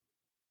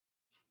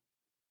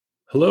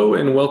Hello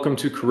and welcome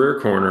to Career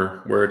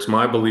Corner, where it's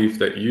my belief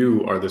that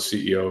you are the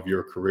CEO of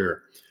your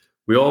career.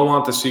 We all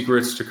want the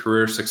secrets to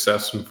career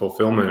success and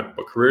fulfillment,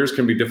 but careers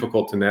can be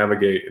difficult to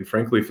navigate and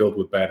frankly filled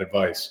with bad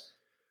advice.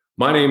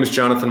 My name is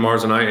Jonathan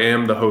Mars and I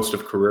am the host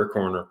of Career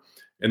Corner.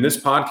 In this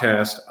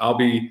podcast, I'll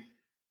be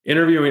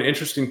interviewing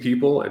interesting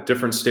people at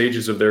different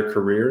stages of their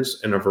careers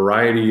in a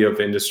variety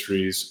of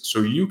industries so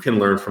you can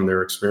learn from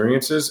their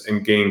experiences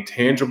and gain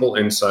tangible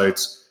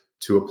insights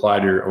to apply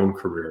to your own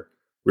career.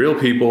 Real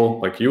people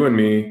like you and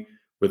me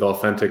with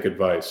authentic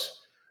advice.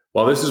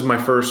 While this is my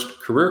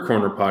first Career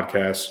Corner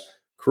podcast,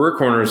 Career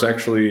Corner is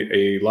actually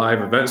a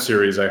live event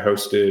series I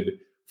hosted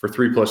for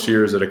 3+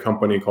 years at a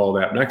company called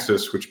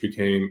AppNexus, which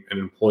became an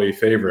employee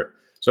favorite.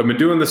 So I've been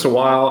doing this a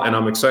while and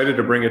I'm excited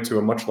to bring it to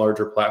a much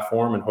larger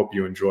platform and hope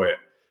you enjoy it.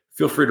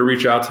 Feel free to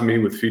reach out to me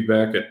with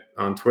feedback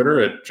on Twitter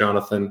at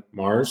Jonathan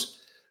Mars.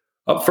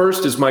 Up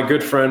first is my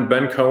good friend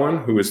Ben Cohen,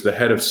 who is the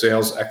head of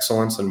sales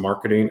excellence and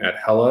marketing at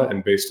Hella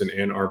and based in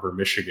Ann Arbor,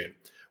 Michigan.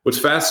 What's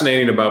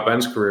fascinating about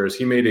Ben's career is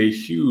he made a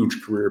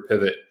huge career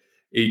pivot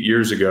 8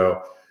 years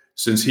ago,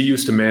 since he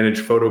used to manage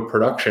photo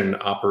production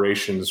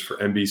operations for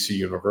NBC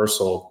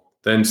Universal,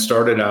 then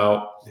started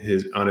out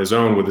on his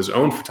own with his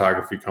own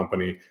photography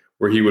company,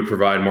 where he would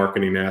provide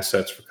marketing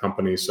assets for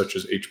companies such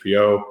as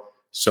HBO,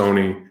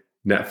 Sony,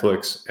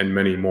 Netflix, and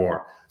many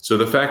more. So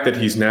the fact that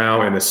he's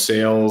now in a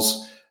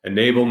sales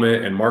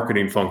enablement and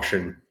marketing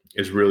function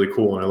is really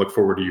cool. And I look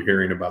forward to you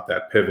hearing about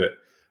that pivot.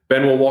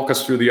 Ben will walk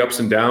us through the ups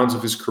and downs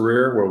of his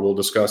career, where we'll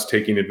discuss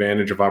taking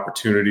advantage of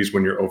opportunities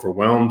when you're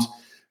overwhelmed,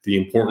 the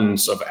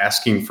importance of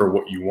asking for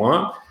what you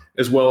want,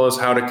 as well as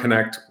how to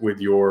connect with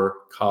your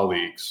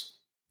colleagues.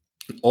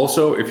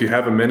 Also, if you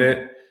have a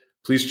minute,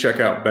 please check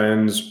out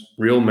Ben's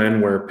Real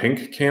Men Wear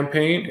Pink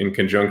campaign in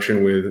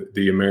conjunction with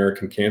the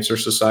American Cancer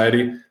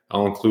Society.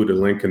 I'll include a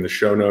link in the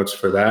show notes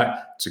for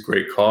that. It's a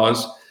great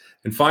cause.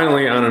 And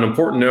finally, on an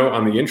important note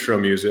on the intro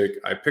music,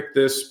 I picked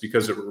this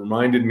because it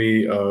reminded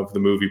me of the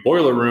movie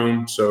Boiler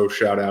Room, so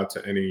shout out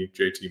to any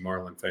JT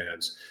Marlin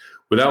fans.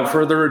 Without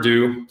further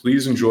ado,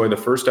 please enjoy the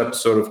first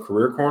episode of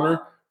Career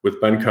Corner with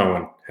Ben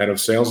Cohen, head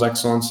of sales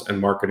excellence and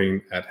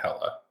marketing at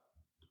Hella.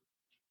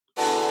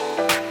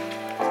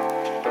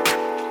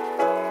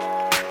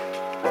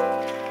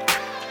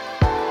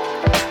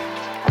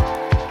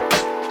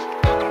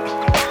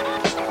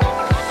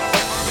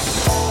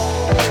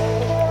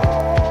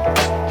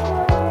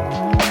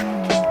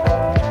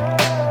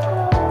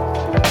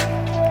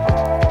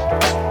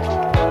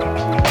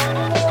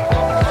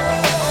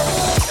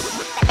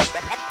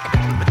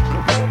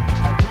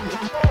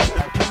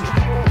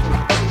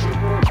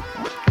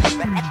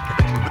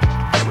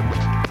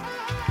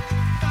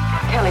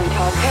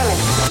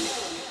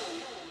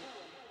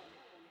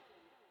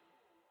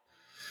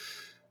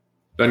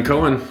 Ben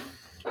Cohen,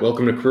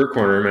 welcome to Career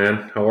Corner,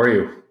 man. How are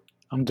you?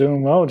 I'm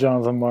doing well,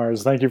 Jonathan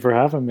Mars. Thank you for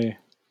having me.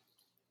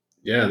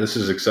 Yeah, this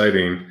is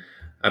exciting.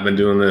 I've been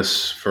doing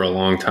this for a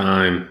long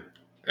time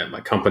at my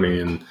company,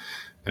 and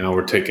now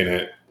we're taking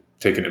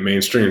it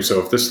mainstream. So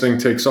if this thing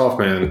takes off,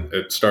 man,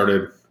 it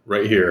started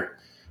right here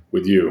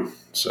with you.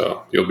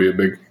 So you'll be a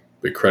big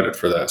credit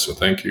for that. So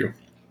thank you.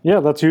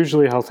 Yeah, that's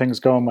usually how things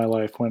go in my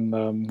life.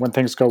 When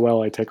things go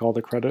well, I take all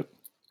the credit.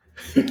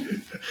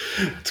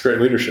 It's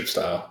great leadership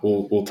style.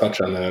 We'll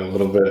touch on that a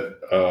little bit.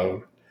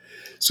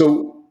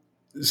 So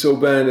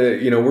Ben,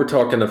 we're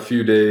talking a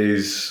few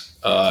days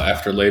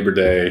after Labor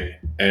Day,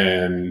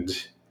 and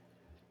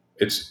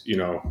it's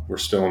we're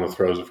still in the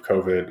throes of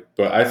COVID.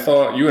 But I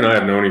thought you and I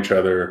have known each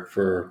other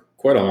for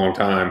quite a long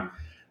time,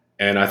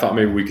 and I thought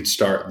maybe we could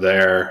start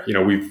there.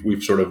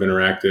 We've sort of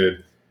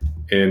interacted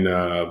in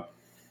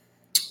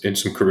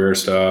some career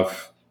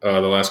stuff the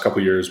last couple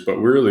of years, but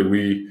really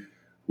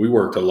we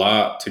worked a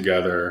lot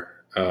together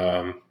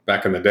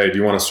back in the day. Do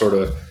you want to sort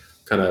of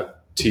kind of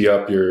tee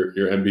up your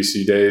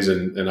NBC days,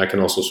 and I can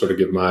also sort of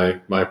give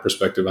my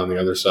perspective on the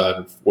other side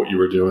of what you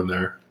were doing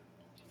there?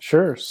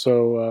 Sure.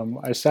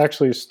 So I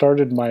actually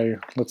started my,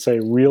 let's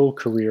say, real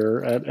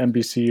career at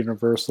NBC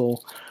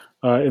Universal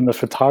in the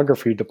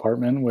photography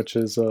department, which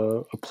is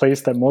a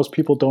place that most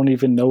people don't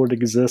even know it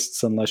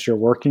exists unless you're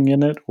working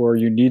in it or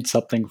you need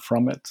something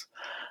from it.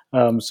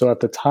 So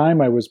at the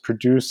time, I was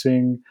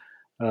producing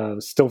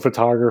still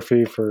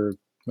photography for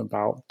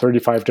about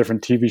 35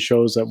 different TV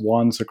shows at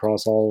once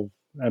across all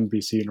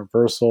NBC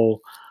Universal,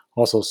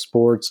 also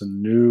sports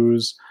and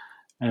news.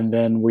 And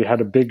then we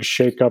had a big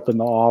shakeup in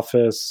the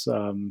office.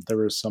 There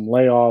were some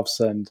layoffs,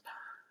 and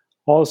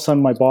all of a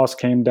sudden my boss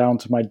came down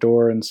to my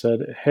door and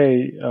said,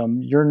 "Hey,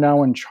 you're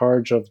now in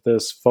charge of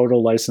this photo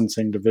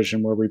licensing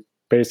division where we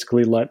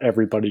basically let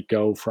everybody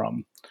go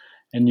from.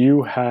 And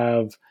you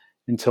have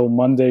until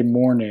Monday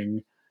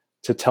morning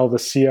to tell the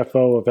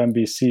CFO of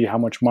NBC how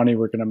much money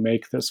we're going to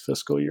make this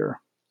fiscal year."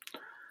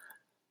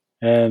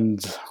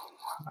 And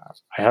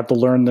I had to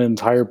learn the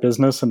entire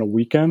business in a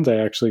weekend. I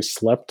actually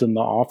slept in the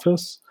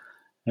office,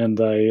 and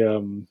I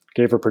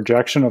gave a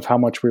projection of how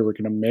much we were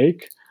going to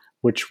make,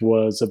 which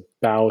was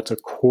about a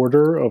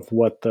quarter of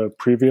what the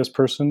previous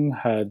person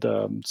had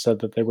said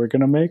that they were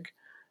going to make.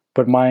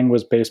 But mine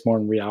was based more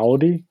on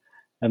reality.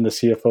 and the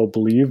CFO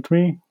believed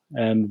me,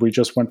 and we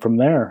just went from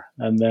there.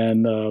 And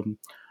then,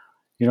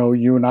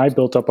 you and I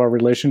built up our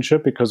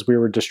relationship because we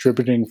were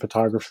distributing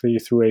photography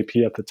through AP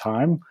at the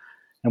time,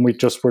 and we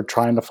just were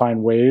trying to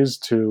find ways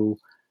to,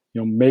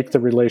 make the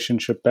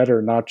relationship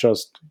better. Not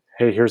just,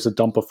 hey, here's a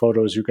dump of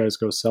photos, you guys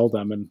go sell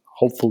them and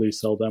hopefully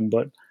sell them,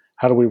 but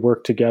how do we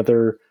work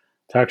together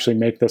to actually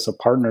make this a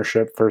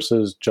partnership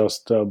versus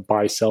just a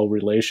buy-sell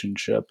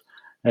relationship?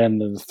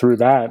 And through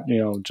that,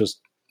 just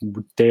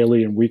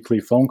daily and weekly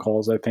phone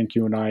calls, I think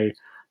you and I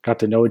got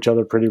to know each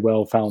other pretty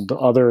well, found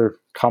other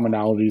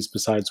commonalities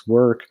besides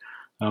work.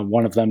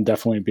 One of them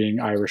definitely being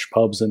Irish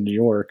pubs in New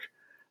York.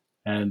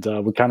 And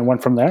we kind of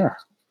went from there.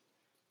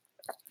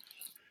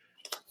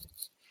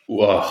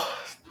 Well,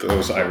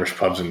 those Irish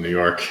pubs in New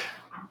York,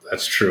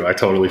 that's true. I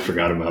totally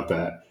forgot about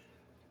that.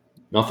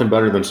 Nothing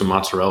better than some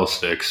mozzarella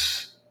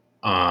sticks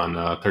on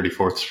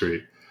 34th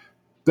Street.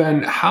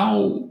 Ben,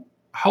 how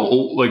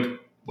old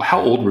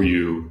how old were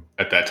you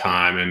at that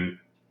time, and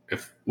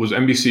if was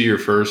NBC your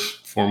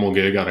first formal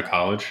gig out of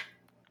college?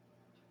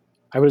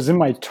 I was in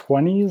my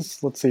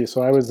 20s. Let's see.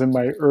 So I was in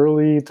my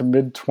early to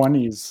mid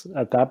 20s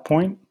at that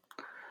point.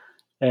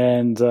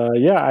 And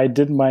yeah, I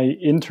did my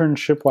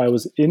internship while I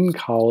was in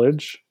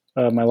college,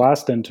 my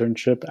last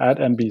internship at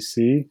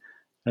NBC,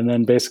 and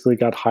then basically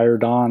got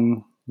hired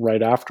on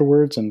right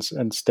afterwards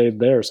and stayed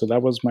there. So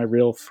that was my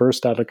real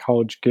first out of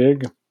college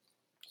gig.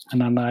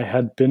 And then I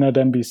had been at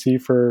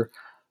NBC for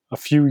a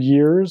few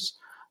years,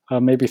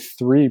 maybe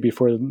 3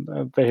 before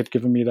they had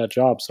given me that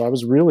job. So I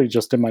was really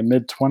just in my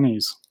mid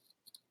 20s.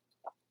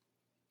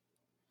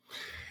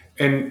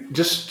 And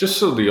just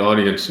so the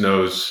audience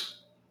knows,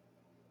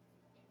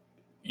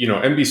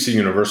 NBC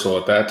Universal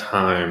at that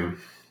time,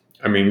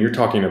 I mean, you're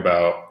talking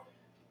about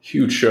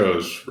huge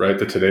shows, right?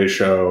 The Today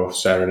Show,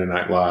 Saturday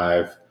Night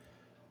Live,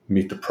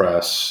 Meet the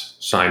Press,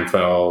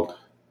 Seinfeld,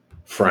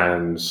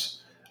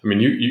 Friends. I mean,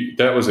 you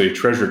that was a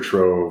treasure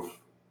trove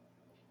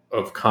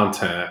of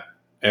content.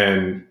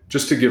 And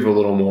just to give a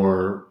little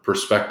more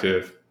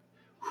perspective,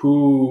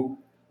 who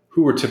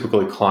were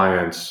typically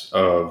clients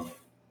of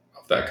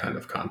that kind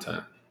of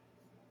content?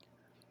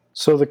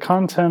 So the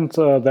content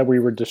that we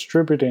were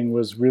distributing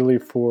was really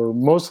for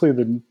mostly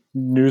the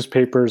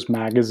newspapers,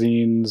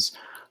 magazines,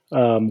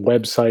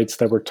 websites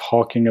that were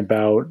talking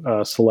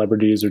about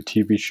celebrities or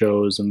TV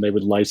shows, and they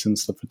would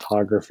license the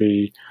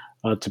photography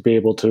to be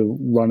able to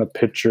run a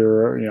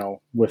picture,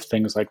 with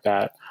things like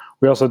that.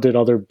 We also did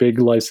other big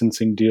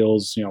licensing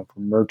deals, for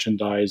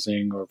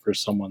merchandising or for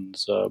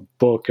someone's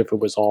book if it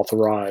was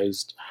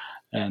authorized,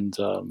 and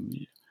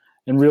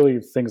and really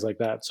things like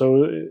that.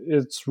 So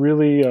it's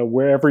really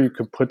wherever you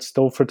could put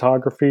still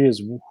photography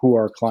is who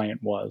our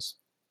client was.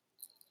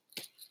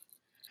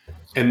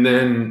 And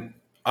then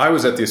I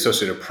was at the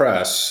Associated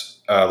Press,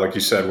 like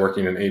you said,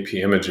 working in AP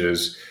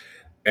Images.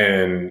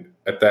 And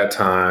at that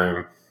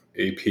time,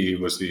 AP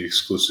was the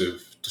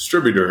exclusive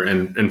distributor.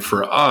 And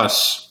for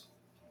us,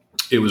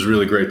 it was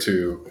really great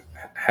to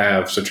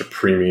have such a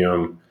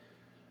premium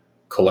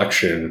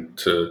collection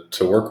to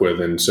work with.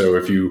 And so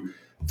if you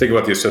think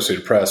about the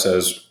Associated Press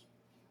as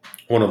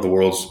one of the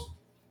world's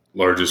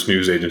largest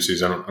news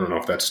agencies, I don't know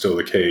if that's still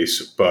the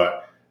case,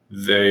 but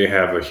they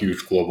have a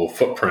huge global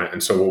footprint.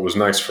 And so what was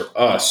nice for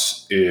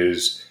us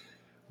is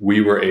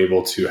we were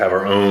able to have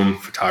our own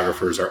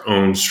photographers, our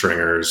own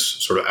stringers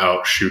sort of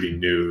out shooting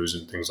news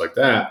and things like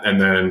that.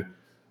 And then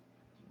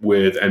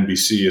with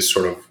NBC as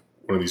sort of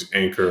one of these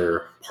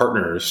anchor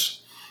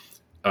partners,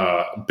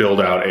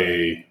 build out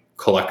a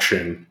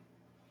collection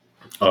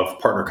of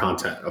partner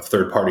content, of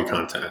third-party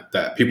content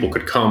that people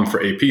could come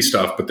for AP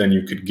stuff, but then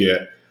you could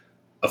get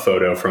a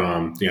photo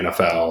from the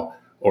NFL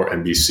or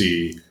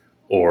NBC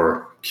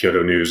or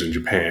Kyoto News in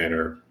Japan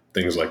or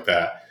things like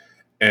that.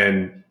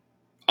 And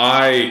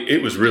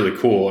it was really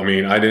cool. I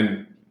mean, I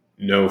didn't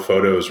know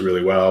photos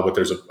really well, but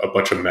there's a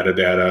bunch of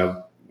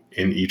metadata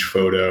in each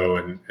photo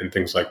and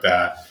things like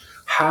that.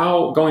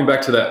 Going back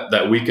to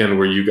that weekend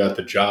where you got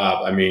the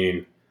job, I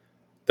mean,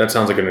 that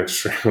sounds like an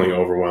extremely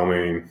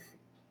overwhelming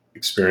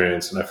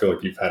experience. And I feel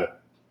like you've had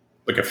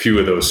a few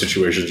of those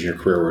situations in your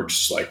career where it's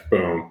just like,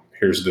 boom,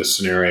 here's this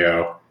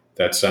scenario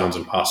that sounds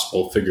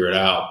impossible, figure it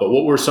out. But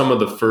what were some of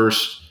the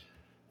first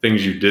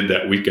things you did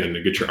that weekend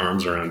to get your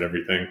arms around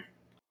everything?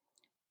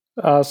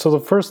 So the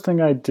first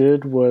thing I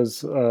did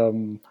was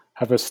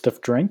have a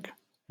stiff drink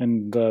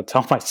and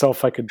tell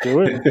myself I could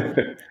do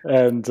it.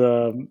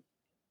 And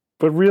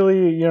but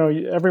really,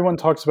 everyone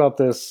talks about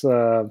this,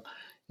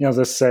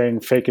 this saying,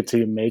 "Fake it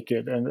till you make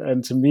it,"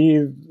 and to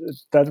me,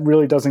 that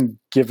really doesn't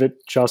give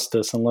it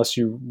justice unless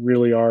you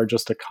really are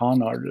just a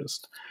con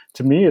artist.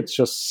 To me, it's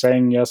just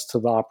saying yes to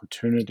the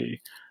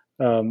opportunity.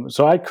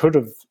 So I could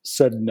have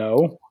said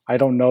no. I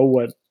don't know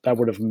what that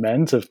would have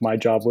meant if my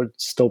job would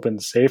still been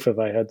safe if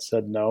I had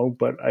said no,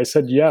 but I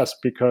said yes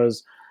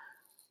because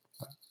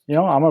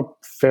I'm a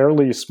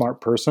fairly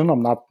smart person.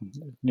 I'm not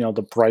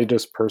the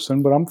brightest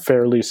person, but I'm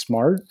fairly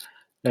smart,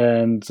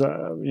 and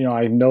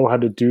I know how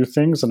to do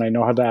things, and I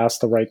know how to ask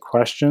the right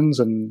questions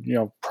and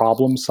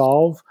problem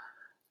solve.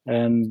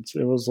 And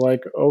it was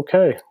like,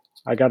 okay,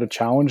 I got a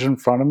challenge in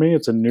front of me.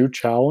 It's a new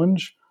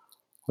challenge.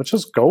 Let's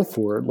just go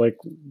for it. Like,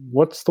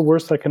 what's the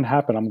worst that can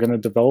happen? I'm going to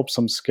develop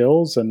some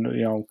skills, and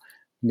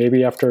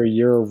maybe after a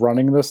year of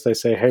running this, they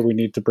say, hey, we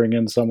need to bring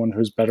in someone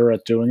who's better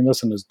at doing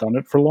this and has done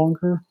it for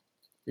longer.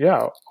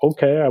 Yeah,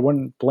 okay, I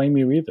wouldn't blame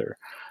you either.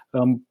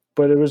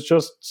 But it was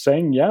just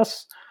saying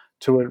yes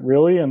to it,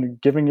 really, and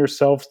giving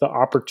yourself the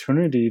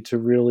opportunity to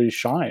really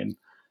shine.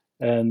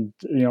 And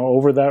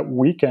over that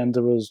weekend,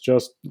 it was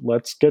just,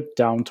 let's get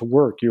down to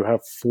work. You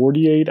have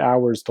 48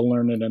 hours to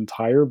learn an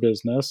entire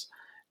business,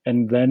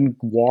 and then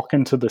walk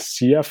into the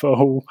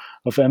CFO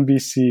of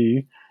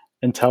NBC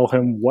and tell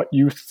him what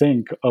you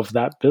think of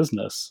that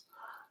business.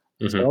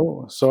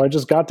 Mm-hmm. So I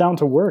just got down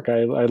to work.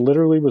 I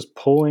literally was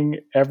pulling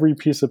every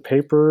piece of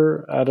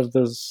paper out of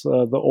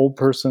the old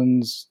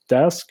person's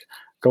desk,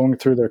 going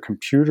through their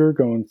computer,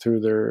 going through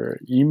their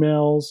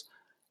emails,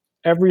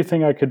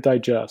 everything I could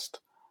digest.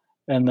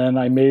 And then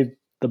I made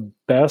the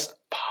best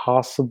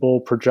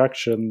possible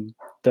projection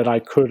that I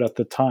could at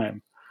the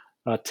time.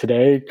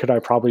 Today, could I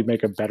probably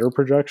make a better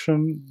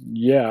projection?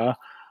 Yeah.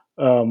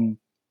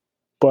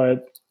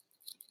 But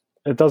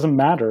it doesn't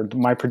matter.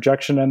 My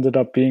projection ended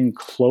up being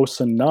close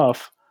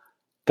enough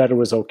that it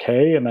was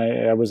okay. And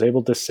I was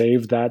able to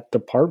save that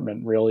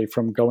department really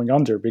from going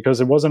under, because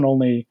we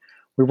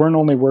weren't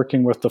only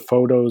working with the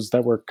photos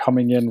that were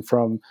coming in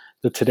from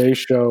the Today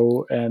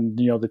Show and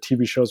the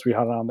TV shows we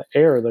had on the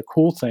air. The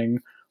cool thing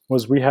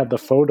was we had the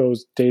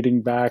photos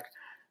dating back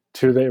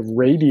to the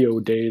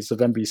radio days of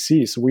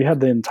NBC. So we had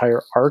the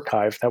entire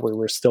archive that we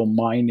were still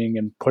mining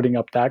and putting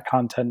up that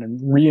content and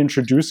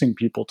reintroducing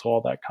people to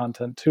all that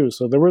content too.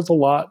 So there was a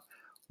lot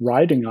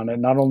riding on it,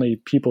 not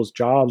only people's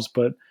jobs,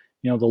 but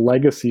the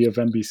legacy of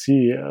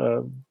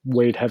NBC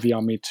weighed heavy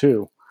on me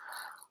too.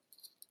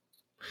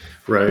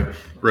 Right,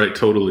 right,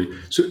 totally.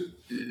 So,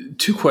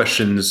 two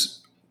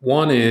questions.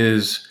 One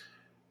is,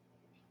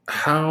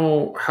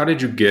 how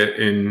did you get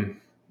into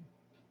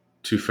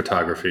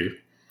photography?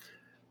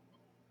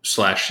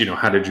 Slash,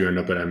 how did you end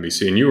up at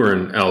NBC? And you were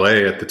in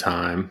LA at the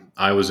time.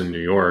 I was in New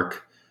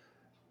York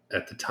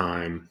at the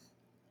time.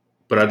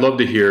 But I'd love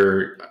to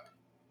hear,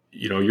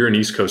 you're an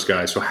East Coast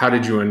guy. So how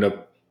did you end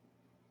up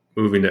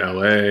moving to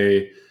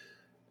LA?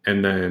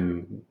 And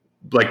then,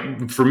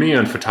 like, for me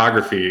on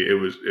photography,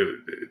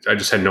 I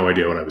just had no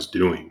idea what I was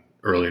doing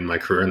early in my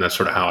career. And that's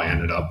sort of how I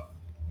ended up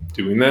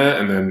doing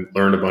that, and then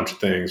learned a bunch of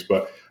things.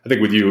 But I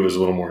think with you, it was a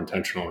little more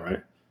intentional,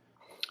 right?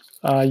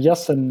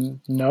 Yes and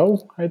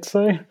no, I'd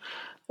say.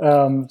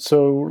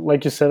 So,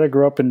 like you said, I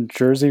grew up in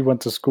Jersey,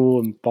 went to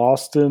school in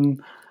Boston,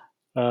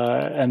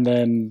 and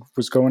then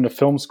was going to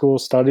film school,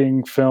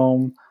 studying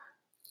film,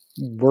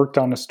 worked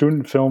on a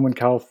student film in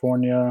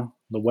California.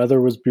 The weather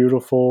was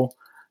beautiful.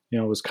 It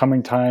was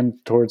coming time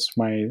towards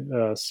my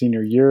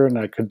senior year, and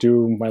I could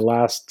do my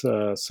last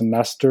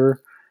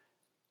semester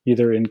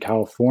either in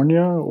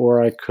California,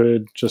 or I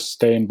could just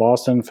stay in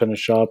Boston,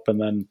 finish up, and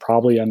then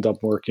probably end up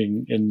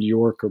working in New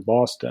York or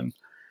Boston.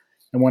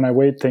 And when I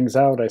weighed things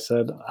out, I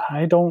said,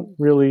 I don't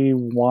really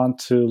want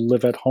to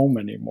live at home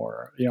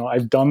anymore.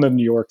 I've done the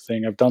New York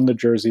thing, I've done the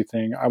Jersey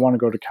thing. I want to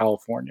go to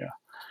California.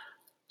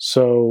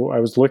 So I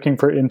was looking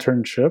for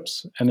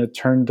internships, and it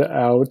turned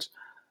out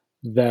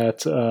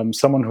that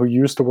someone who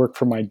used to work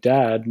for my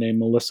dad, named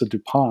Melissa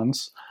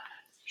DuPonce,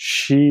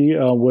 she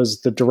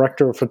was the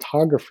director of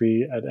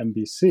photography at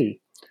NBC.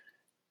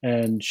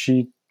 And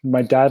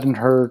my dad and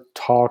her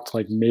talked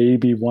like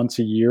maybe once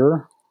a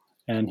year.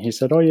 And he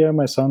said, oh, yeah,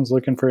 my son's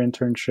looking for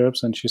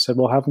internships. And she said,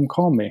 well, have him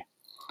call me.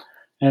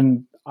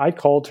 And I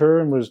called her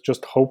and was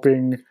just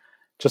hoping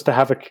just to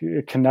have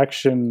a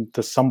connection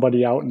to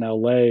somebody out in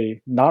LA,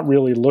 not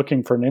really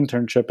looking for an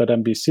internship at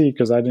NBC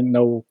because I didn't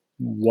know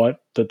what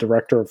the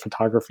director of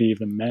photography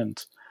even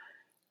meant.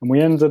 And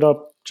we ended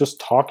up just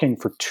talking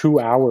for 2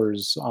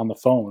 hours on the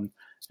phone.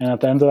 And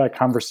at the end of that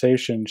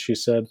conversation, she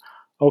said,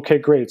 okay,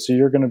 great. So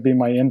you're going to be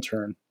my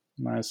intern.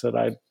 And I said,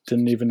 I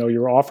didn't even know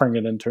you were offering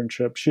an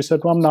internship. She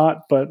said, well, I'm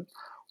not, but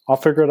I'll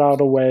figure it out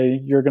a way.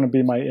 You're going to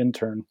be my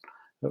intern.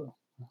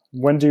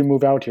 When do you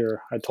move out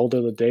here? I told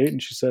her the date,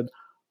 and she said,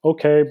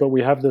 okay, but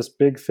we have this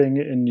big thing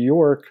in New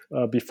York.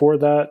 Before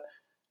that,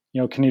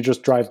 can you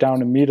just drive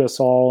down and meet us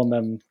all?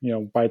 And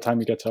then, by the time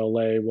you get to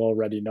LA, we'll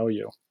already know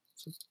you.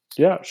 So,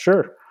 yeah,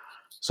 sure.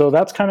 So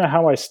that's kind of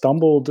how I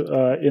stumbled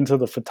into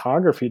the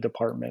photography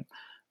department.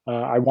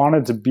 I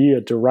wanted to be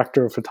a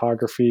director of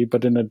photography,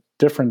 but in a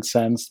different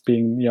sense,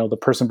 being the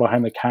person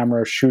behind the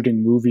camera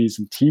shooting movies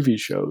and TV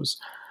shows.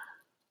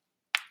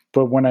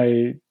 But when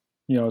I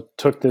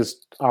took this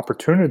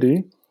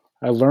opportunity,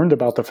 I learned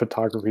about the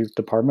photography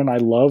department. I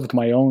loved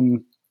my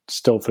own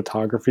still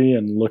photography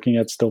and looking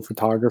at still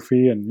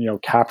photography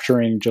and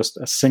capturing just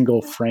a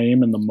single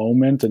frame in the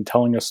moment and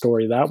telling a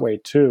story that way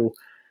too.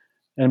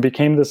 And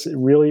became this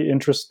really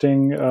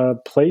interesting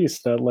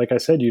place that, like I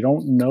said, you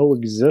don't know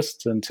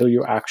exists until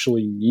you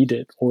actually need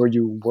it or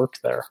you work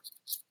there.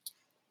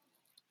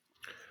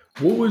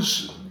 What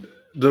was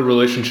the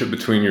relationship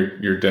between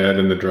your dad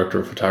and the director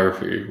of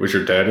photography? Was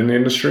your dad in the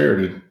industry,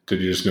 or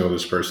did you just know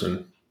this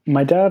person?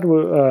 My dad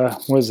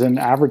was in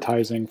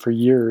advertising for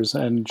years,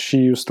 and she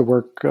used to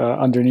work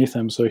underneath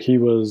him. So he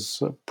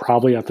was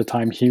probably at the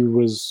time he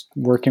was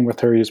working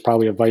with her, he was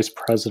probably a vice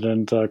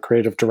president,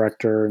 creative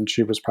director, and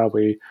she was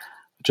probably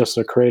just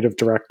a creative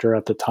director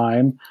at the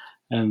time.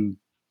 And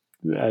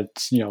at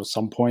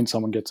some point,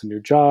 someone gets a new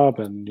job,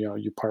 and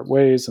you part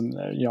ways, and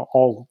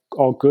all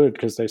good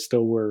because they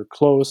still were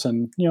close,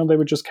 and they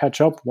would just catch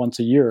up once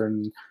a year,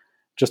 and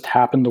just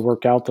happened to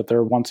work out that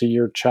their once a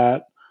year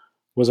chat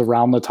was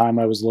around the time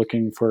I was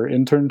looking for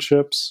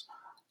internships.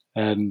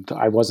 And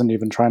I wasn't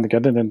even trying to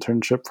get an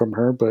internship from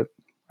her, but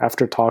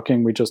after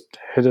talking, we just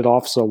hit it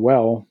off so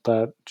well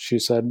that she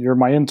said, "You're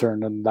my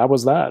intern." And that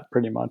was that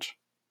pretty much.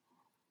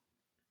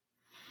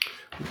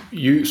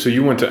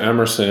 You went to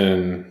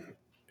Emerson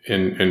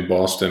in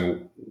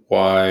Boston.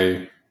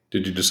 Why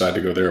did you decide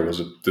to go there?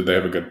 Did they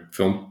have a good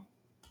film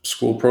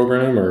school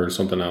program or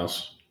something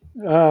else?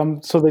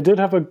 So they did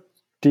have a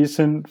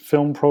decent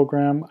film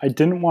program. I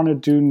didn't want to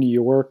do New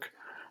York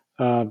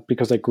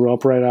because I grew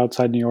up right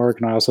outside New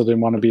York, and I also didn't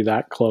want to be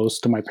that close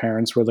to my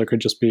parents where there could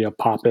just be a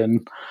pop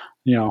in.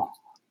 You know,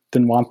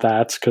 didn't want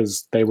that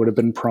because they would have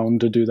been prone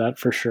to do that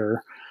for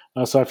sure.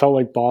 So I felt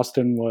like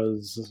Boston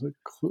was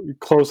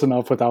close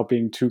enough without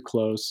being too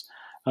close.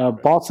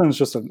 Boston is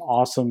just an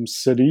awesome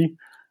city.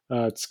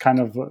 It's kind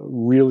of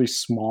really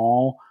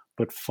small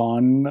but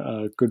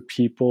fun, good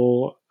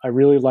people. I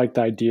really like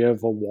the idea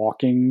of a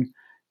walking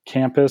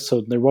campus.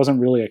 So there wasn't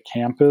really a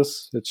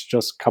campus. It's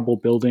just a couple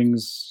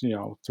buildings,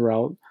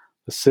 throughout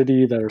the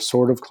city that are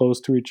sort of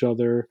close to each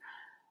other.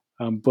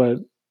 But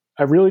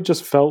I really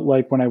just felt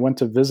like when I went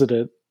to visit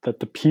it, that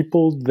the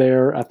people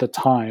there at the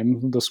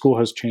time, the school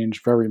has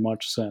changed very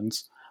much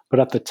since, but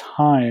at the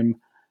time,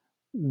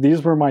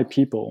 these were my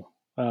people.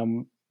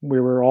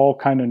 We were all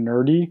kind of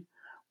nerdy.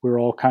 We were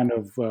all kind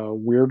of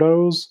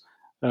weirdos,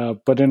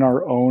 but in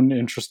our own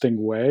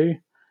interesting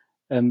way.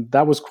 And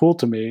that was cool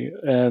to me.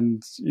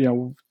 And,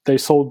 they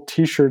sold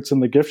t shirts in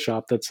the gift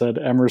shop that said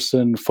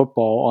Emerson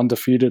football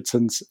undefeated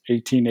since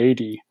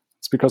 1880.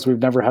 It's because we've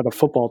never had a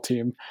football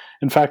team.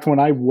 In fact, when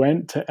I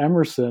went to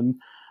Emerson,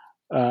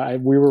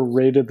 we were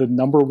rated the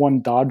number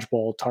one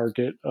dodgeball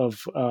target of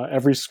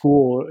every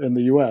school in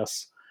the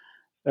U.S.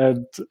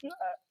 And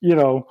you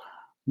know,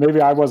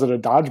 maybe I wasn't a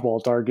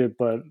dodgeball target,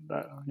 but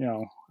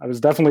I was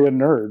definitely a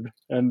nerd,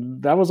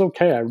 and that was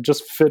okay. I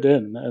just fit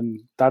in,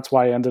 and that's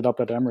why I ended up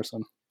at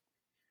Emerson.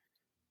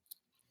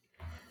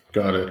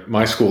 Got it.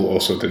 My school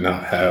also did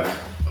not have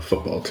a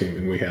football team,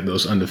 and we had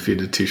those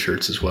undefeated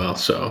T-shirts as well.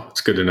 So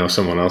it's good to know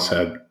someone else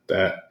had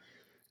that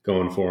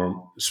going for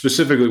them.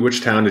 Specifically,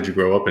 which town did you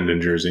grow up in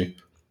Jersey?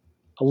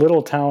 A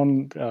little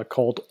town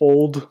called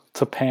Old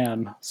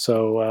Tappan,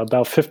 so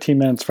about 15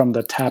 minutes from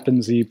the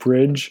Tappan Zee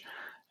Bridge.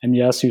 And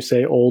yes, you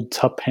say Old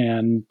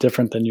Tappan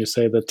different than you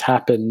say the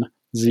Tappan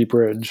Zee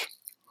Bridge.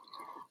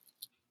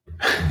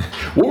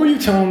 What were you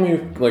telling me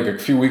like a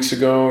few weeks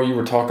ago? You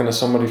were talking to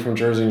somebody from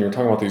Jersey and you were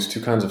talking about these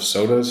two kinds of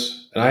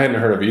sodas, and I hadn't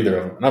heard of either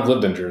of them. And I've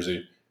lived in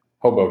Jersey,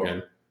 Hoboken.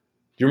 Do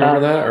you remember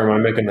Uh, that, or am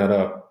I making that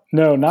up?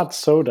 no, not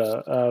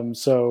soda.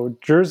 So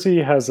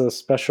Jersey has a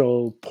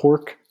special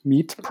pork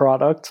meat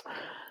product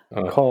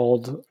Uh,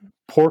 called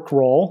pork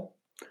roll.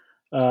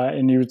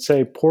 And you would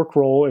say pork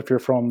roll if you're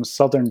from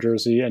southern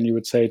Jersey, and you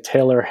would say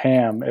Taylor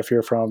ham if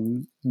you're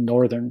from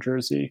northern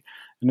Jersey.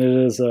 And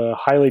it is a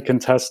highly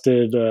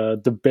contested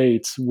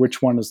debate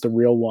which one is the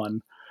real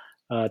one.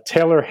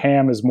 Taylor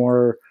ham is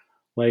more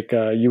like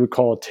you would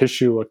call a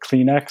tissue a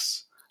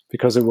Kleenex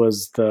because it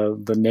was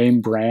the name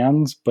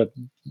brand, but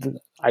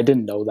I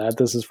didn't know that.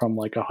 This is from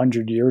like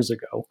 100 years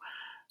ago.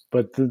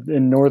 But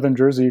in northern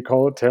Jersey, you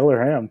call it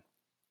Taylor ham.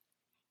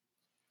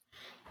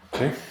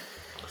 okay,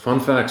 fun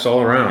facts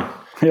all around.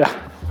 Yeah.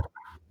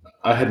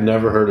 I had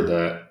never heard of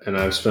that, and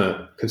I've spent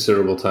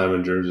considerable time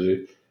in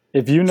Jersey.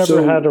 If you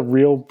never had So, a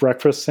real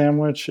breakfast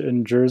sandwich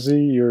in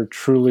Jersey, you're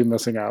truly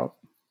missing out.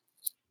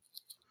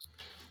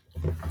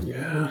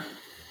 yeah,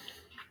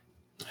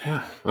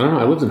 yeah. I don't know.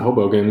 I lived in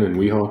Hoboken and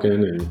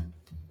Weehawken and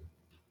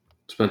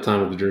spent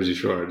time with the Jersey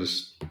Shore.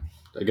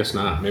 I guess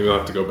not. Maybe I'll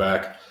have to go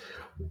back.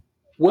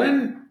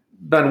 When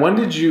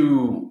did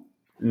you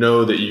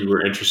know that you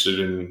were interested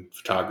in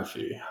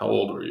photography? How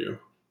old were you?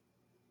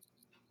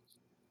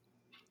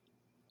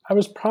 I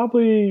was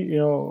probably,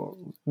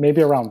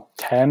 maybe around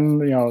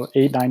 10,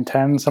 8, 9,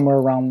 10, somewhere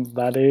around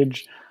that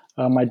age.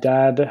 My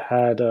dad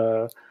had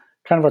a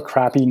kind of a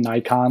crappy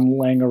Nikon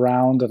laying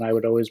around, and I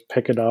would always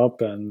pick it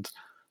up and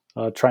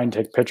try and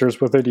take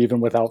pictures with it, even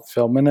without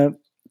filming it.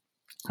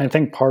 I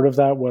think part of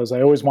that was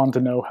I always wanted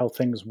to know how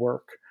things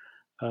work.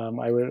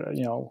 I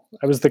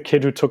was the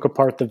kid who took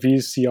apart the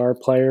VCR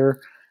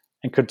player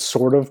and could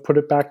sort of put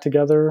it back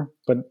together,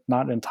 but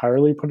not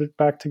entirely put it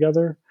back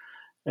together.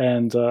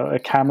 And a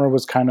camera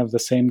was kind of the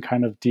same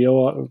kind of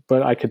deal,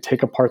 but I could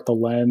take apart the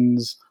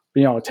lens,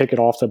 take it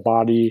off the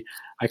body.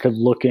 I could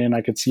look in,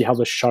 I could see how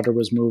the shutter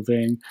was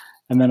moving,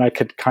 and then I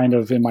could kind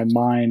of in my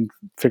mind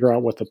figure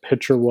out what the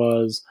picture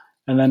was.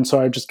 And then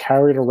so I just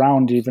carried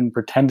around, even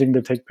pretending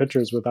to take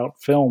pictures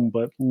without film,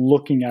 but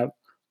looking at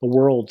the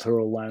world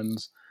through a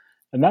lens.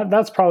 And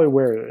that's probably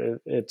where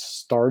it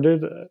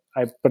started.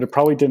 But it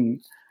probably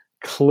didn't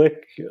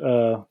click,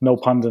 no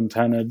pun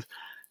intended,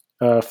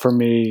 for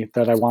me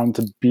that I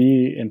wanted to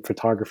be in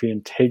photography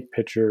and take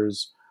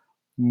pictures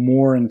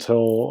more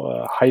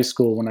until high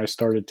school when I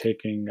started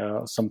taking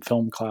some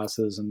film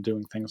classes and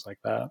doing things like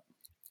that.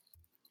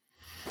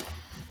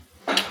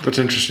 That's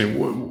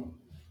interesting.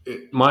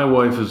 My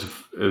wife is,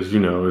 as you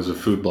know, is a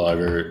food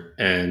blogger,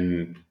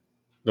 and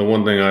the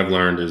one thing I've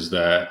learned is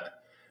that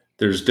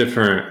there's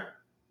different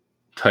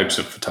types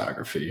of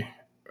photography,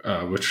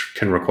 which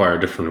can require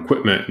different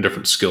equipment and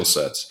different skill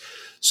sets.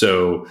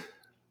 So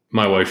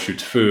my wife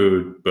shoots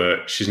food,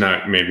 but she's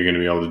not maybe going to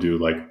be able to do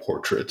like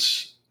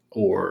portraits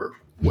or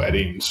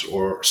weddings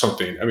or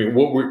something. I mean,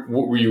 what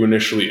were you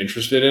initially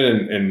interested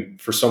in? And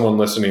for someone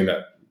listening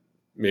that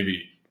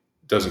maybe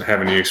doesn't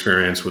have any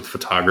experience with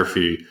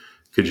photography,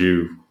 could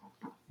you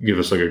give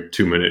us like a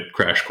 2-minute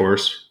crash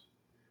course?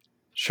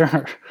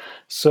 Sure.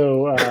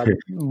 So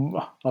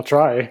I'll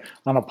try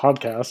on a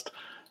podcast.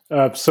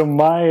 So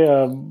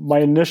my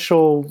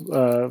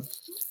initial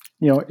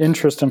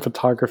interest in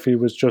photography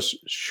was just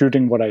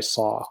shooting what I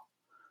saw,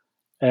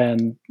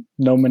 and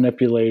no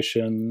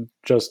manipulation.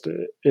 Just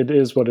it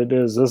is what it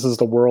is. This is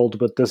the world,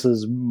 but this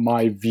is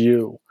my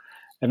view.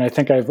 And I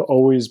think I've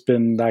always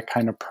been that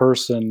kind of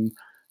person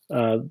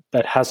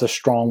that has a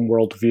strong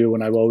worldview,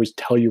 and I will always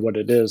tell you what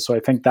it is. So I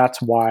think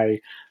that's why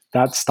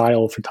that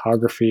style of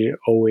photography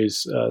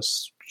always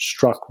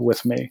struck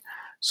with me.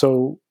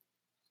 So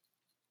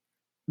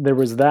there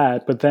was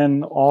that, but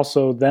then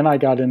also then I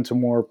got into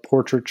more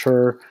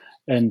portraiture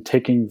and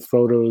taking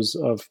photos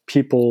of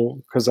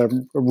people because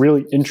I'm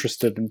really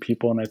interested in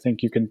people, and I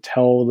think you can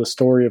tell the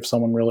story of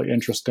someone really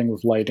interesting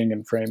with lighting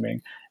and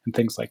framing and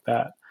things like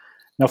that.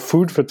 Now,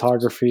 food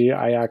photography,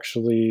 I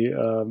actually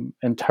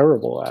am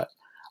terrible at.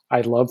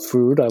 I love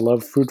food. I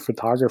love food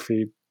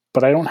photography,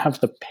 but I don't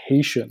have the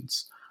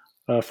patience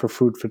for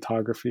food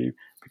photography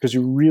because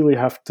you really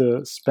have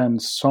to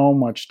spend so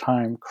much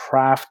time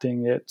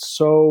crafting it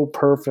so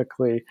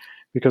perfectly.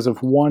 Because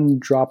if one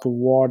drop of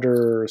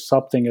water or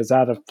something is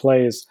out of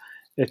place,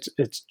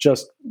 it's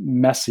just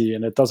messy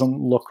and it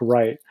doesn't look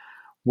right.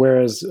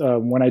 Whereas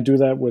when I do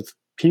that with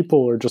people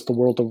or just the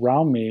world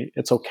around me,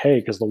 it's okay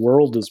because the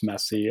world is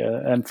messy,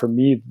 and for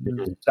me,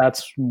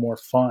 that's more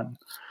fun.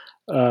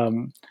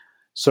 Um,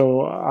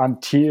 so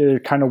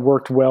it kind of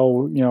worked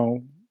well,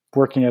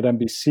 working at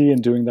NBC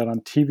and doing that on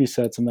TV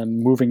sets, and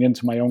then moving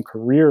into my own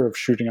career of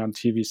shooting on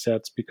TV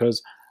sets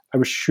because I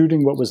was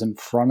shooting what was in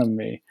front of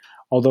me.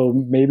 Although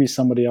maybe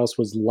somebody else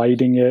was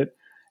lighting it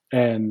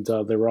and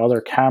there were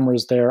other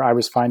cameras there, I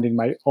was finding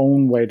my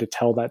own way to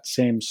tell that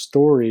same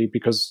story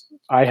because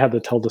I had to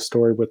tell the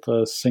story with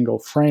a single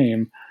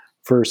frame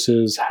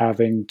versus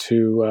having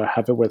to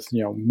have it with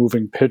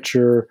moving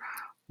picture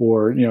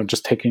or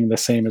just taking the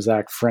same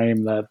exact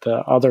frame that the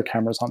other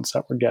cameras on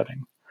set were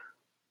getting.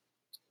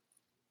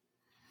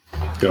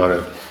 Got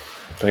it.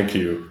 Thank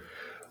you.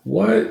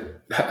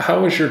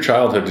 How was your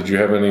childhood? Did you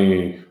have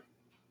any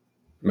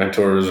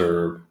mentors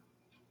or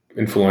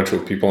influential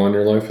people in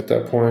your life at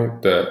that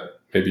point that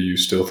maybe you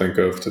still think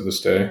of to this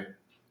day?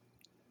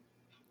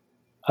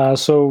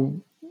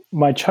 So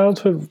my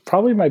childhood,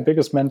 probably my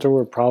biggest mentor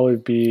would probably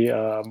be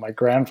my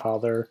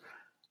grandfather,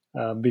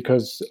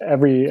 because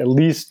at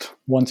least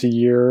once a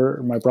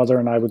year, my brother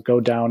and I would go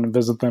down and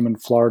visit them in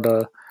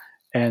Florida.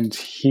 And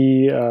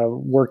he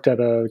worked at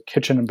a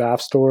kitchen and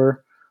bath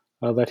store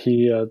that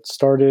he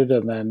started,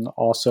 and then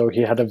also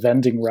he had a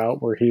vending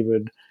route where he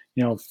would,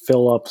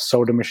 fill up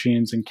soda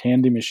machines and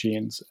candy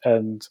machines.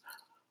 And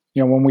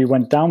when we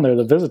went down there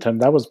to visit him,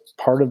 that was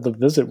part of the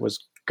visit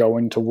was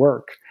going to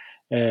work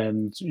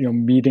and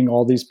meeting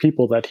all these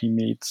people that he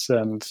meets,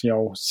 and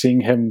seeing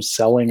him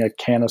selling a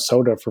can of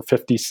soda for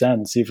 50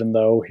 cents even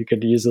though he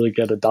could easily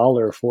get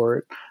 $1 for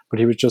it, but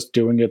he was just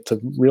doing it to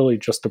really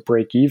just to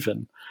break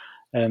even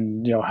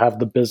and have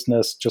the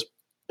business just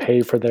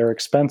pay for their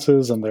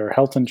expenses and their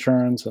health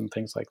insurance and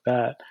things like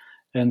that.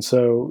 And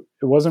so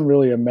it wasn't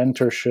really a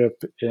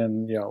mentorship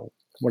in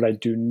what I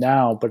do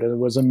now, but it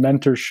was a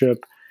mentorship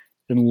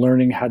in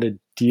learning how to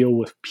deal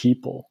with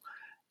people.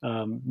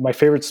 My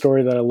favorite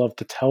story that I love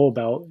to tell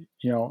about,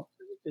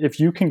 if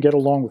you can get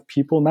along with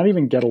people, not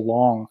even get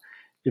along,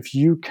 if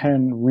you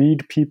can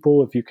read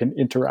people, if you can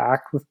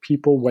interact with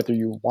people, whether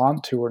you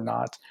want to or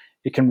not,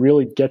 it can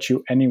really get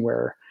you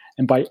anywhere.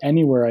 And by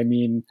anywhere, I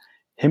mean,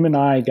 him and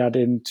I got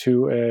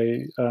into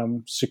a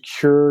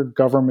secure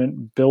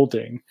government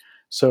building.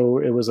 So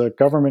it was a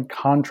government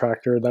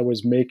contractor that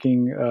was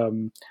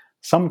making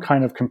some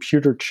kind of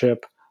computer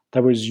chip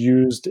that was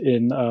used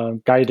in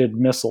guided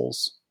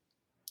missiles.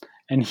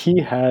 And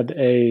he had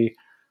a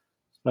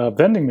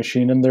vending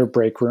machine in their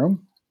break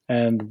room.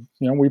 And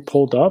we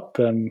pulled up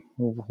and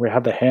we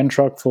had the hand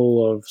truck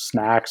full of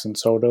snacks and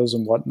sodas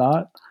and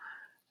whatnot.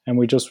 And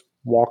we just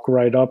walk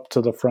right up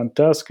to the front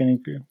desk and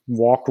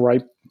walk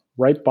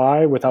right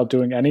by without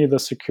doing any of the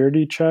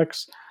security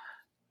checks.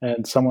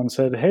 And someone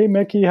said, "Hey,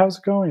 Mickey, how's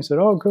it going?" He said,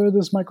 "Oh, good.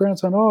 This is my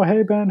grandson." "Oh,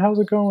 hey, Ben, how's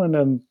it going?"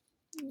 And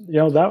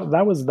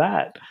that was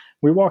that.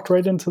 we walked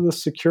right into the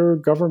secure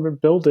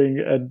government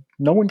building, and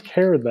no one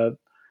cared that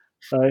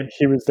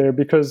he was there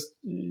because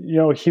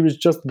he was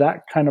just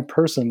that kind of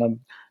person. And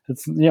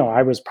it's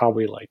I was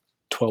probably like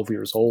 12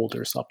 years old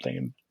or something,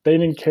 and they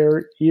didn't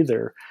care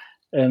either.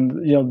 And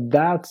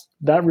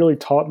that really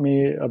taught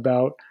me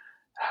about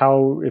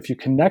how if you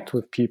connect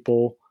with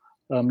people,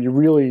 you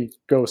really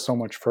go so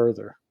much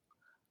further.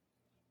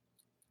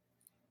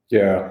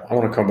 Yeah, I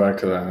want to come back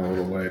to that in a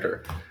little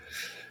later.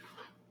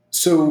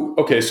 So,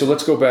 okay, so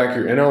let's go back.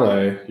 You're in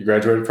LA. You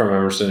graduated from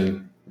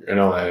Emerson. You're in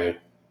LA.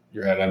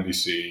 You're at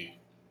NBC. You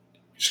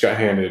just got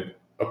handed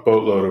a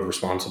boatload of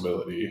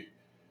responsibility.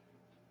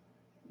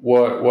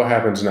 What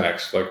happens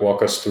next? Like,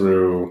 walk us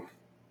through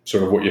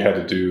sort of what you had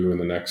to do in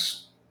the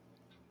next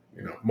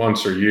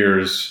months or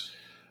years.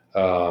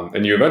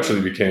 And you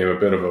eventually became a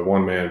bit of a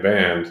one-man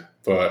band.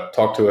 But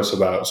talk to us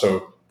about.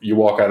 So you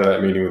walk out of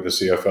that meeting with the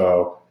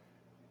CFO.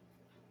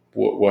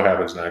 What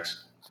happens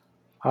next?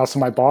 So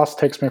my boss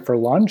takes me for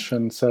lunch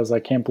and says, "I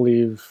can't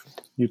believe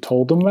you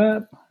told him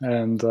that."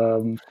 And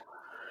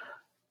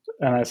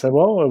I said,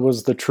 "Well, it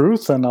was the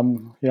truth, and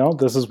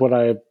this is what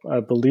I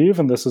believe,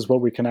 and this is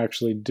what we can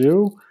actually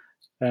do,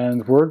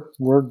 and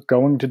we're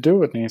going to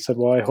do it." And he said,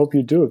 "Well, I hope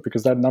you do it,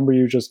 because that number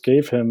you just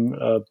gave him,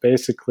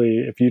 basically,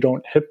 if you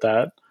don't hit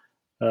that,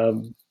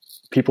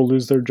 people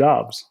lose their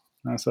jobs."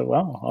 And I said,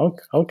 "Well,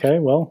 okay,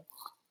 well,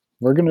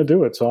 we're going to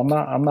do it, so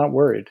I'm not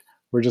worried.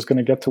 We're just going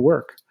to get to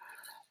work."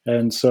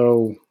 And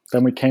so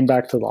then we came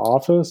back to the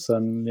office,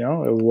 and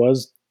it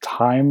was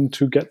time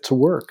to get to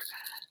work.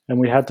 And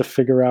we had to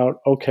figure out,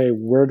 okay,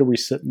 where do we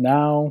sit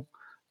now?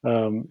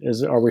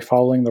 Are we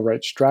following the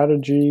right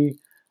strategy?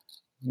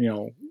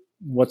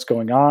 What's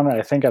going on?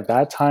 I think at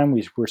that time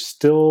we were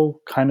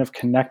still kind of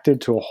connected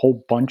to a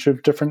whole bunch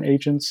of different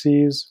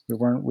agencies. We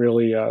weren't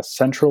really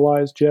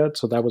centralized yet.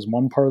 So that was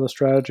one part of the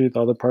strategy.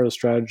 The other part of the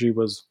strategy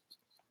was,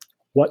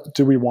 what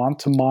do we want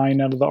to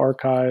mine out of the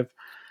archive?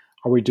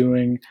 Are we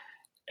doing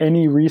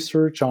any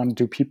research on,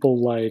 do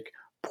people like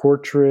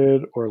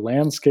portrait or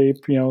landscape,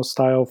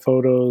 style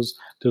photos?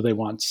 Do they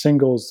want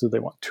singles? Do they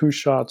want two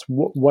shots?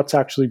 What's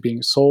actually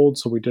being sold?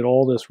 So we did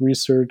all this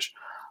research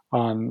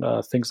on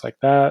things like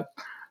that.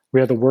 We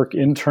had to work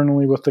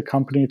internally with the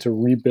company to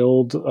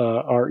rebuild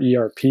our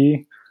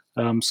ERP.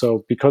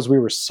 So because we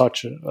were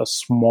such a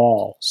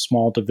small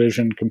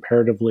division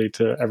comparatively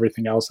to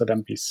everything else at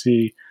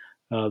NBC,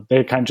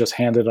 they kind of just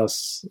handed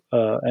us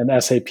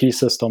an SAP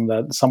system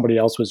that somebody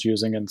else was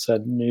using and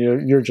said,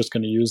 "You're just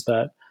going to use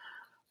that."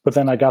 But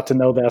then I got to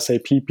know the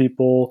SAP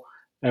people,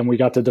 and we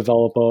got to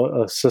develop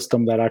a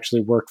system that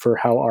actually worked for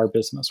how our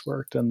business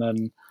worked. And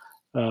then,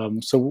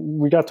 so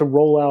we got to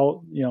roll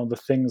out, the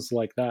things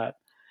like that.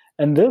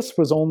 And this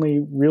was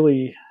only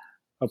really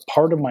a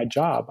part of my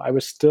job. I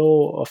was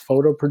still a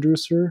photo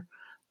producer,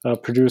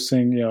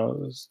 producing,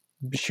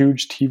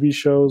 huge TV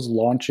shows,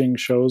 launching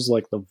shows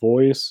like The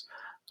Voice.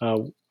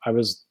 I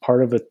was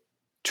part of a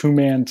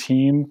two-man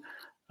team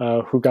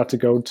who got to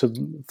go to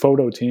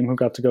photo team who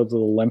got to go to the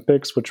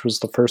Olympics, which was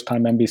the first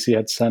time NBC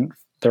had sent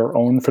their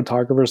own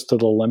photographers to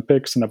the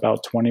Olympics in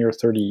about 20 or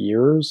 30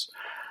 years.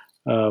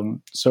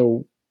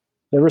 So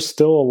there was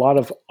still a lot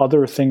of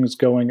other things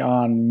going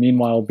on,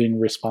 meanwhile being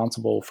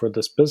responsible for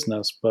this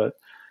business. But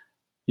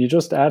you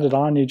just add it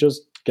on, you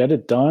just get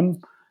it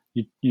done.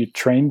 You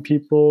train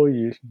people,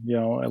 you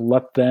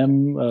let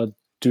them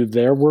do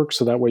their work,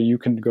 so that way you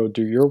can go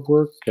do your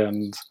work,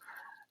 and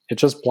it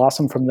just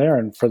blossomed from there.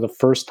 And for the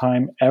first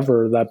time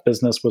ever, that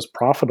business was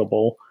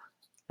profitable,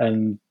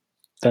 and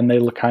then they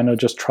kind of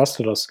just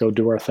trusted us to go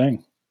do our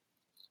thing.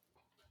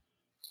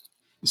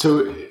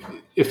 So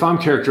if I'm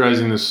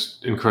characterizing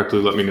this incorrectly,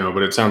 let me know,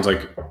 but it sounds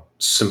like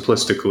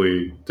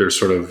simplistically there's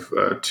sort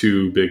of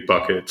two big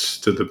buckets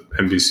to the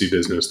NBC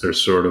business.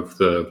 There's sort of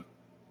the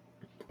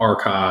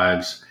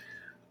archives,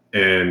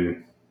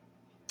 and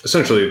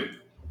essentially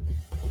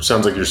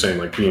sounds like you're saying,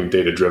 like, being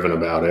data driven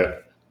about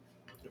it,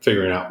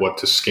 figuring out what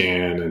to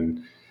scan,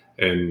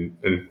 and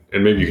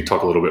maybe you could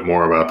talk a little bit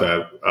more about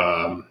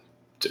that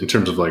in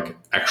terms of like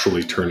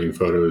actually turning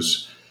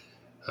photos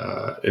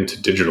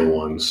into digital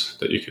ones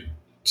that you could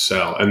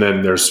sell. And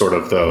then there's sort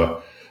of the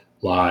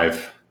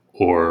live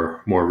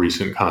or more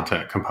recent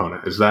content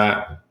component. Is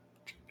that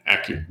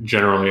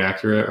generally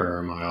accurate, or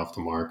am I off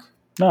the mark?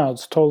 No,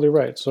 it's totally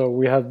right. So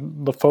we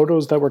had the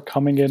photos that were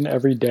coming in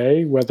every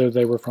day, whether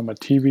they were from a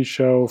TV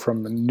show,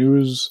 from the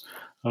news,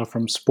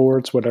 from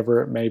sports,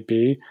 whatever it may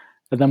be.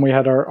 And then we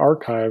had our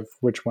archive,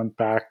 which went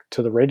back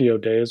to the radio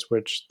days,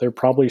 which they're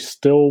probably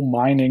still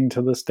mining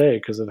to this day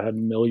because it had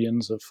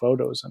millions of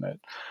photos in it.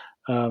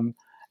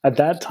 At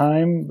that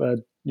time,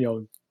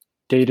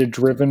 data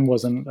driven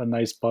wasn't a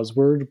nice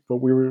buzzword, but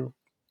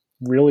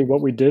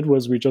what we did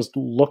was we just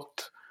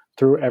looked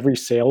through every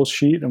sales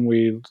sheet, and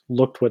we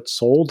looked what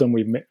sold, and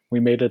we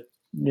made a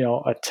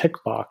tick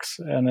box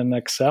and an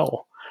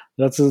Excel.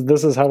 This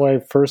is how I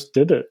first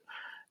did it,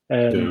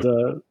 and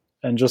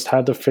just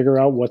had to figure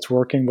out what's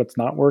working, what's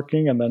not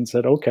working, and then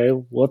said, okay,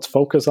 let's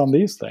focus on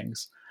these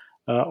things.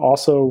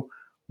 Also,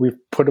 we've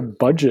put a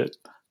budget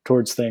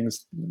towards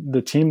things.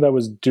 The team that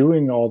was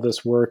doing all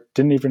this work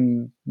didn't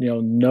even,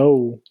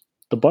 know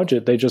the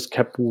budget. They just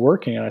kept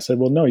working. And I said,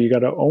 well, no, you got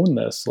to own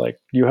this. Like,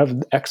 you have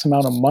X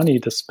amount of money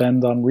to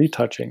spend on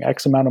retouching,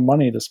 X amount of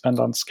money to spend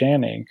on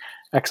scanning,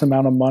 X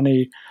amount of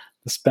money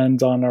to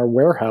spend on our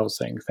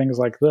warehousing, things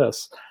like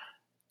this.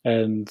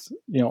 And,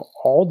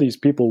 all these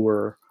people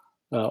were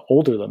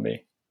older than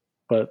me,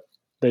 but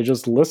they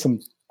just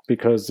listened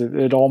because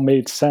it all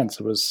made sense.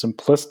 It was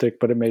simplistic,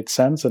 but it made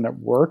sense and it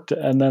worked.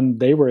 And then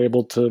they were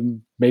able to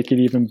make it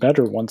even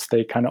better once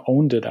they kind of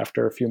owned it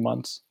after a few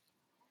months.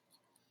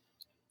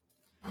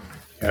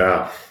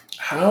 Yeah.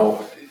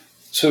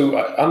 So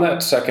on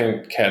that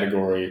second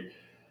category,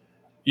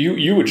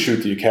 you would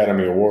shoot the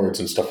Academy Awards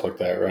and stuff like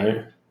that,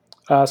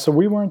 right? So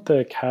we weren't the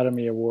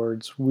Academy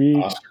Awards.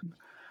 Awesome.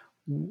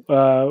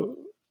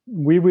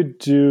 We would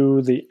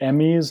do the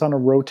Emmys on a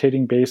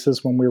rotating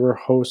basis when we were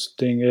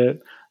hosting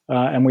it,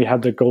 and we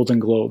had the Golden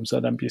Globes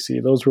at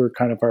NBC. Those were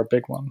kind of our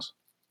big ones.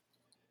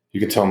 You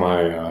can tell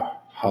my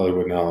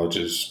Hollywood knowledge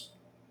is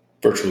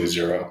virtually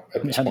zero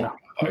at this point.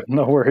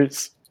 No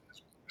worries.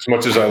 As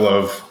much as I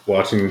love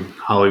watching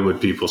Hollywood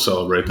people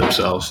celebrate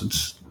themselves,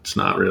 it's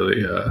not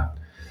really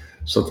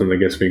something that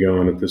gets me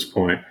going at this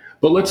point.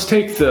 But let's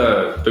take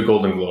the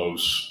Golden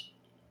Globes.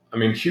 I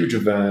mean, huge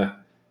event.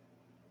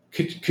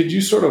 Could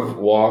you sort of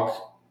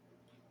walk,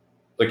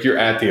 like, you're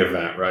at the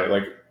event, right?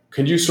 Like,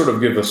 could you sort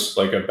of give us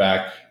like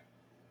a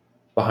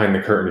behind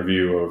the curtain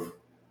view of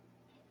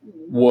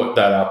what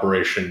that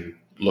operation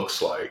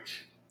looks like,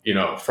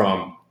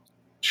 from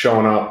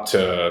showing up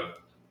to,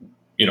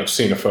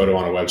 seeing a photo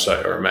on a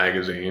website or a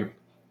magazine?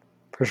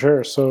 For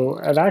sure. So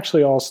it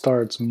actually all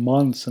starts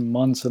months and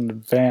months in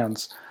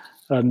advance,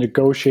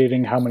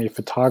 negotiating how many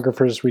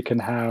photographers we can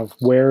have,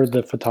 where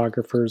the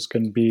photographers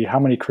can be, how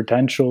many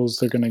credentials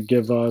they're going to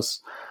give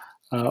us,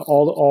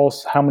 all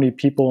how many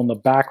people in the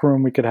back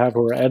room we could have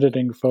who are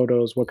editing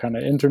photos, what kind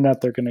of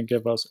internet they're going to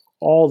give us,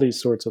 all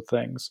these sorts of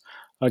things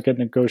get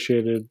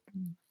negotiated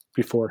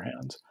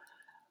beforehand.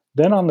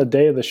 Then on the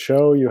day of the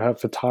show, you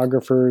have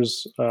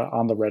photographers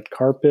on the red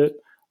carpet,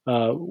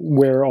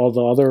 where all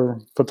the other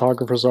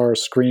photographers are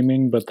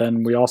screaming, but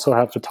then we also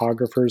have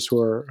photographers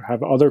who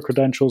have other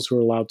credentials who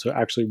are allowed to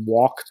actually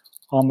walk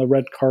on the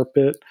red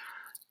carpet,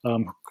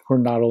 who are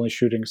not only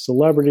shooting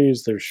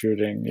celebrities, they're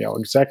shooting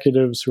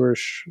executives who are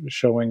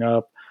showing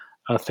up,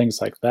 things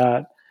like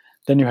that.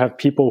 Then you have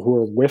people who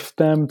are with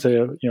them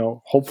to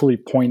hopefully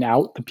point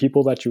out the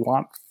people that you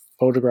want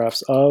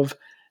photographs of,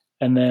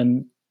 and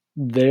then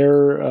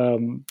they're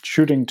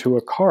shooting to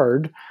a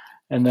card.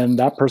 And then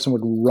that person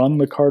would run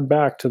the card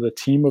back to the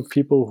team of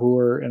people who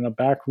are in a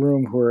back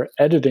room who are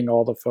editing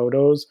all the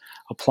photos,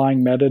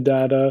 applying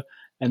metadata,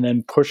 and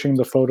then pushing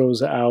the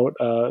photos out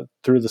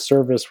through the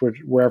service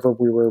wherever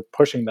we were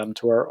pushing them,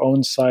 to our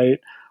own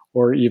site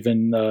or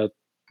even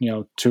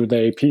to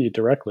the AP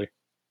directly.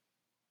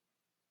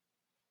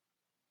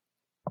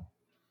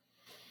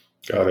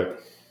 Got it.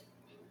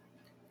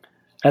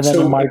 And then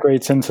it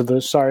migrates into the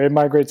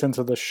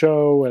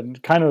show,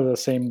 and kind of the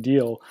same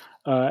deal.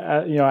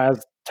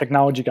 As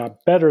technology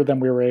got better, then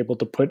we were able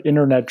to put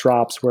internet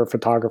drops where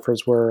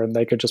photographers were, and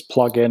they could just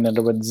plug in and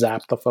it would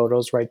zap the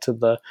photos right to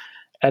the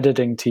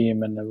editing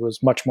team, and it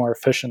was much more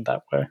efficient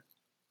that way.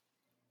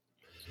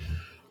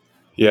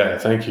 Yeah,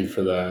 thank you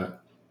for that.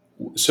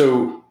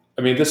 So,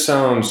 I mean, this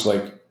sounds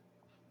like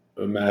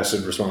a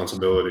massive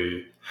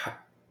responsibility,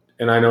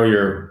 and I know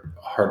you're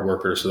a hard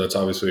worker, so that's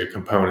obviously a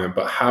component,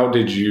 but how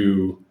did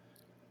you're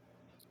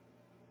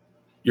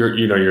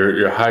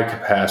high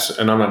capacity,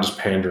 and I'm not just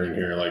pandering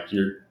here, like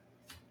you're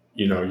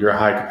a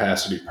high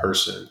capacity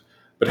person,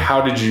 but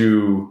how did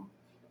you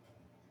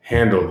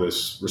handle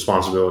this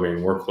responsibility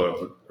and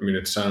workload? I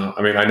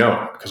mean, I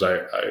know because I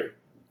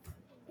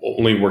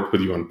only worked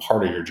with you on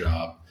part of your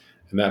job,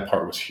 and that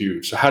part was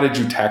huge. So how did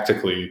you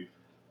tactically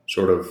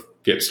sort of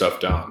get stuff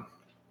done?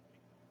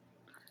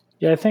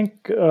 Yeah, I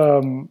think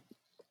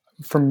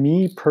for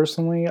me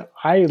personally,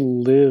 I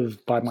live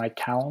by my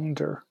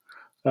calendar.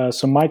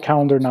 So my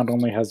calendar not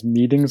only has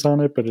meetings on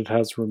it, but it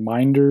has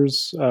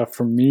reminders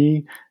for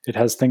me. It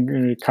has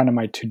kind of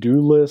my to-do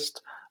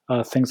list,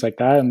 things like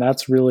that. And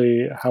that's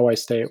really how I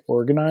stay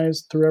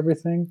organized through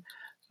everything.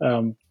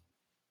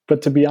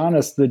 But to be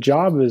honest, the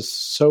job is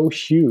so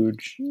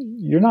huge,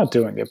 you're not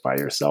doing it by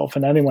yourself.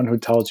 And anyone who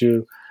tells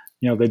you,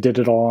 they did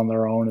it all on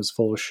their own is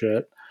full of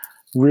shit.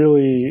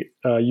 Really,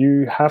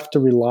 you have to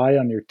rely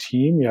on your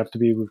team. You have to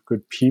be with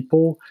good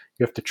people.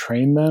 You have to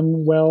train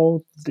them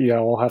well. You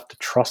all have to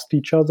trust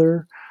each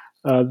other.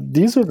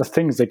 These are the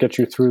things that get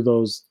you through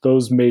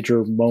those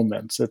major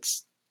moments.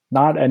 It's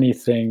not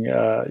anything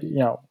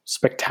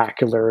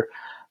spectacular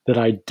that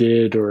I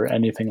did or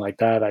anything like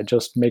that. I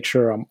just make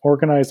sure I'm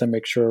organized. I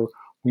make sure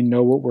we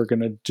know what we're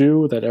going to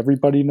do, that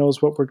everybody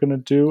knows what we're going to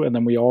do, and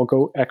then we all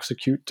go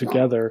execute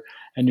together.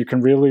 And you can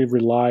really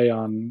rely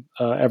on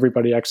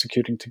everybody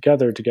executing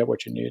together to get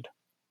what you need.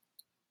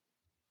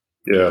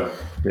 Yeah,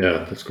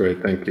 that's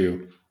great. Thank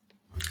you.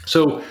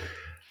 So,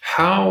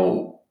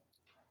 how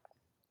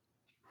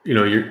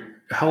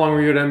long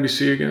were you at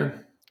NBC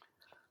again?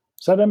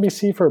 was at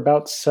NBC for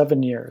about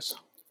 7 years.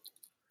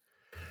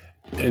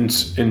 And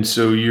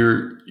so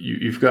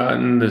you've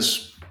gotten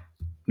this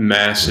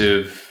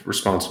massive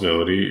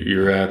responsibility.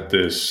 You're at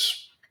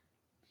this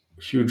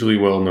hugely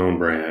well-known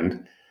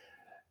brand,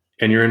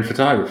 and you're in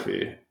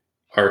photography.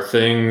 Are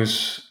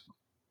things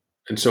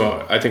And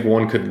so I think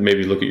one could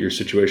maybe look at your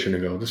situation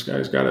and go, "This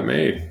guy's got it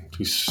made.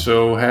 He's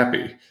so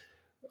happy."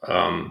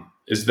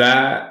 Is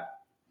that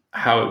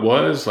how it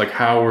was? Like,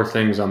 how were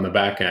things on the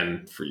back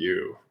end for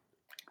you?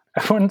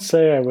 I wouldn't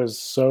say I was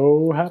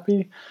so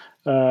happy.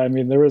 I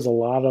mean, there was a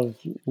lot of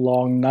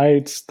long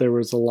nights. There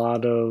was a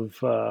lot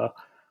of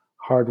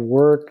hard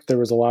work. There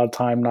was a lot of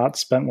time not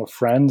spent with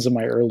friends in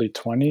my early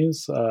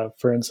 20s.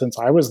 For instance,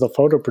 I was the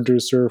photo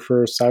producer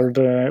for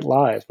Saturday Night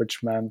Live,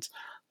 which meant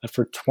that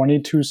for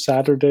 22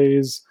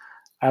 Saturdays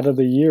out of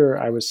the year,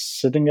 I was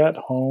sitting at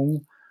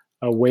home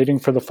waiting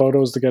for the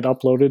photos to get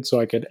uploaded so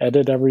I could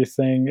edit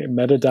everything,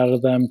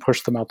 metadata them,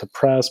 push them out to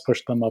press,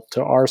 push them up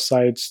to our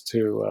sites,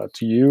 to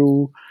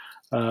you,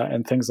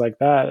 and things like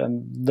that.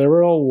 And there were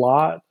a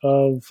lot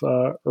of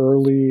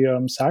early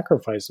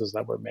sacrifices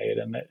that were made,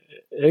 and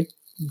it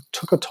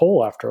took a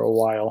toll after a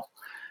while.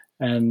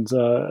 And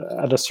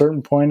at a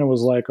certain point, it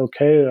was like,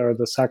 okay, are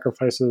the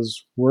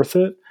sacrifices worth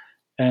it?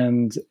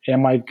 And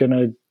am I going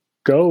to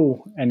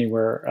go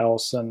anywhere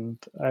else? And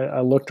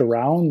I looked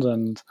around,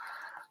 and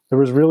there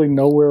was really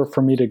nowhere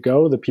for me to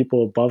go. The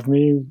people above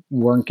me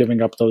weren't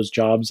giving up those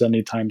jobs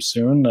anytime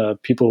soon.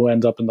 People who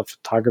end up in the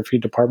photography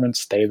department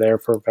stay there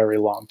for a very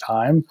long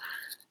time.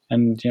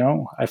 And,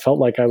 I felt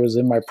like I was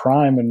in my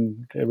prime,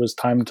 and it was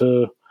time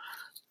to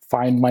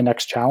find my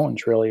next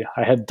challenge, really.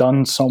 I had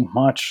done so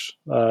much.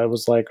 It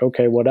was like,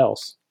 okay, what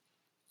else?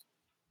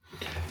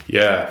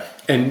 Yeah.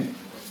 And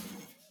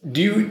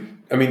do you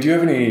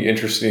have any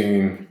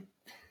interesting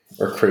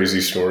or crazy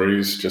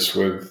stories just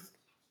with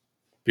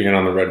being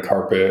on the red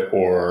carpet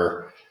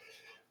or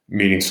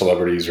meeting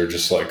celebrities, or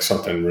just like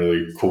something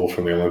really cool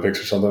from the Olympics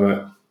or something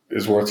that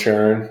is worth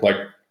sharing? Like,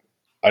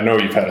 I know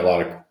you've had a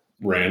lot of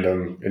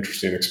random,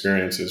 interesting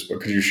experiences, but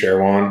could you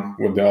share one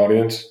with the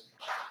audience?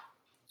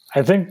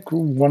 I think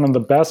one of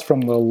the best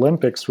from the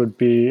Olympics would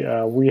be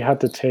we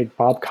had to take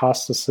Bob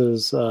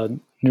Costas's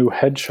new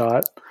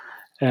headshot,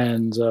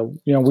 and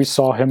we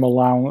saw him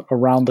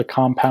around the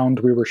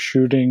compound. We were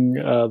shooting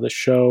the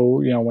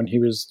show, when he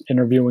was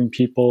interviewing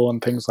people and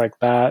things like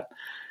that,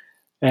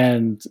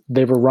 and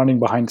they were running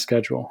behind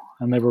schedule,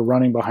 and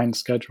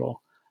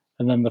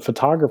and then the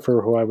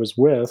photographer who I was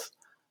with,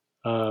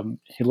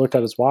 he looked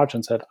at his watch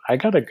and said, "I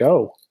gotta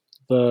go.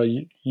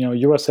 The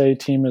USA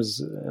team is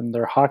in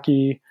their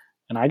hockey,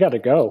 and I gotta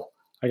go.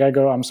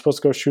 I'm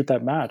supposed to go shoot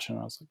that match." And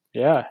I was like,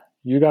 "Yeah,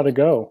 you gotta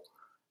go."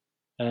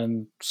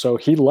 And so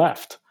he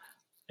left,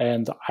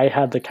 and I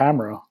had the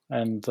camera,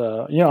 and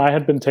I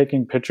had been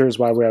taking pictures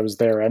while I was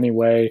there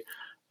anyway.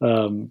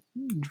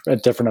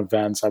 At different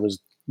events, I was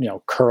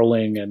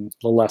curling and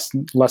the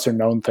lesser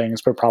known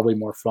things, but probably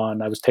more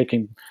fun. I was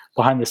taking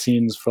behind the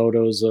scenes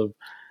photos of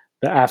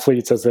the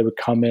athletes as they would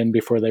come in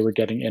before they were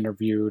getting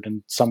interviewed,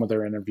 and some of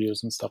their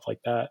interviews and stuff like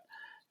that.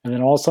 And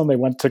then all of a sudden they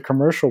went to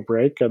commercial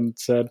break and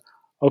said,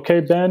 "Okay,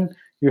 Ben,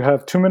 you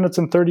have 2 minutes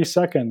and 30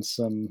 seconds."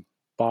 And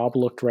Bob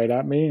looked right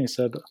at me and he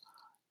said,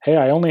 "Hey,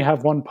 I only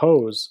have one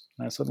pose."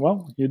 And I said,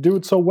 "Well, you do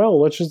it so well.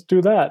 Let's just do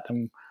that."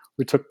 And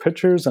we took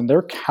pictures, and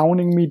they're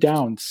counting me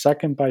down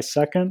second by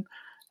second.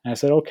 And I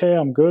said, "Okay,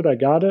 I'm good. I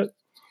got it."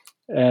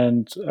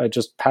 And I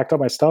just packed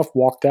up my stuff,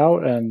 walked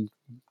out, and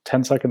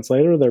 10 seconds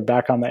later, they're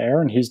back on the air,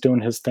 and he's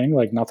doing his thing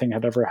like nothing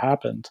had ever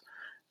happened.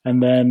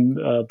 And then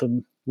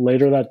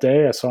later that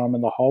day, I saw him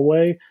in the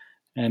hallway,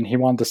 and he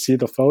wanted to see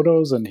the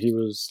photos, and he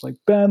was like,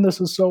 "Ben, this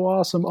is so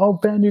awesome. Oh,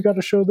 Ben, you got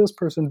to show this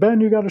person.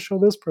 Ben, you got to show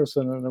this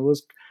person." And it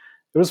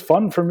was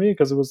fun for me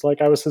because it was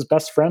like I was his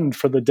best friend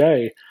for the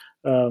day.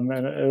 And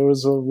it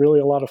was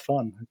really a lot of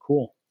fun and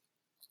cool.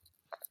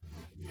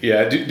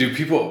 Yeah. Do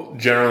people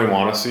generally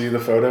want to see the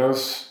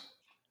photos?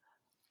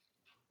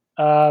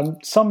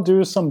 Some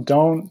do, some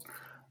don't.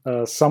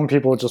 Some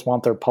people just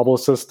want their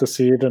publicist to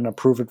see it and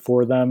approve it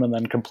for them and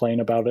then complain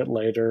about it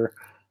later.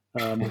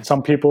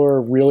 Some people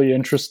are really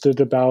interested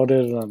about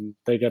it and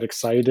they get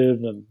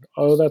excited and,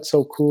 "Oh, that's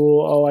so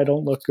cool. Oh, I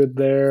don't look good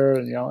there."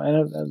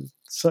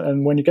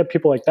 And when you get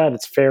people like that,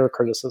 it's fair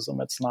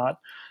criticism. It's not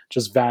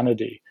just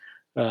vanity.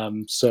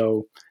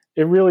 So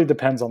it really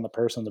depends on the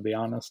person, to be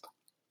honest.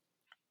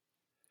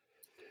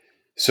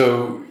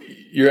 So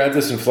you're at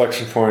this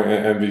inflection point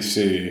at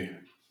NBC,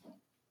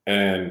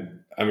 and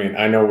I mean,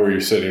 I know where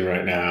you're sitting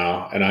right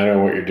now, and I know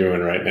what you're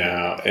doing right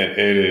now, and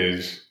it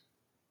is,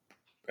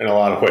 in a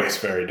lot of ways,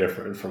 very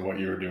different from what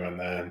you were doing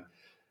then.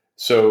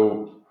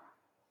 So,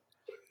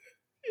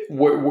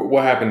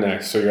 what happened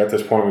next? So you're at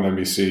this point with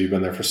NBC. You've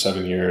been there for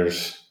 7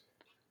 years.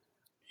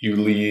 You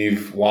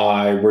leave.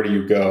 Why? Where do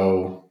you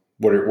go?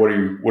 What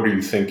are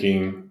you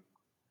thinking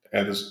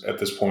at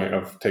this point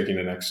of taking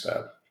the next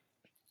step?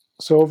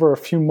 So over a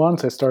few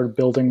months, I started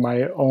building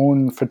my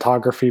own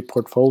photography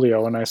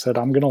portfolio, and I said,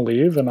 "I'm going to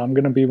leave, and I'm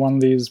going to be one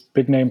of these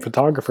big name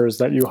photographers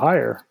that you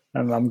hire,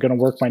 and I'm going to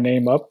work my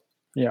name up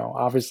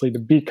obviously to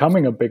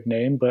becoming a big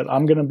name, but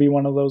I'm going to be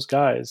one of those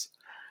guys.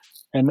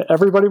 And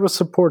everybody was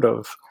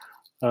supportive.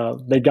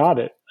 They got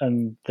it.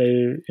 And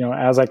they,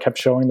 as I kept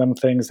showing them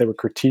things, they would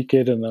critique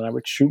it, and then I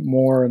would shoot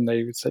more, and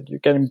they said, "You're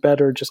getting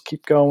better, just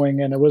keep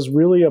going." And it was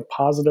really a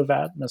positive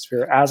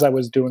atmosphere as I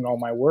was doing all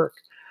my work.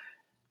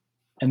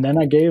 And then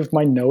I gave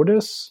my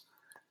notice,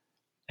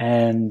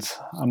 and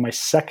on my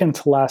second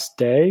to last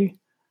day,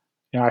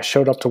 I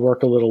showed up to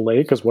work a little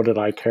late because what did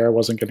I care? I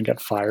wasn't going to get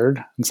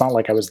fired. It's not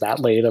like I was that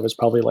late. I was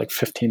probably like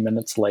 15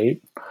 minutes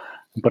late.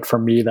 But for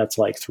me, that's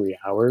like 3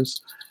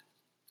 hours.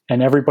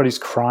 And everybody's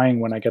crying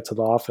when I get to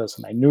the office.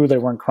 And I knew they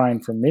weren't crying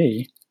for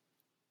me.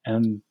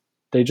 And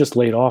they just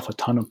laid off a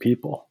ton of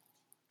people.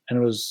 And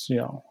it was,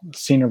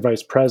 senior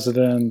vice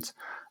president,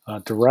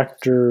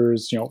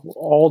 directors,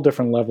 all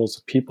different levels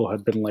of people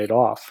had been laid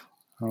off.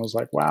 And I was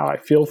like, wow, I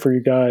feel for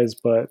you guys,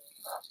 but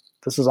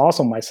this is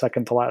also my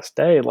second to last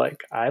day. Like,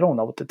 I don't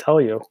know what to tell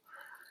you.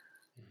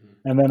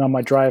 Mm-hmm. And then on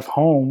my drive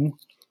home,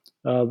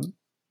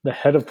 the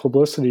head of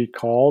publicity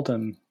called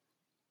and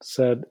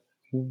said,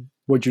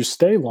 "Would you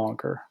stay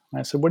longer?" And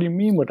I said, "What do you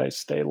mean would I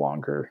stay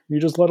longer? You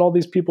just let all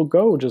these people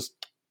go. Just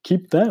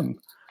keep them." And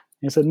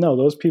he said, "No,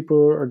 those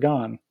people are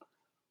gone.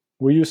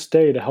 Will you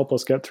stay to help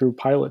us get through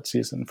pilot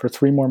season for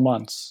 3 more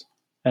months?"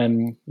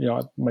 And,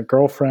 my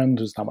girlfriend,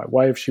 who's now my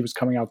wife, she was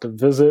coming out to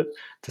visit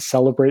to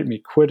celebrate me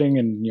quitting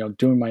and,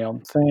 doing my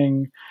own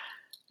thing.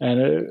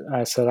 And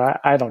I said,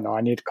 I don't know. I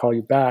need to call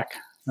you back.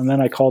 And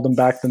then I called him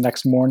back the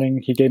next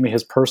morning. He gave me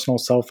his personal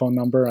cell phone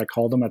number. I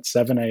called him at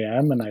 7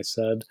 a.m. and I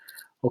said,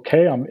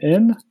 "Okay, I'm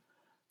in,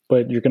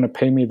 but you're going to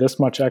pay me this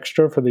much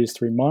extra for these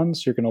 3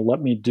 months. You're going to let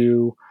me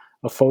do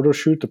a photo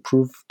shoot to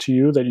prove to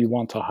you that you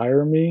want to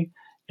hire me.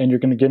 And you're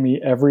going to give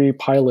me every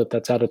pilot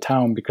that's out of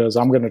town because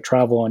I'm going to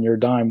travel on your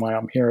dime while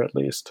I'm here at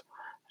least."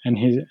 And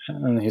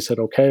he said,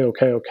 okay.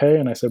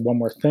 And I said, "One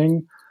more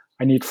thing.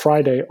 I need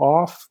Friday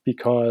off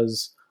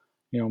because,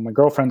 my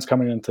girlfriend's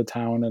coming into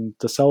town and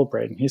to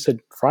celebrate." And he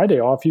said, "Friday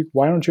off?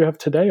 Why don't you have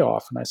today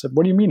off?" And I said,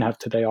 "What do you mean have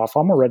today off?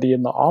 I'm already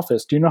in the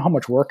office. Do you know how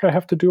much work I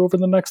have to do over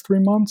the next 3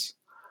 months?"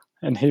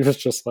 And he was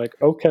just like,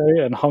 "Okay,"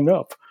 and hung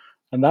up.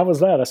 And that was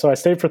that. So I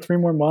stayed for 3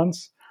 more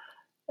months.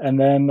 And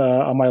then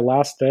on my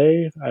last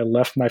day, I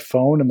left my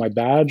phone and my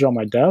badge on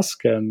my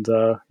desk, and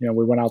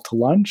we went out to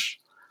lunch,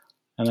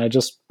 and I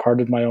just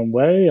parted my own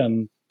way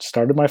and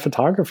started my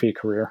photography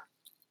career.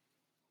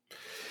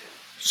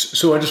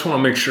 So I just want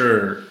to make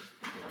sure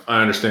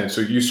I understand.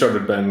 So you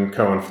started Ben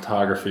Cohen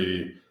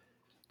Photography.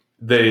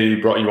 They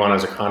brought you on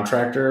as a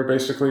contractor,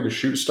 basically, to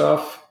shoot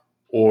stuff,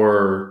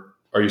 or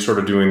are you sort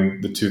of doing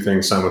the two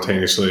things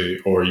simultaneously,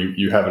 or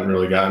you haven't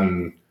really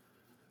gotten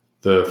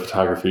the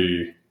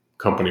photography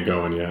company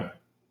going yet?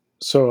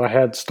 So I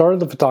had started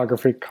the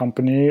photography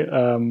company,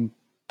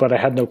 but I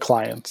had no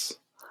clients.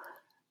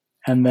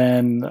 And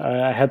then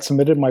I had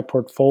submitted my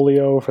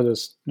portfolio for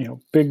this,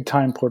 big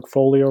time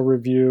portfolio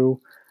review.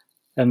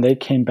 And they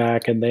came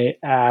back and they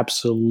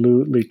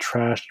absolutely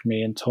trashed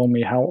me and told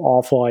me how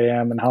awful I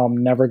am and how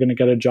I'm never going to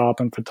get a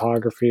job in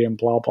photography and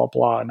blah, blah,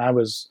 blah. And I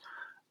was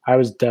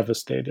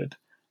devastated.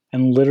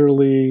 And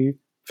literally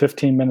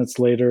 15 minutes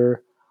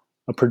later,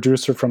 a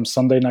producer from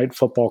Sunday Night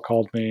Football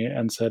called me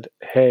and said,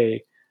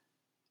 "Hey,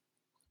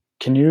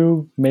 can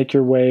you make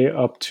your way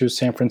up to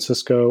San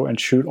Francisco and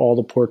shoot all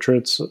the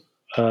portraits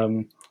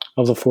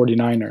of the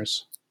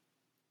 49ers?"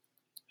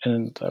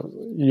 And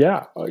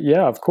yeah,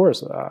 of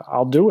course,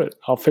 I'll do it.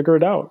 I'll figure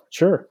it out.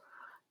 Sure.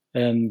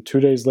 And 2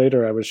 days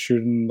later, I was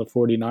shooting the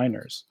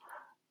 49ers.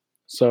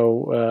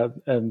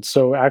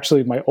 So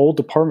actually, my old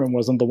department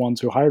wasn't the ones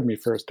who hired me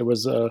first. It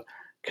was a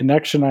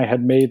connection I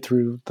had made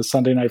through the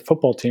Sunday Night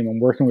Football team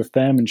and working with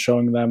them and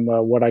showing them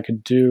what I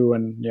could do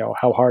and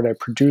how hard I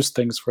produced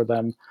things for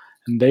them.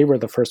 And they were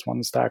the first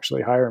ones to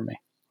actually hire me.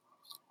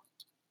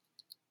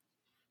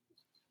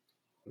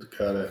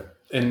 Got it.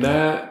 And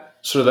that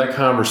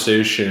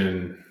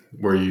conversation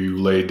where you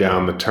laid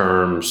down the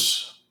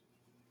terms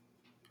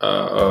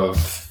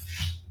of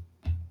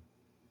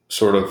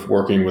sort of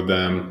working with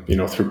them,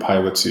 through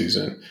pilot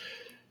season.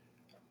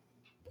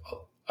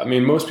 I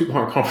mean, most people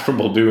aren't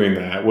comfortable doing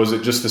that. Was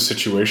it just the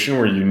situation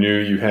where you knew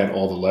you had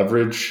all the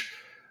leverage,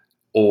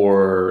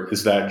 or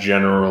is that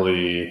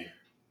generally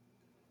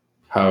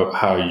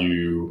how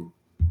you,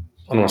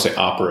 I don't want to say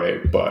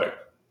operate,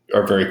 but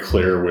are very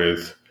clear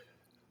with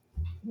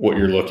what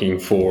you're looking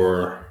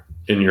for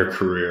in your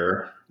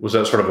career? Was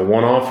that sort of a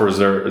one-off, or is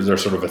there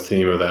sort of a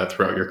theme of that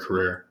throughout your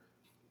career?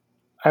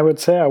 I would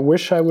say I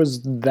wish I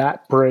was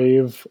that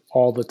brave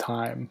all the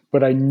time,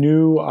 but I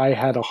knew I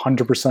had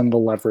 100% of the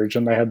leverage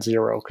and they had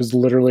zero because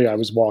literally I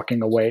was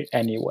walking away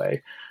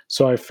anyway.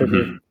 So I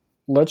figured,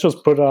 let's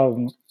just put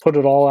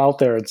it all out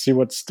there and see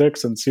what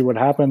sticks and see what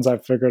happens. I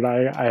figured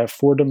I have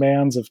 4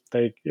 demands. If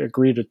they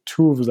agree to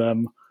 2 of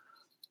them,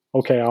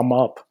 okay, I'm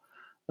up.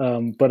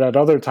 But at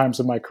other times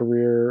in my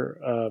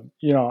career,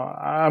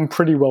 I'm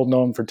pretty well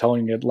known for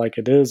telling it like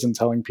it is and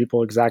telling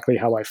people exactly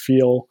how I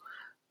feel.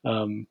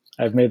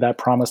 I've made that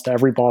promise to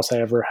every boss I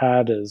ever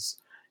had is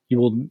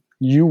you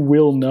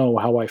will know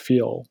how I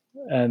feel,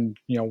 and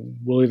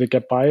we'll either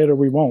get by it or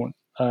we won't.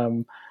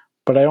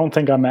 But I don't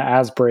think I'm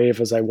as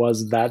brave as I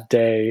was that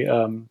day.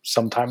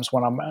 Sometimes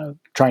when I'm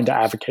trying to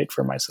advocate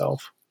for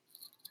myself.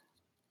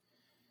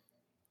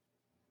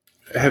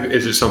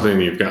 Is it something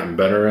you've gotten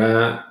better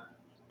at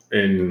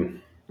in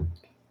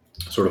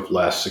sort of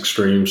less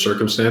extreme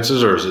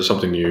circumstances, or is it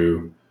something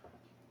you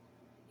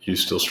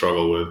still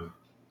struggle with?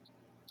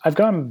 I've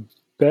gotten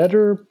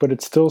better, but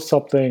it's still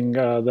something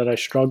that I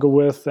struggle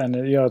with, and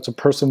it's a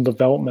personal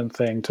development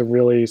thing to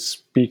really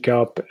speak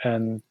up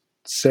and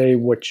say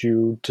what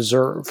you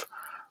deserve.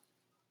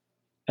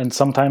 And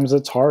sometimes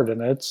it's hard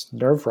and it's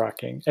nerve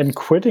wracking. And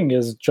quitting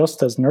is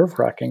just as nerve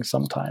wracking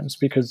sometimes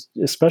because,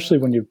 especially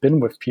when you've been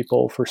with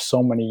people for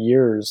so many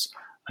years,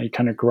 you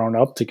kind of grown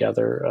up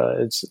together.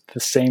 It's the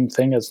same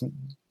thing as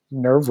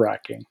nerve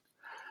wracking.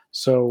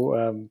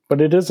 So,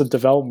 but it is a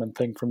development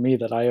thing for me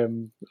that I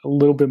am a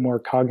little bit more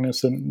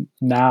cognizant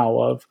now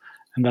of,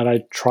 and that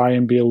I try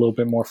and be a little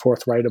bit more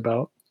forthright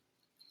about.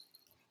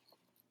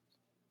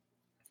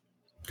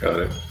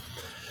 Got it.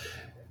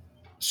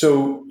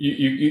 So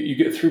you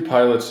get through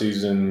pilot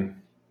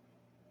season.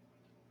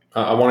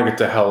 I want to get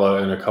to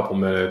Hella in a couple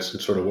minutes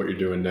and sort of what you're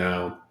doing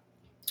now.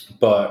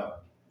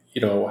 But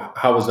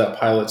how was that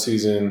pilot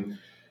season?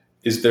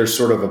 Is there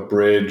sort of a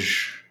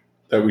bridge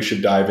that we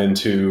should dive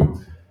into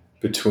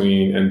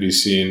between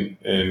NBC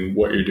and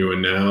what you're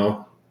doing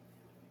now?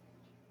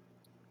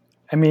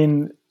 I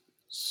mean,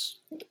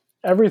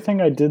 everything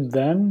I did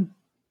then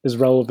is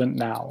relevant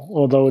now,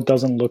 although it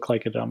doesn't look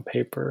like it on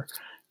paper.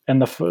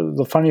 And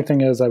the funny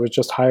thing is, I was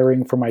just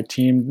hiring for my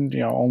team,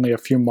 only a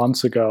few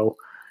months ago,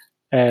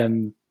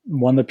 and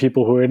one of the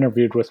people who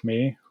interviewed with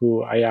me,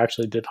 who I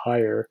actually did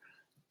hire,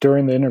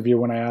 during the interview,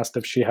 when I asked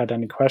if she had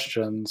any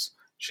questions,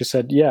 she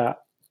said, "Yeah,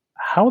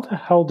 how the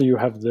hell do you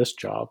have this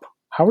job?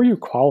 How are you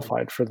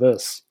qualified for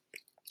this?"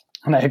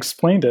 And I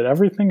explained it.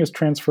 Everything is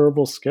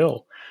transferable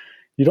skill.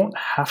 You don't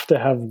have to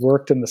have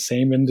worked in the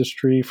same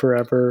industry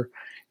forever.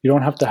 You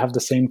don't have to have the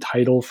same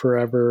title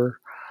forever.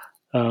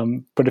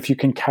 But if you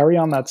can carry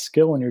on that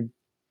skill and you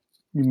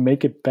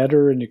make it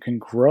better and you can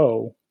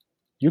grow,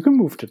 you can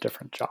move to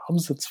different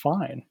jobs. It's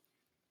fine.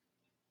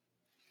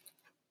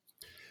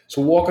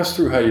 So walk us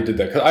through how you did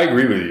that. Because I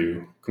agree with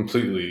you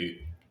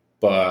completely,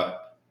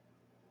 but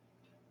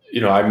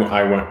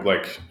I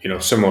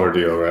went similar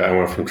deal, right? I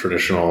went from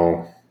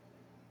traditional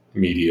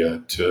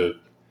media to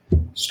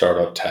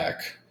startup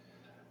tech,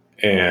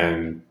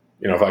 and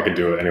if I could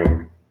do it,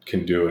 anyone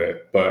can do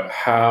it. But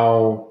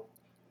how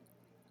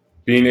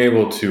being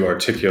able to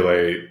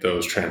articulate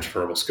those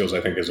transferable skills, I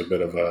think, is a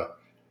bit of a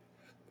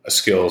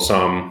skill.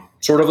 Some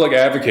sort of like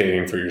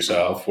advocating for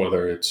yourself,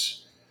 whether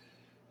it's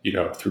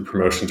through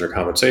promotions or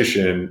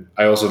compensation.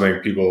 I also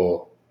think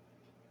people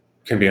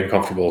can be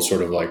uncomfortable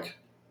sort of like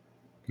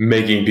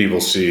making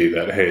people see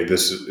that, hey,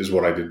 this is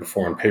what I did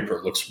before on paper.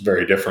 It looks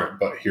very different,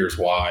 but here's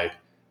why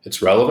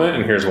it's relevant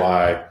and here's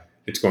why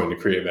it's going to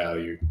create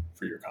value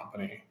for your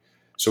company.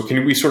 So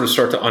can we sort of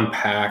start to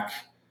unpack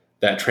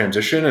that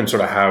transition and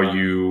sort of how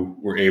you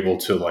were able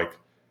to like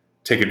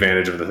take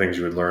advantage of the things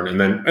you would learn and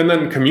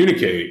then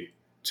communicate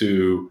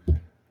to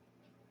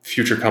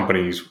future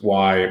companies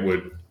why it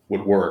would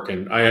work?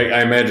 And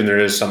I imagine there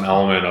is some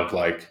element of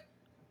like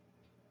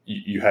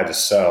you had to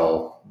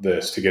sell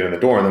this to get in the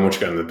door, and then once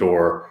you got in the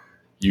door,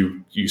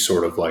 you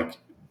sort of like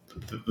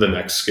the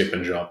next skip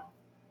and jump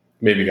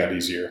maybe got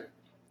easier.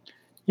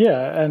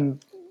 Yeah,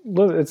 and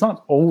it's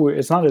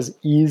not as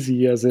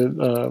easy as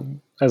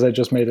I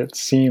just made it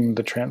seem.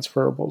 The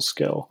transferable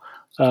skill.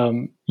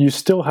 You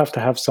still have to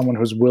have someone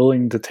who's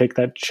willing to take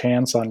that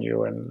chance on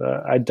you, and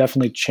I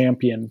definitely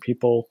champion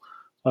people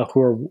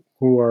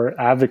who are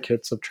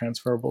advocates of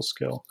transferable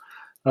skill.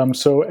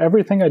 So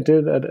everything I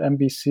did at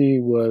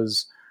NBC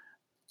was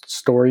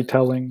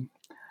storytelling,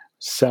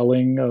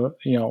 selling.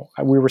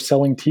 We were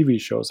selling TV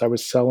shows. I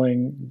was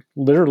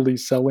literally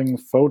selling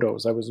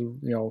photos. I was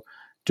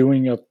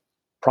doing a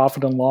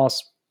profit and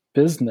loss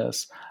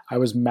business. I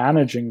was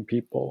managing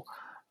people.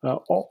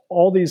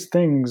 All these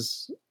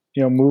things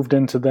moved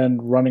into then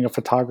running a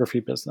photography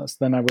business.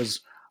 Then I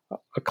was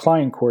a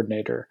client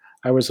coordinator.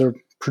 I was a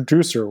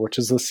producer, which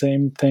is the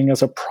same thing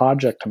as a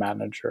project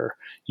manager.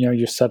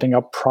 You're setting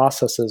up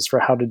processes for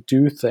how to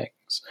do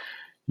things.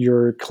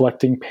 You're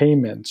collecting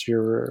payments.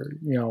 You're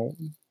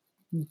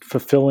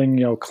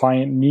fulfilling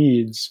client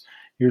needs.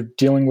 You're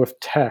dealing with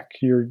tech.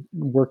 You're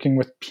working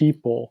with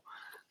people.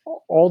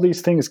 All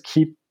these things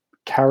keep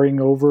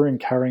carrying over and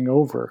carrying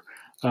over.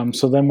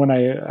 So then when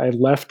I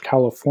left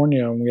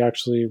California and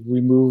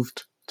we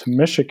moved to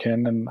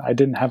Michigan and I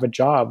didn't have a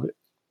job,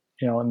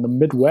 in the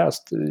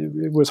Midwest,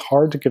 it was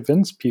hard to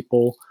convince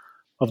people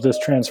of this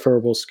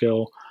transferable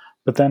skill.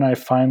 But then I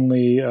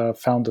finally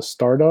found a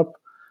startup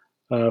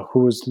who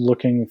was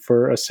looking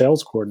for a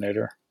sales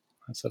coordinator.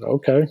 I said,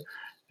 okay.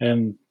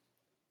 And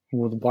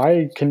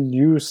why can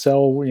you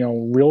sell,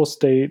 real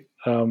estate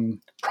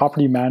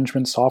property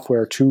management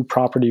software to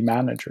property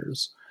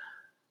managers?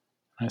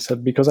 I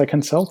said, because I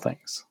can sell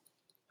things.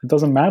 It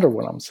doesn't matter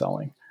what I'm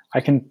selling.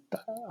 I can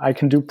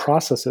do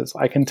processes.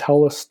 I can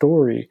tell a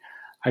story.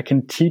 I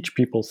can teach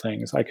people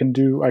things. I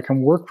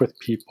can work with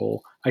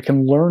people. I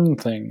can learn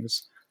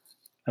things.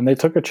 And they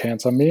took a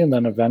chance on me. And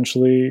then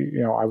eventually,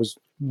 I was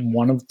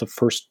one of the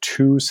first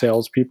two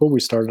salespeople. We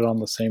started on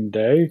the same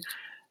day.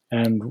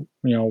 And,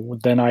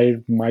 then I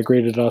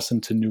migrated us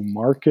into new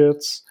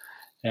markets.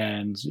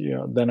 And,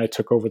 then I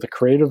took over the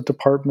creative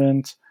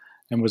department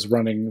and was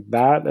running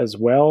that as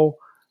well.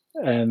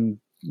 And,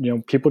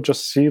 people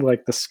just see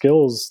like the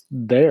skills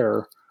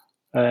there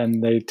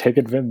and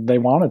they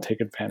want to take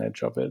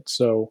advantage of it.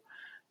 So,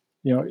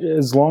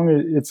 as long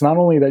as it's not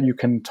only that you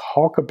can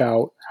talk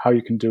about how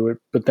you can do it,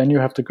 but then you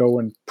have to go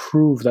and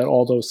prove that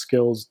all those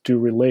skills do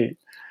relate.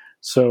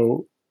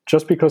 So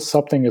just because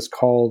something is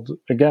called,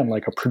 again,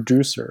 like a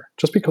producer,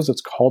 just because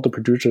it's called a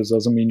producer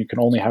doesn't mean you can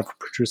only have a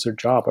producer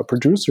job. A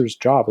producer's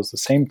job is the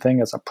same thing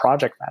as a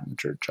project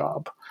manager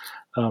job.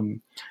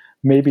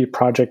 Maybe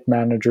project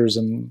managers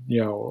and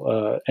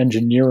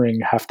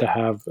engineering have to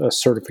have a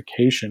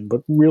certification,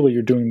 but really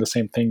you're doing the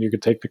same thing. You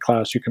could take the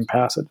class, you can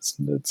pass it.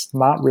 It's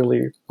not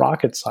really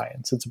rocket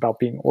science. It's about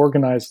being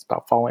organized. It's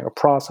about following a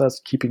process,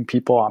 keeping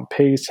people on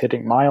pace,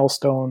 hitting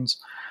milestones,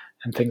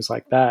 and things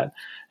like that.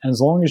 And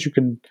as long as you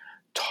can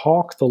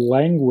talk the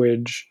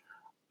language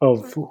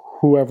of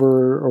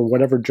whoever or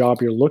whatever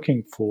job you're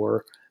looking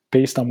for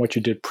based on what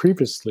you did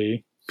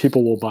previously,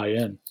 people will buy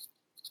in.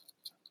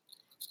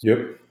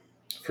 Yep,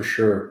 for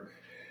sure.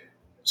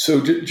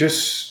 So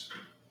just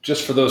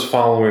for those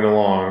following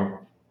along,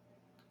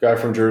 guy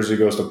from Jersey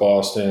goes to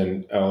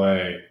Boston,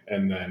 LA,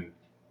 and then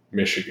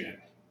Michigan.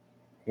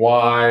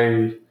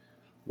 Why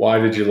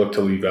did you look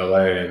to leave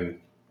LA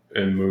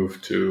and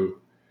move to?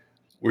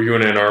 Were you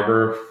in Ann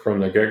Arbor from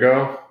the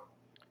get-go?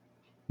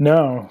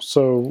 No.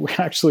 So we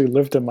actually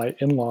lived at my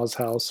in-laws'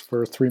 house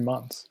for 3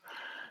 months.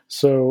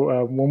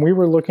 So when we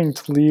were looking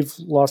to leave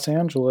Los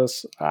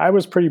Angeles, I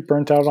was pretty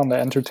burnt out on the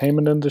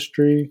entertainment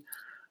industry.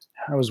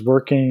 I was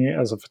working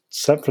as a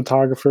set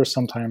photographer,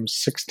 sometimes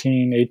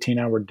 16,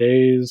 18-hour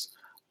days.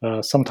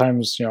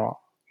 Sometimes,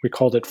 we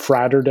called it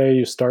Fraturday.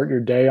 You start your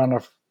day on a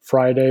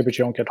Friday, but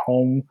you don't get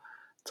home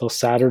till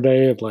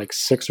Saturday at like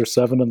 6 or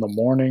 7 in the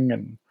morning.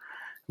 And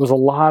it was a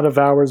lot of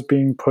hours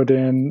being put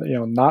in,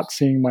 not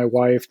seeing my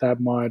wife that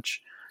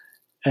much.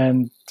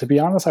 And to be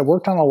honest, I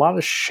worked on a lot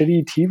of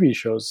shitty TV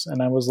shows.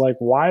 And I was like,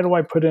 why do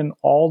I put in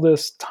all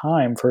this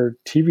time for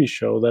a TV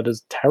show that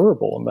is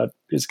terrible and that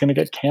is going to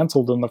get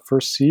canceled in the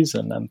first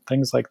season and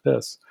things like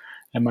this?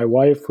 And my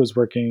wife was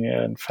working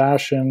in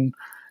fashion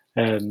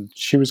and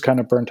she was kind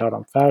of burnt out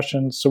on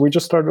fashion. So we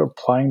just started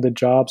applying to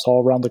jobs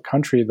all around the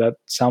country that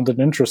sounded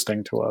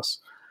interesting to us.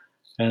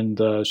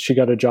 And she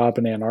got a job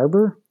in Ann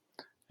Arbor.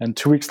 And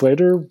 2 weeks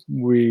later,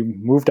 we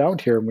moved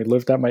out here and we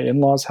lived at my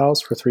in-laws' house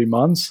for 3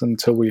 months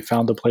until we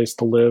found a place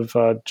to live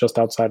just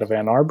outside of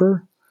Ann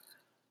Arbor.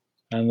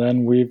 And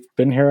then we've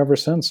been here ever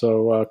since.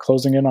 So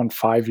closing in on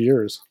 5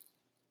 years.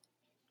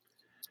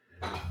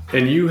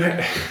 And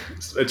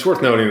it's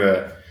worth noting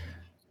that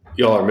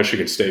y'all are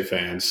Michigan State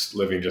fans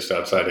living just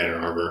outside Ann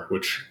Arbor,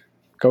 which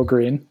Go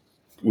Green.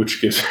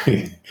 Which gives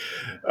me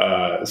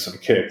some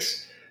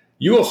kicks.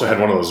 You also had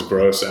one of those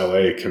gross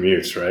LA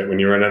commutes, right? When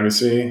you were at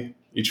NBC?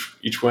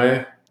 Each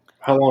way?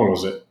 How long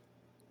was it?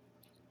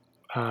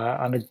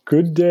 On a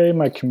good day,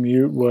 my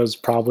commute was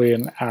probably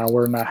an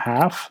hour and a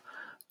half.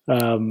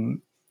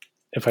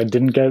 If I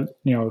didn't get,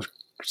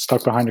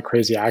 stuck behind a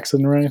crazy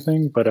accident or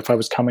anything, but if I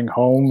was coming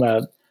home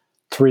at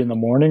 3 in the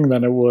morning,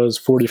 then it was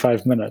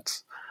 45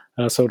 minutes.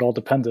 So it all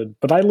depended.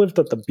 But I lived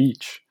at the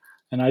beach,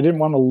 and I didn't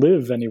want to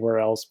live anywhere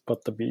else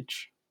but the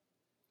beach.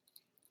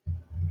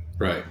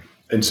 Right.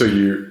 And so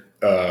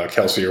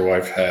Kelsey, your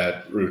wife,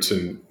 had roots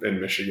in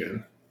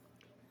Michigan.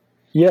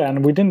 Yeah,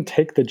 and we didn't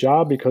take the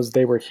job because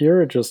they were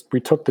here. We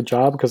took the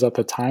job because at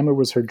the time it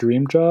was her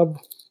dream job.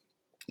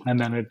 And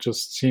then it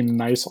just seemed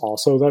nice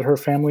also that her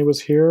family was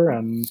here,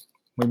 and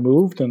we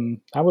moved, and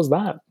that was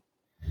that.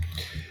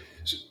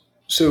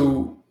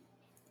 So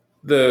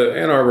the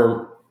Ann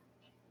Arbor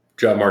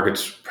job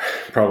market's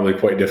probably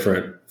quite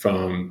different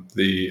from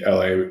the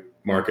LA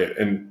market.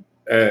 And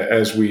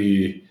as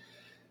we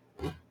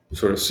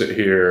sort of sit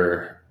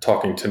here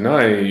talking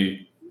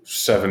tonight,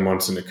 7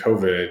 months into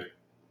COVID,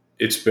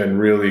 it's been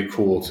really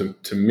cool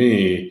to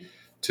me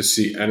to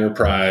see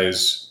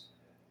enterprise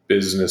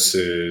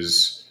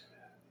businesses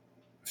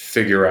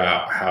figure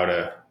out how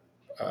to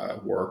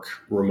work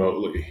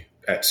remotely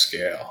at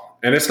scale.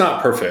 And it's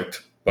not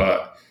perfect,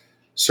 but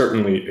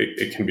certainly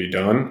it can be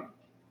done.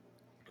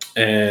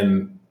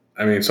 And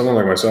I mean, someone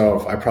like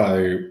myself, I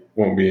probably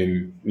won't be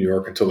in New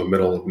York until the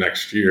middle of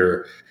next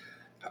year.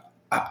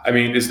 I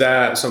mean, is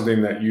that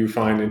something that you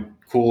find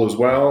cool as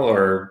well,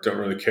 or don't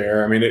really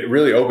care? I mean, it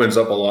really opens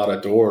up a lot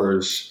of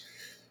doors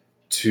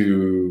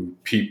to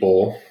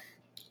people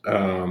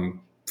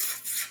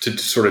to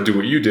sort of do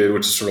what you did,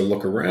 which is sort of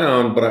look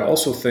around. But I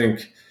also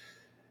think,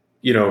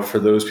 for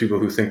those people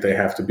who think they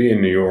have to be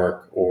in New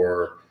York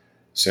or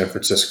San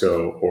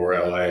Francisco or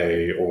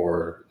LA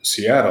or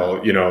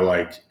Seattle,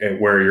 and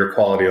where your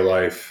quality of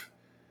life,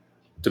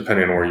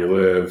 depending on where you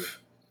live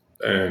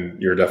and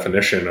your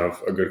definition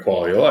of a good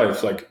quality of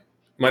life, like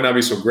might not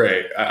be so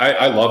great.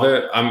 I love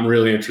it. I'm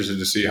really interested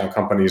to see how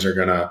companies are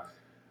going to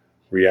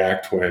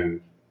react when,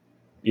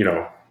 you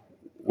know,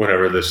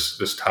 whenever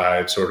this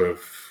tide sort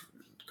of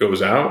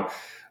goes out.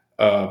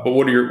 But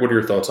what are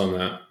your thoughts on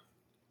that?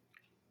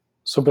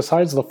 So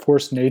besides the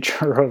forced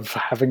nature of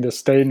having to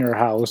stay in your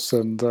house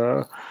and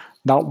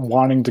not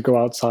wanting to go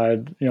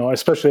outside,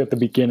 especially at the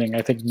beginning,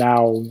 I think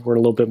now we're a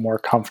little bit more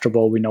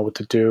comfortable. We know what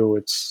to do.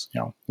 It's,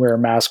 wear a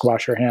mask,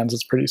 wash your hands.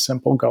 It's pretty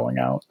simple going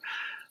out.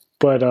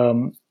 But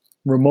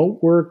remote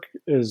work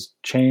is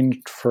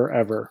changed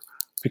forever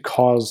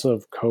because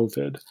of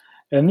COVID.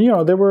 And,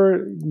 there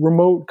were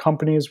remote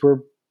companies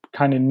were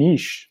kind of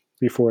niche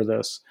before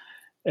this.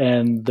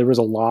 And there was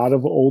a lot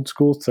of old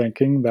school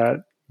thinking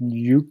that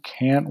you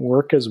can't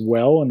work as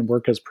well and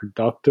work as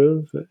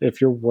productive if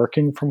you're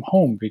working from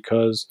home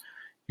because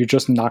you're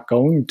just not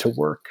going to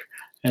work.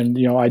 And,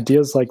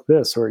 ideas like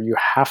this, or you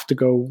have to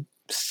go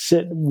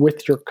sit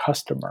with your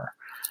customer.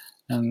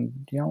 And,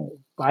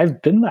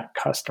 I've been that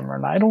customer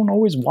and I don't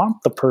always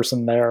want the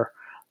person there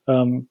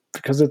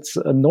because it's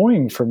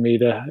annoying for me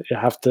to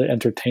have to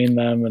entertain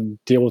them and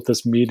deal with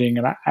this meeting.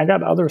 And I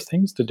got other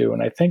things to do.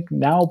 And I think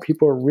now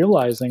people are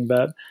realizing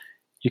that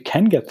you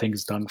can get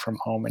things done from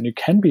home and you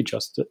can be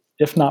just,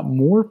 if not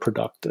more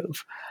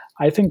productive.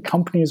 I think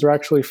companies are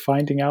actually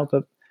finding out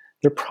that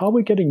they're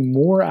probably getting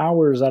more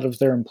hours out of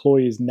their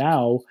employees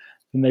now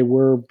than they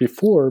were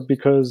before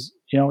because,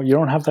 you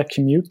don't have that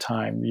commute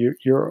time.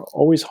 You're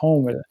always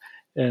home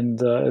and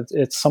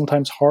it's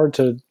sometimes hard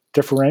to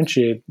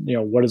differentiate,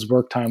 what is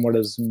work time, what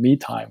is me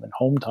time and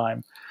home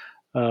time.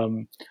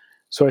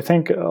 So I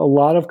think a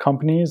lot of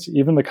companies,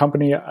 even the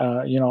company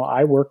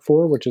I work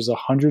for, which is a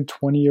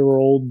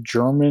 120-year-old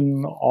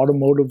German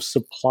automotive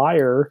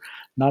supplier,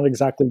 not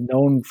exactly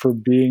known for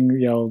being,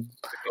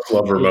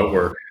 Love remote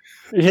work.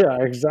 yeah,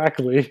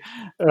 exactly.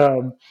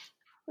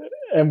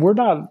 And we're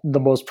not the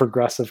most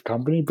progressive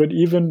company, but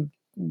even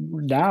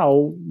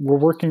now we're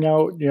working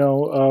out,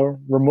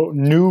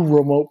 new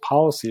remote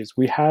policies.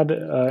 We had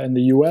in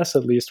the U.S.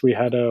 at least, we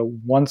had a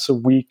once a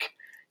week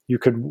you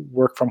could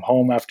work from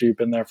home after you've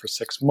been there for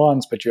 6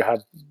 months, but you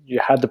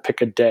had to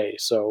pick a day.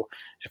 So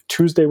if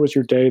Tuesday was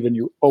your day, then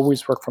you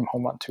always work from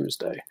home on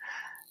Tuesday.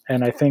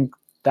 And I think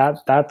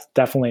that's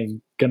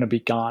definitely going to be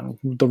gone.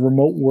 The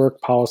remote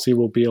work policy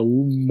will be a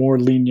little more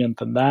lenient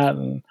than that,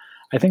 and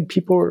I think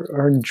people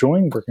are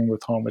enjoying working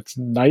with home. It's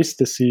nice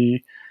to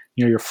see,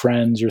 your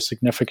friends, your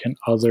significant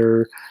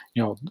other,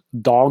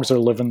 dogs are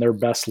living their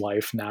best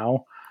life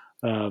now.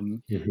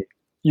 Mm-hmm.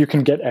 You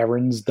can get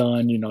errands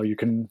done. You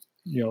can,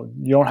 you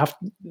don't have.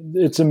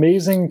 It's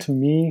amazing to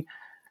me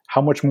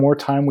how much more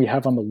time we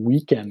have on the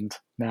weekend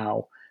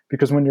now.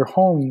 Because when you're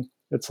home,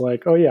 it's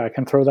like, oh yeah, I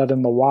can throw that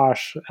in the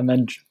wash and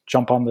then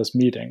jump on this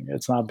meeting.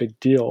 It's not a big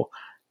deal.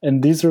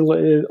 And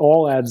it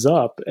all adds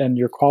up, and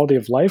your quality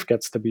of life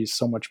gets to be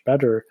so much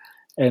better.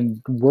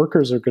 And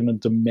workers are going to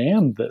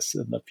demand this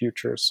in the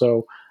future.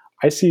 So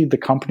I see the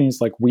companies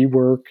like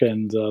WeWork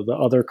and the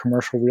other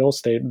commercial real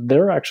estate,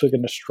 they're actually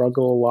going to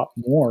struggle a lot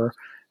more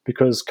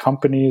because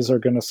companies are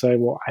going to say,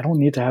 well, I don't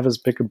need to have as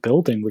big a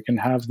building. We can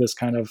have this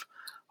kind of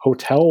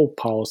hotel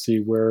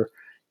policy where,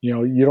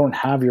 you don't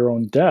have your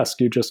own desk.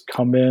 You just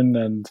come in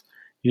and,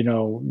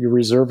 you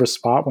reserve a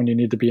spot when you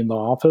need to be in the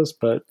office,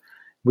 but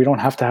we don't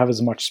have to have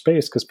as much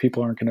space because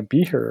people aren't going to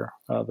be here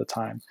the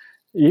time.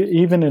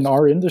 Even in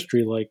our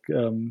industry, like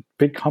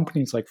big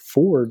companies like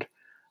Ford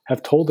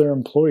have told their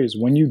employees,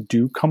 when you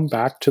do come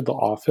back to the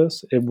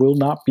office, it will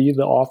not be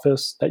the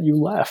office that you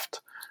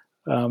left.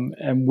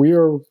 And we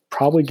are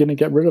probably going to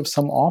get rid of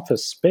some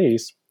office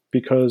space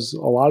because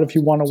a lot of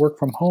you want to work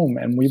from home,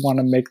 and we want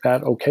to make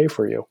that okay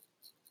for you.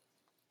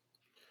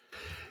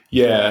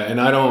 Yeah, and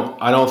I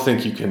don't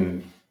think you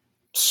can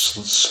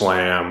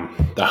slam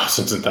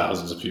thousands and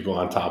thousands of people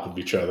on top of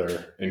each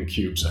other in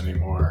cubes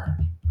anymore.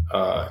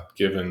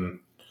 Given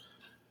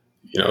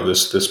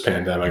this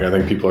pandemic, I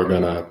think people are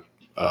gonna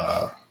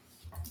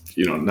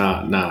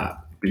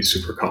not be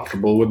super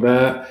comfortable with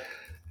that.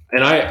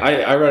 And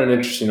I read an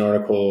interesting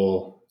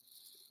article,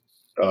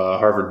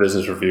 Harvard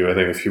Business Review, I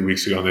think a few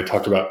weeks ago, and they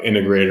talked about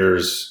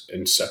integrators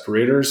and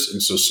separators.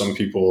 And so some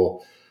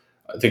people,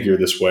 I think you're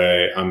this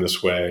way, I'm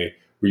this way.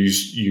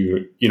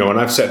 And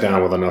I've sat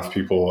down with enough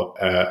people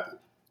at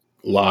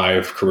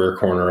live Career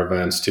Corner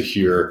events to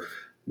hear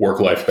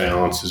work-life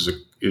balance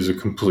is a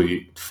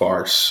complete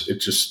farce.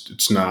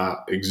 It's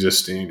not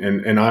existing.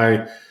 And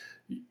I,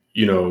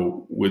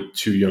 with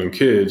two young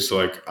kids,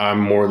 like I'm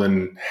more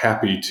than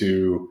happy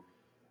to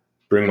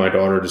bring my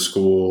daughter to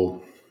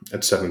school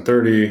at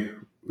 7:30,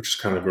 which is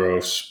kind of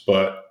gross,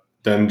 but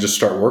then just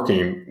start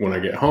working when I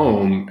get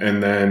home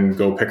and then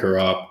go pick her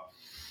up,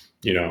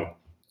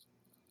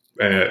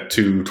 at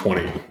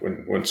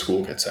 2:20 when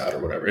school gets out or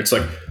whatever. It's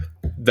like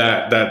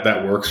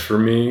that works for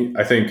me.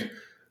 I think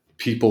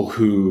people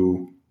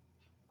who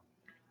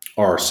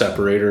are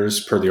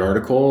separators per the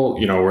article,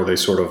 where they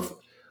sort of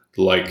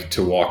like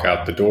to walk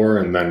out the door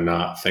and then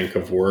not think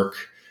of work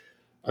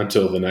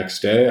until the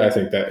next day. I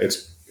think that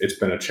it's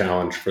been a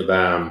challenge for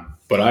them.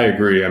 But I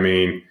agree. I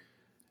mean,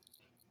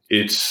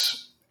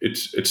 it's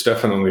it's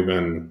definitely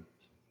been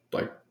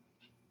like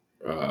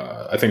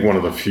I think one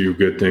of the few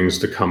good things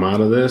to come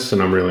out of this,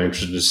 and I'm really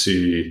interested to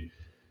see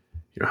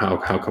how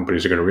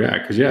companies are going to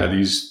react,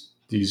 because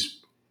these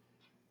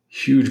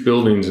huge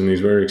buildings in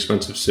these very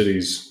expensive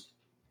cities.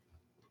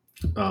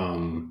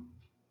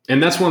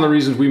 And that's one of the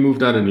reasons we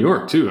moved out of New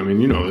York too. I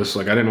mean, this,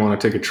 like, I didn't want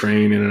to take a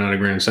train in and out of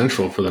Grand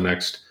Central for the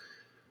next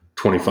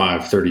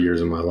 25, 30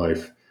 years of my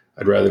life.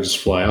 I'd rather just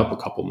fly up a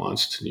couple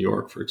months to New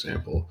York, for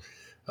example.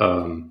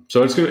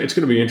 So it's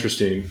gonna be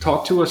interesting.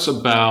 Talk to us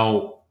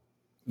about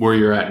where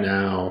you're at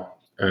now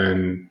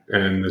and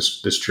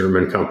this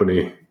German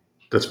company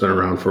that's been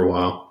around for a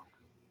while.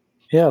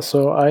 Yeah,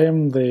 so I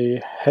am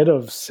the head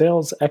of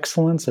sales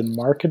excellence and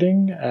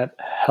marketing at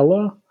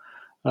Hella,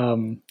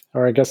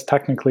 or I guess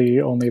technically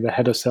only the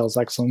head of sales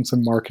excellence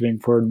and marketing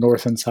for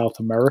North and South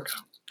America.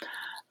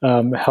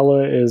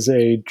 Hella is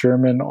a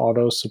German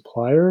auto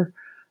supplier.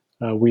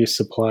 We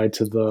supply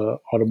to the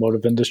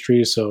automotive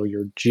industry, so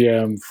your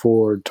GM,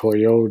 Ford,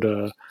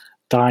 Toyota,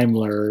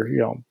 Daimler,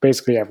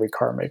 basically every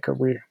car maker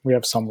we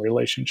have some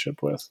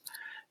relationship with.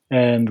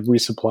 And we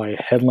supply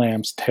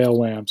headlamps, tail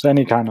lamps,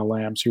 any kind of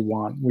lamps you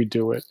want, we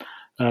do it.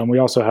 We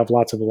also have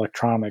lots of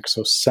electronics,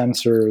 so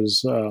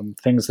sensors,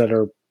 things that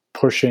are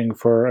pushing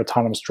for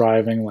autonomous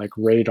driving, like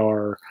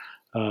radar,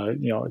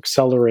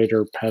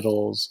 accelerator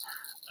pedals,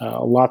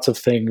 lots of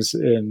things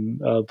in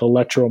the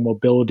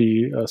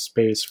electromobility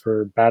space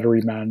for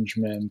battery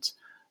management,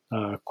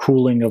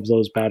 cooling of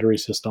those battery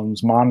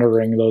systems,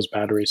 monitoring those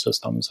battery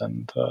systems,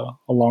 and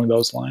along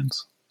those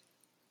lines.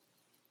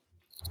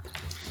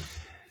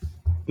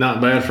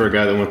 Not bad for a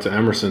guy that went to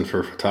Emerson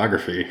for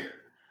photography.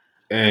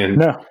 And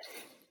no.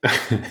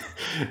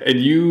 And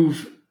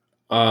you've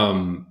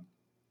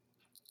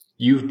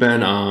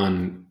been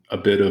on a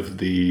bit of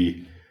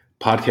the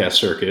podcast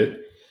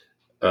circuit.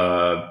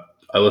 I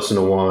listened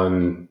to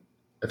one,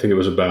 I think it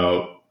was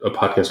about a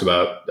podcast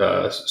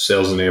about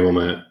sales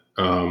enablement.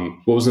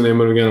 What was the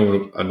name of it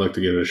again? I'd like to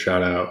give it a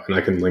shout out, and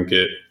I can link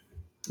it,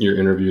 your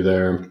interview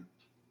there.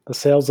 The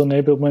Sales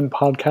Enablement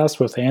Podcast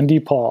with Andy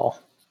Paul.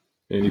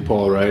 Andy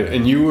Paul, right?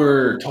 And you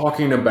were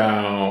talking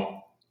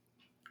about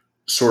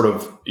sort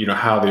of,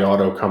 how the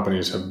auto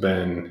companies have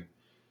been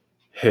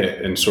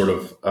hit, and sort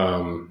of,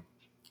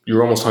 you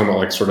were almost talking about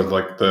like sort of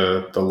like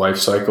the life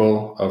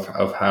cycle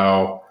of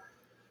how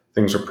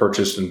things are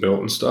purchased and built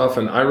and stuff.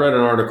 And I read an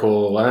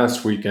article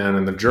last weekend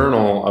in the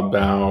Journal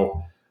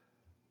about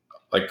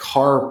like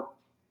car,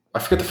 I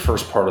forget the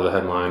first part of the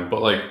headline,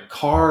 but like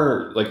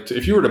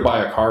if you were to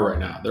buy a car right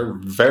now, they're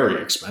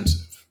very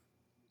expensive,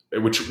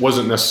 which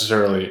wasn't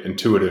necessarily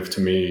intuitive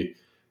to me,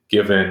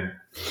 given,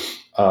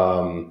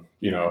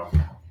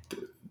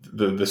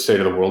 the state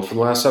of the world for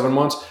the last 7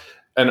 months.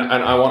 And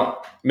I want,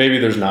 maybe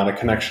there's not a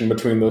connection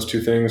between those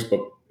two things, but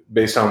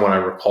based on what I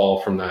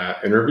recall from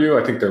that interview,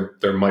 I think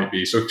there might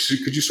be. So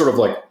could you sort of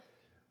like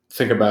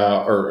think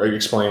about or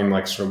explain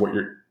like sort of what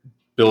your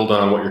build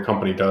on what your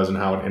company does and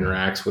how it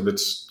interacts with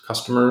its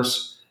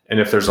customers, and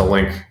if there's a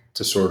link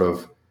to sort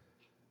of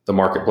the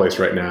marketplace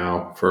right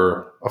now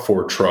for a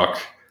Ford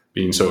truck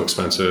being so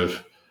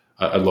expensive?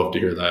 I'd love to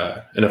hear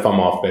that. And if I'm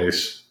off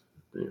base,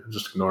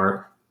 just ignore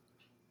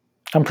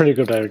it. I'm pretty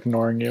good at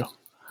ignoring you.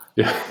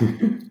 Yeah.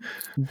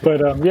 But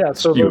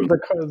so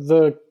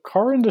the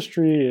car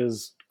industry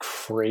is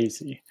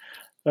crazy.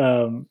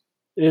 It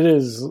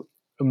is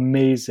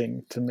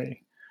amazing to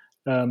me.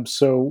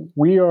 So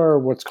we are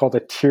what's called a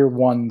tier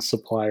 1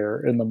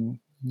 supplier in the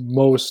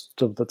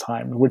most of the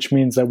time, which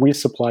means that we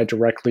supply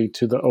directly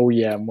to the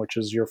OEM, which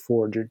is your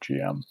Ford, your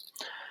GM.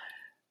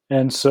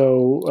 And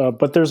so,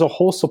 but there's a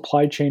whole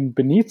supply chain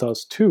beneath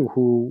us too,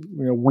 who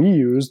we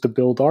use to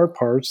build our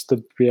parts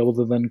to be able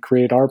to then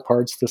create our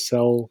parts to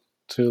sell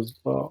to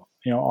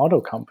auto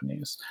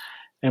companies.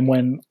 And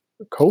when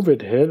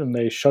COVID hit and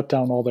they shut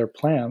down all their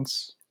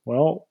plants,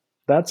 well,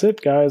 that's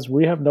it, guys.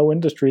 We have no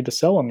industry to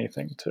sell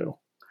anything to.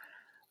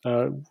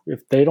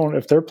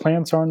 If their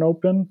plants aren't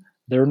open,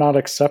 they're not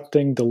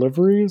accepting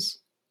deliveries.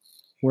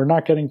 We're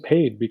not getting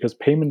paid, because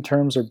payment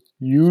terms are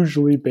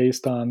usually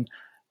based on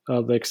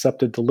the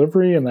accepted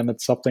delivery, and then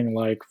it's something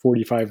like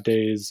 45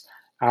 days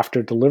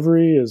after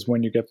delivery is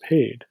when you get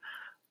paid.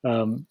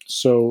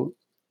 So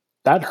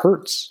that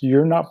hurts.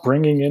 You're not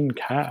bringing in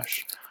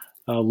cash.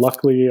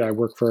 Luckily, I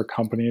work for a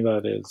company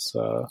that is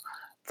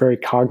very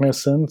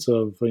cognizant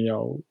of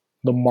the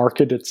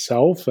market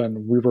itself,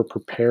 and we were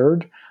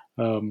prepared.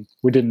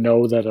 We didn't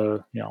know that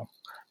a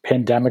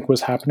pandemic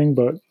was happening,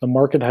 but the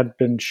market had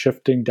been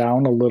shifting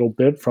down a little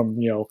bit from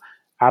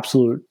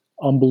absolute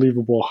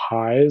unbelievable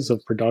highs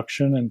of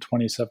production in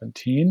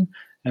 2017,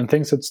 and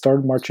things had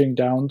started marching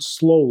down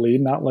slowly,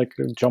 not like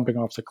jumping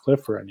off the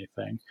cliff or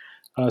anything.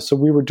 So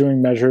we were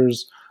doing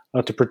measures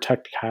to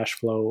protect cash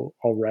flow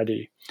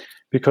already.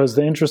 Because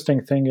the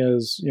interesting thing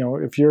is,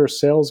 if you're a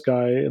sales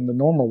guy in the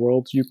normal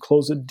world, you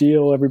close a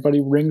deal, everybody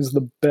rings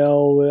the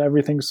bell,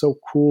 everything's so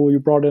cool, you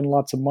brought in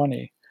lots of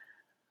money.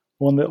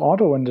 Well, in the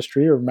auto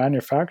industry or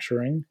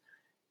manufacturing,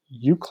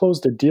 you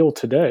closed a deal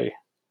today.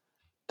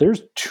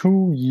 There's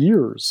 2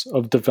 years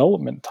of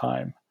development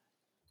time.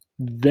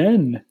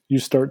 Then you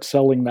start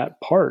selling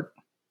that part.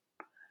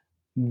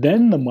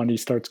 Then the money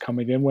starts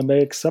coming in when they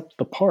accept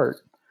the part.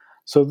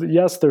 So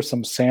yes, there's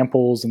some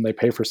samples and they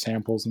pay for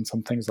samples and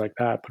some things like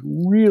that, but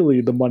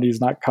really the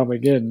money's not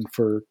coming in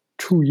for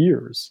 2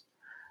 years.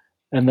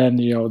 And then,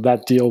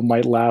 that deal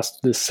might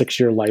last this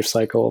 6-year life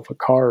cycle of a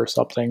car or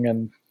something.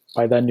 And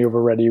by then you've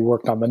already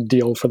worked on the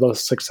deal for the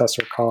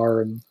successor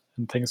car and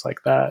things like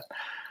that.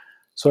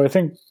 So I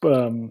think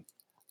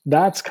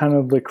that's kind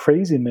of the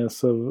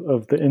craziness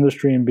of the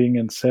industry and being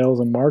in sales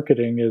and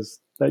marketing, is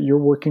that you're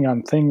working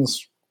on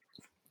things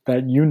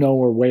that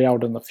are way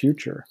out in the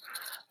future.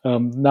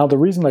 Now, the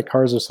reason that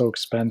cars are so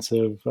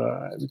expensive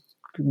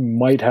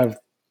might have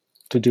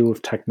to do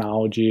with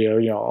technology.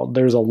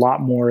 There's a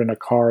lot more in a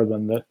car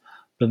than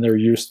there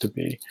used to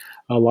be.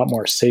 A lot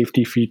more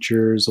safety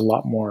features, a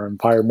lot more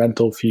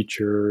environmental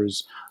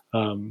features,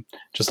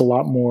 just a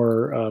lot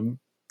more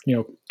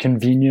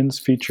convenience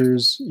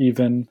features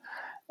even.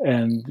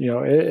 And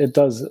it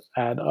does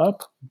add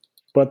up,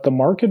 but the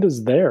market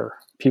is there.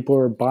 People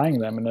are buying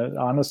them, and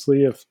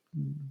honestly, if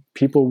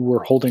people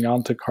were holding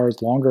on to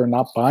cars longer and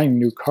not buying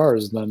new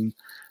cars, then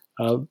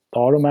the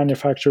auto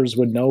manufacturers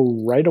would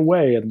know right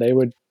away, and they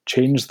would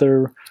change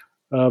their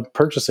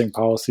purchasing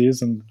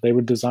policies, and they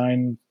would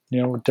design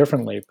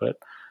differently. But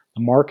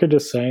the market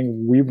is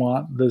saying, we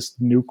want this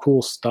new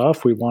cool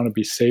stuff. We want to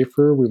be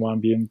safer. We want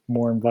to be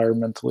more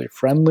environmentally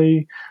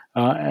friendly,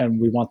 and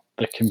we want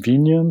the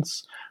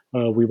convenience.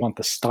 We want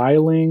the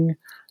styling.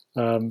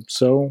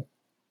 So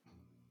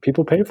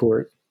people pay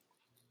for it.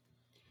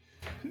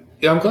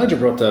 Yeah, I'm glad you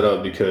brought that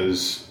up,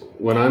 because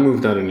when I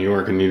moved out of New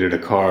York and needed a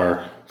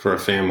car for a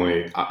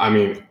family, I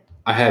mean,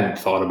 I hadn't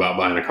thought about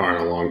buying a car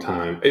in a long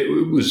time.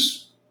 It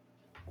was,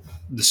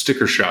 the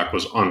sticker shock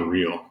was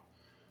unreal.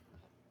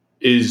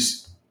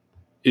 Is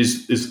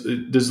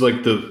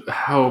like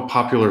how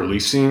popular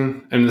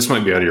leasing, and this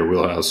might be out of your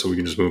wheelhouse, so we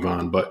can just move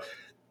on, but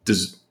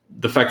does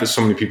the fact that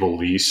so many people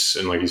lease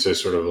and, like you say,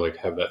 sort of like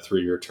have that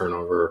 3-year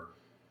turnover,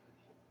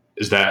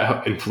 is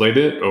that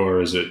inflated,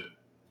 or is it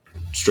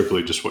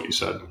strictly just what you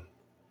said?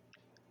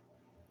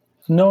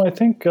 No, I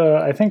think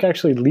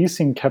actually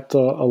leasing kept a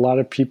lot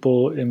of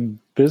people in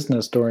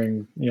business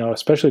during,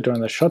 especially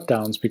during the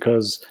shutdowns,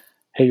 because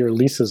hey, your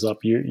lease is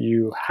up,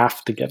 you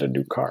have to get a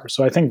new car.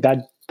 So I think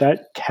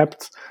that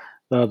kept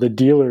the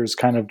dealers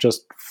kind of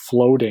just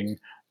floating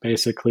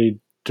basically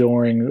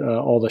during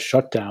all the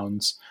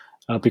shutdowns,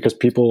 because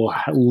people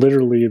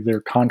literally,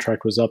 their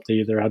contract was up. They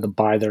either had to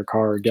buy their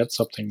car or get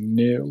something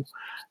new.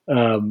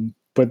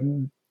 But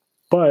in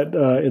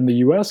the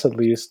U.S. at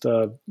least,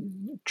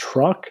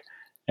 truck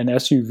and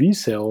SUV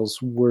sales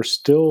were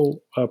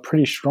still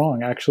pretty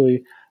strong.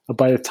 Actually,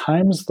 by the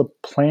times the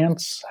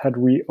plants had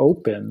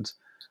reopened,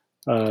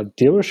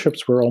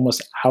 dealerships were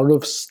almost out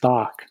of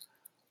stock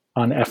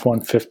on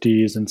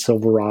F-150s and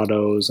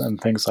Silverados and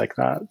things like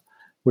that,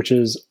 which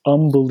is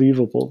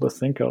unbelievable to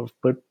think of.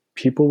 But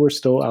people were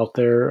still out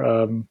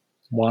there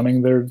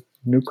wanting their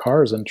new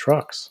cars and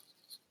trucks.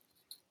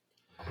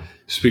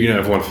 Speaking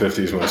of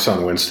F-150s, my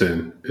son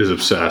Winston is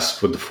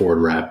obsessed with the Ford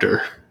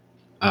Raptor.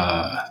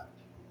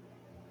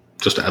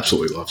 Just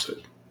absolutely loves it.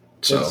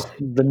 So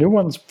the new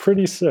one's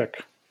pretty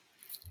sick.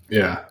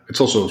 Yeah, it's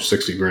also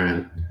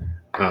 $60,000,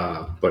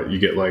 but you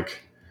get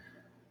like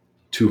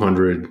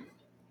 200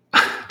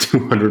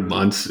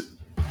 months,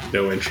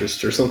 no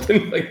interest or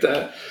something like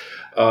that.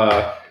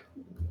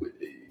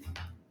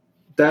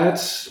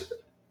 That's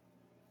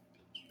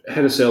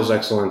head of sales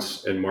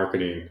excellence and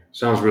marketing.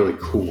 Sounds really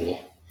cool.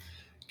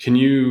 Can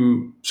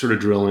you sort of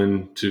drill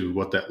into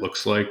what that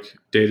looks like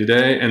day to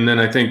day? And then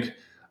I think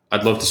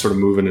I'd love to sort of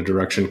move in a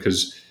direction,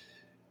 because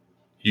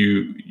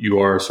you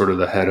are sort of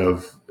the head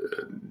of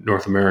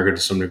North America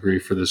to some degree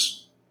for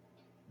this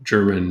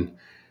German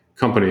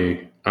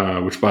company,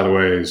 which, by the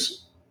way,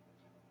 is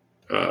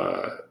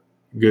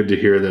good to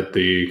hear that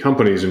the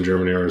companies in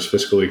Germany are as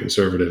fiscally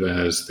conservative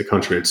as the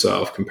country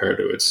itself compared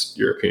to its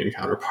European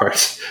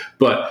counterparts.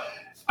 But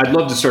I'd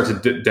love to start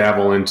to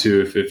dabble into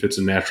if it's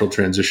a natural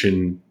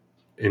transition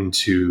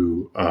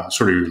into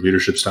sort of your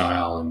leadership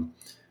style and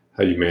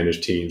how you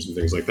manage teams and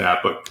things like that.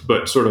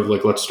 But sort of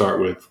like, let's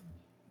start with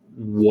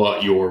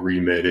what your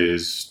remit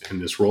is in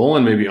this role,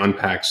 and maybe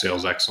unpack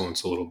sales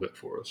excellence a little bit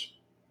for us.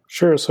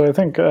 Sure. So I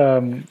think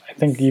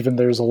even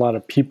there's a lot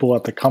of people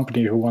at the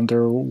company who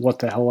wonder what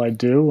the hell I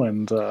do,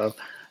 and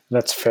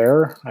that's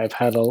fair. I've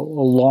had a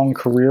long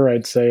career,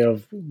 I'd say,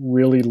 of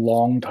really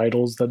long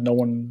titles that no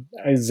one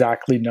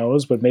exactly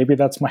knows, but maybe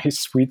that's my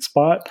sweet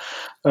spot.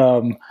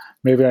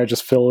 Maybe I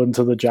just fill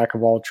into the jack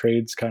of all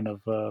trades kind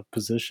of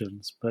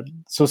positions. But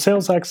so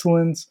sales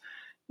excellence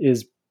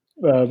is,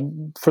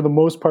 for the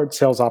most part,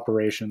 sales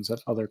operations at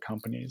other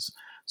companies.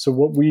 So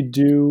what we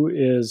do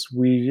is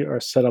we are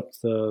set up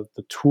the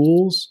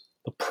tools,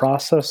 the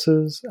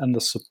processes, and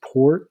the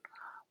support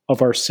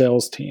of our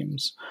sales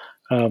teams.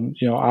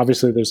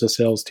 Obviously there's a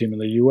sales team in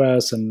the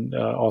U.S. and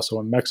also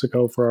in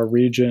Mexico for our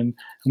region,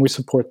 and we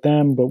support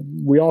them. But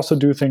we also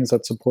do things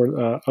that support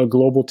a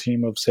global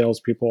team of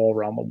salespeople all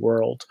around the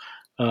world.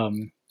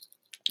 And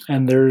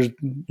there's,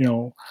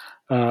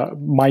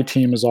 My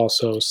team is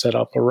also set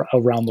up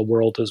around the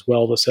world as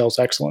well, the sales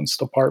excellence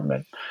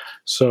department.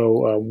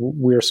 So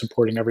we're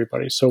supporting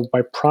everybody. So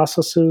by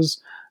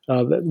processes,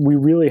 we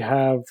really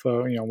have,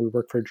 we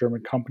work for a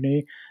German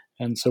company.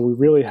 And so we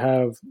really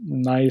have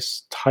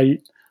nice,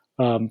 tight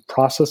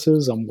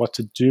processes on what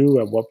to do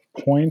at what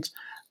point.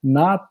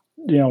 Not,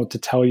 to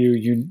tell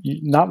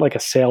not like a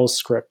sales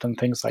script and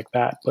things like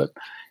that, but,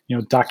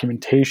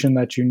 documentation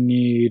that you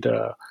need,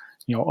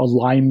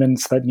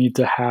 alignments that need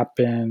to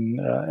happen,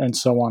 and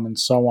so on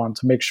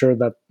to make sure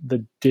that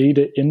the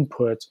data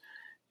input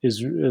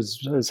is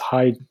as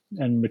high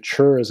and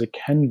mature as it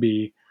can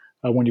be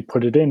when you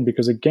put it in.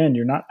 Because again,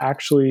 you're not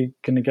actually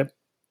going to get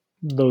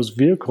those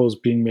vehicles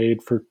being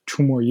made for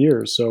 2 more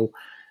years. So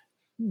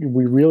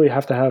we really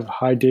have to have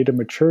high data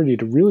maturity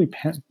to really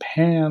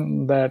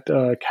pan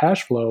that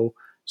cash flow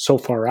so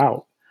far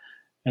out.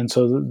 And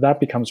so that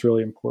becomes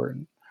really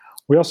important.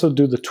 We also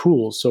do the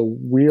tools. So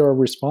we are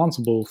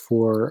responsible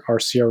for our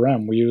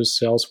CRM. We use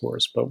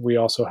Salesforce, but we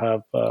also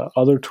have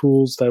other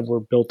tools that were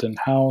built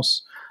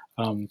in-house.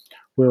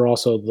 We're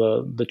also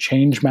the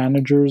change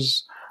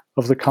managers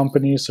of the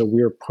company. So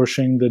we're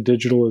pushing the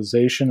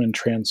digitalization and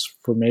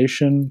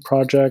transformation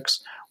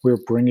projects.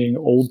 We're bringing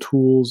old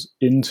tools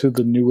into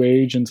the new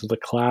age, into the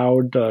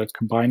cloud,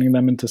 combining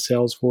them into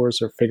Salesforce,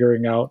 or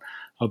figuring out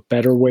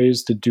better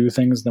ways to do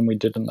things than we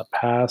did in the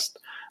past,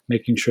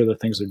 making sure that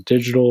things are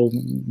digital.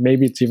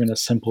 Maybe it's even as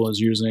simple as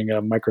using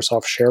a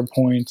Microsoft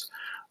SharePoint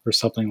or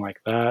something like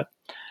that.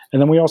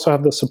 And then we also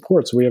have the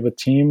support. So we have a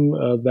team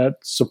that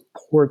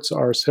supports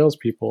our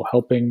salespeople,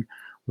 helping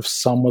with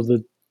some of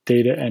the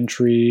data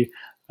entry,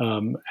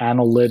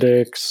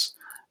 analytics,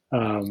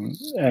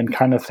 and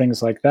kind of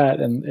things like that,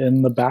 and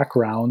in the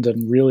background,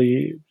 and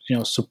really,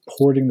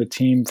 supporting the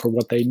team for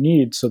what they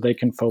need so they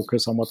can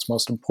focus on what's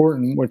most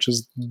important, which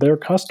is their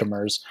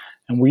customers.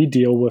 And we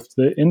deal with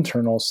the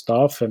internal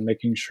stuff and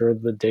making sure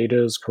the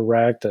data is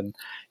correct and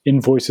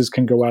invoices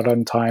can go out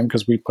on time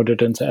because we put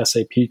it into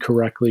SAP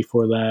correctly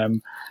for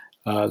them.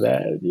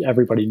 That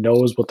everybody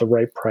knows what the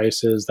right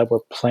price is, that we're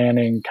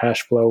planning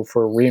cash flow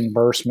for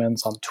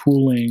reimbursements on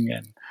tooling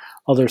and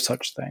other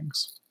such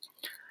things.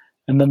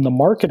 And then the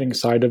marketing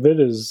side of it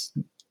is,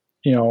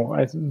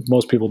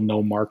 most people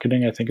know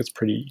marketing. I think it's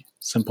pretty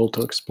simple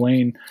to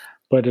explain,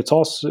 but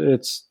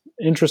it's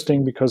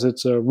interesting because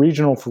it's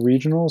regional for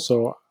regional.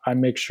 So I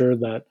make sure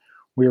that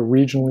we are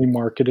regionally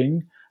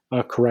marketing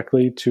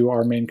correctly to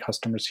our main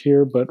customers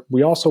here, but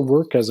we also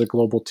work as a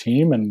global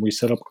team, and we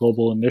set up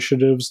global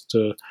initiatives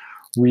to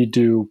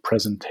redo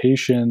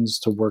presentations,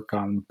 to work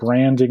on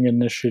branding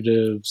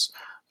initiatives,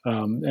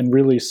 and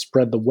really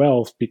spread the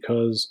wealth,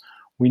 because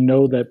we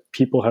know that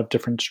people have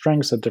different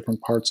strengths at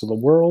different parts of the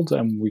world,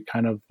 and we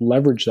kind of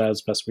leverage that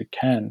as best we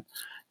can.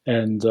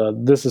 And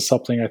this is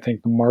something I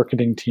think the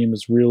marketing team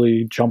is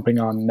really jumping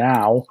on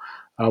now,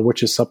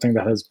 which is something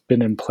that has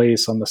been in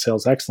place on the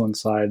sales excellence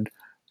side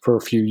for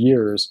a few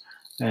years.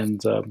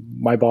 And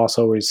my boss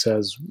always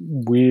says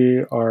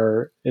we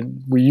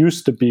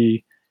used to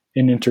be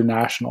an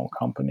international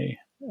company,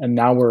 and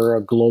now we're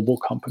a global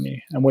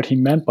company. And what he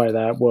meant by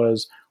that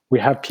was we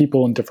have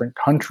people in different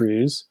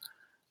countries,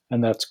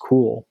 and that's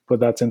cool,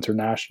 but that's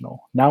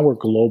international. Now we're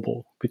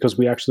global because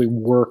we actually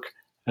work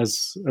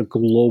as a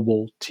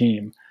global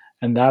team.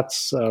 And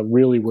that's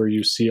really where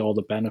you see all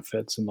the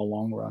benefits in the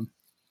long run.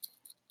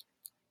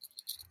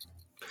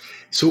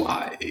 So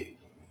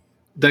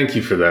thank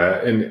you for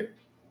that.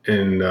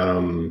 And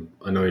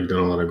I know you've done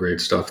a lot of great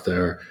stuff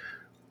there.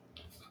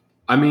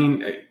 I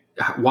mean,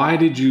 why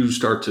did you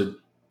start to,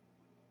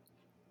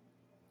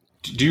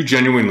 do you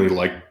genuinely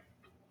like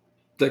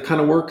that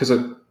kind of work? Because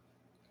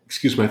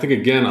I think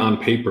again, on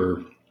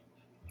paper,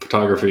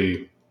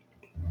 photography,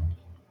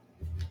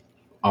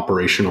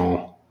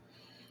 operational,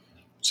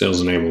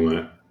 sales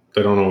enablement,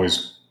 they don't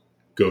always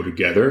go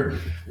together.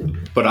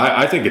 But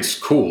I think it's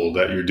cool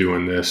that you're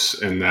doing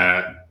this, and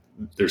that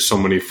there's so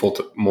many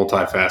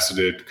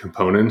multifaceted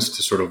components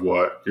to sort of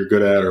what you're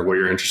good at or what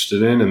you're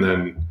interested in. And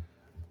then,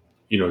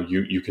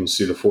 you can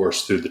see the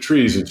forest through the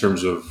trees in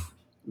terms of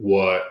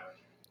what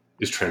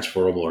is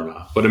transferable or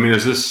not. But I mean,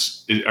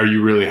 are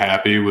you really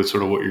happy with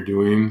sort of what you're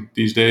doing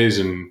these days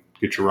and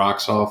get your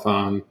rocks off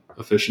on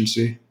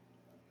efficiency?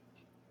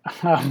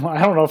 I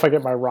don't know if I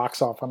get my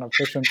rocks off on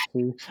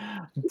efficiency,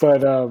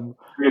 but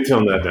You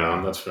tone that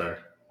down. That's fair.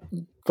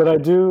 but I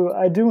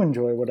do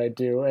enjoy what I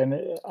do, and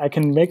I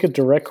can make a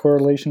direct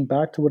correlation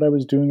back to what I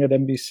was doing at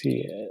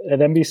NBC. At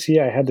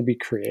NBC, I had to be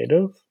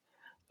creative.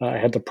 I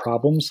had to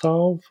problem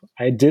solve.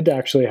 I did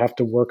actually have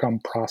to work on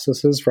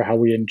processes for how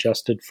we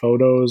ingested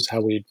photos,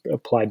 how we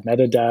applied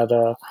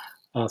metadata,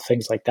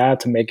 things like that,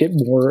 to make it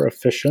more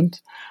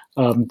efficient,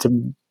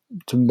 to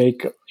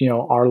make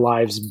our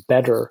lives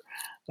better.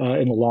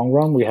 In the long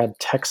run, we had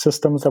tech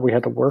systems that we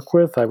had to work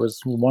with. I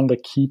was one of the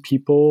key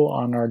people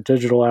on our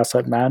digital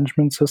asset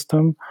management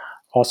system,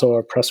 also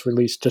our press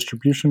release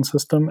distribution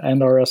system,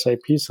 and our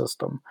SAP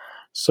system.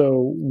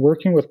 So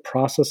working with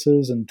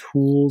processes and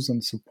tools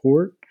and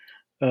support,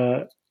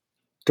 uh,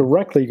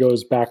 directly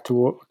goes back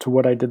to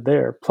what I did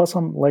there. Plus,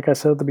 I'm like I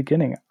said at the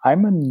beginning,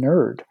 I'm a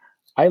nerd.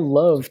 I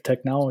love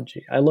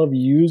technology. I love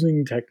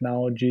using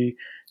technology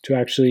to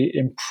actually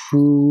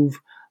improve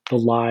the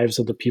lives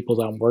of the people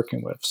that I'm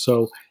working with.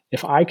 So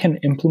if I can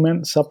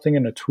implement something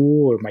in a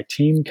tool, or my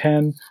team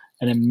can,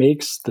 and it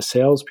makes the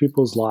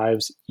salespeople's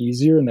lives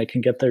easier and they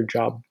can get their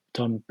job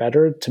done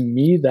better, to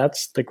me,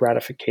 that's the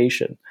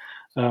gratification.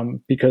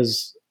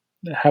 Because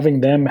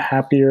having them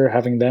happier,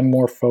 having them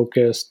more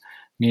focused,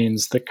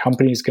 means the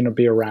company's going to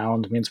be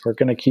around, means we're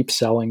going to keep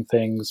selling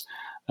things,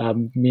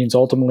 means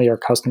ultimately our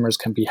customers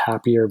can be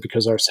happier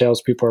because our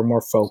salespeople are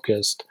more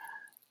focused.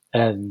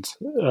 And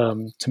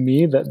to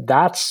me,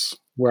 that's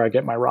where I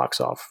get my rocks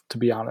off, to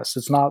be honest.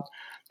 It's not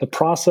the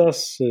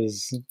process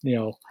is,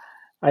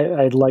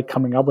 I like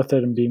coming up with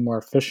it and being more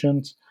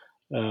efficient.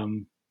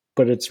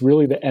 But it's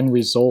really the end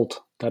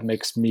result that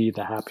makes me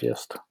the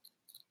happiest.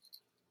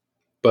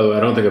 By the way, I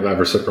don't think I've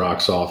ever said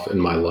rocks off in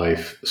my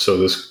life. So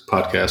this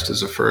podcast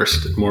is a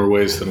first in more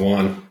ways than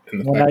one.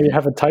 Well, now you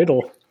have a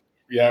title.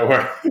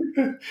 Yeah,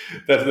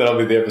 that'll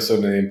be the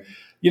episode name.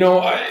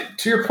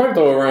 To your point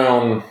though,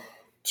 around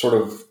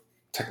sort of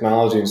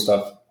technology and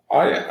stuff,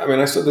 I mean,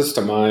 I said this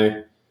to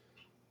my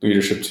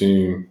leadership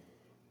team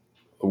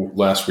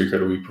last week or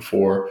the week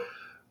before.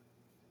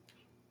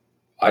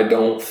 I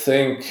don't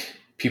think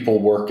people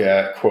work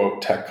at,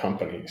 quote, tech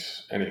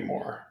companies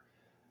anymore.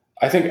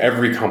 I think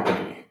every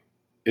company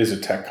is a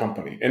tech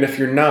company. And if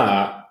you're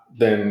not,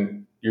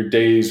 then your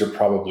days are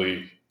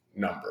probably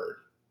numbered.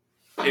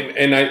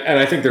 And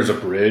I think there's a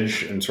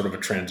bridge and sort of a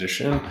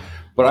transition,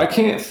 but I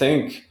can't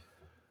think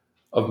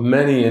of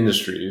many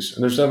industries,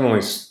 and there's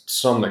definitely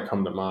some that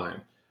come to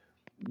mind,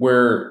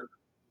 where,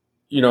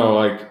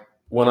 like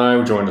when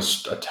I joined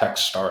a tech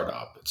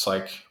startup, it's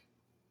like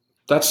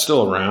that's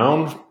still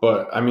around,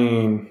 but I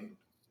mean,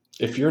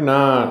 if you're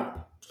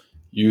not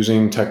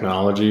using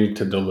technology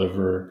to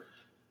deliver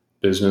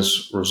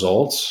business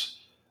results,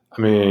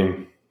 I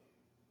mean,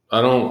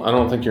 I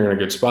don't think you're in a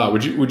good spot.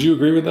 Would you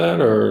agree with that,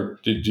 or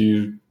did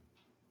you?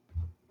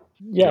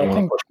 Yeah,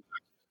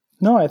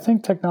 I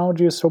think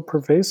technology is so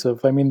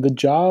pervasive. I mean, the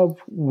job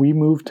we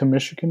moved to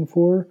Michigan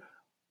for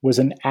was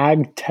an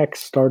ag tech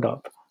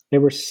startup. They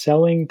were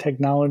selling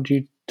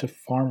technology to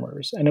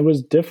farmers, and it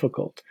was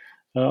difficult.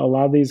 A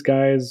lot of these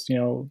guys,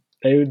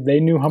 they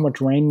knew how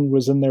much rain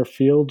was in their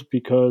field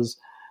because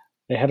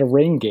they had a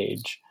rain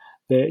gauge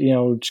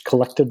that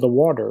collected the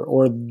water,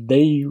 or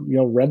they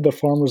read the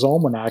farmer's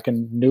almanac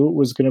and knew it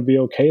was going to be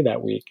okay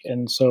that week.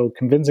 And so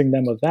convincing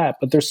them of that.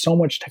 But there's so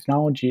much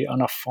technology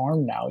on a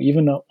farm now.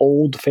 Even an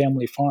old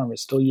family farm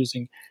is still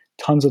using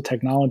tons of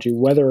technology,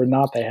 whether or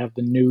not they have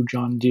the new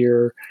John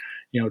Deere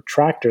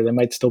tractor. They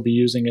might still be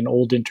using an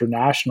old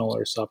International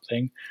or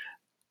something,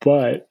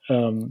 but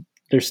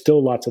there's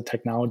still lots of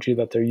technology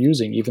that they're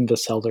using, even to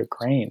sell their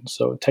grain.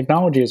 So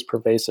technology is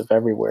pervasive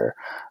everywhere.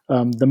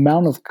 The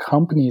amount of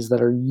companies that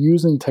are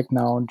using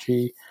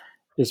technology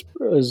is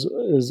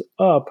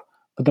up,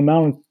 but the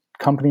amount of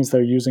companies that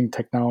are using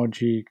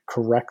technology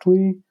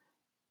correctly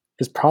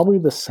is probably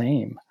the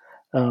same.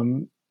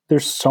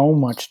 There's so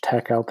much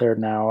tech out there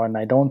now, and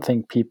I don't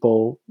think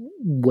people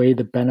weigh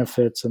the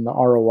benefits and the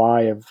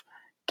ROI of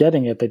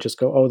getting it. They just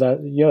go, oh,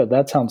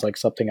 that sounds like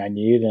something I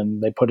need,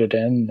 and they put it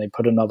in, and they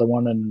put another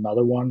one and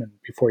another one, and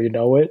before you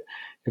know it,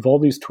 you have all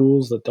these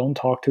tools that don't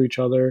talk to each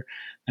other,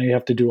 and you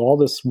have to do all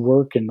this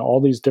work in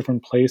all these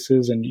different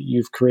places, and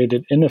you've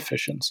created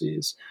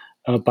inefficiencies.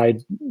 By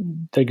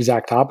the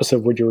exact opposite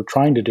of what you were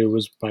trying to do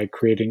was by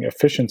creating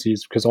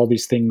efficiencies, because all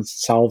these things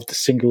solved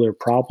singular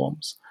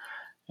problems.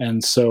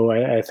 And so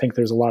I think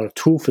there's a lot of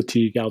tool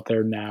fatigue out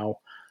there now.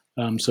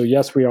 So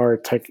yes, we are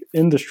a tech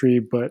industry,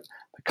 but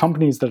the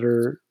companies that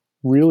are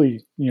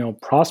really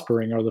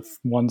prospering are the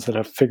ones that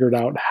have figured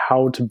out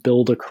how to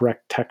build a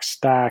correct tech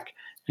stack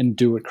and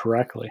do it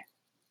correctly.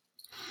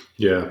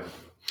 Yeah.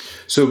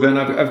 So Ben,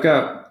 I've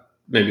got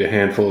maybe a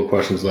handful of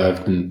questions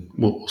left, and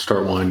we'll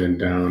start winding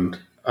down.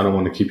 I don't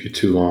want to keep you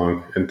too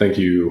long, and thank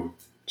you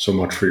so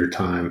much for your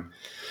time.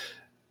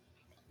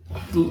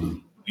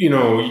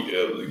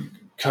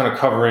 Kind of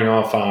covering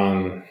off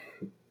on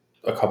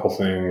a couple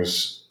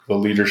things, the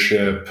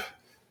leadership.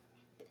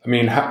 I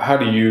mean, how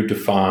do you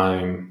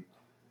define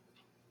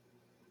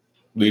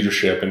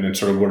leadership, and then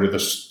sort of what are the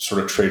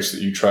sort of traits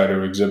that you try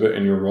to exhibit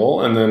in your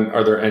role? And then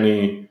are there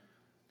any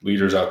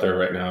leaders out there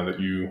right now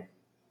that you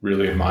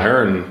really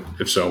admire, and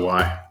if so,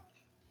 why?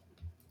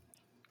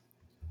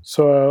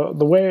 So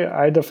the way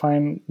I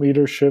define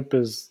leadership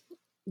is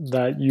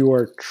that you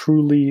are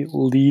truly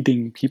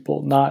leading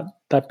people, not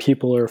that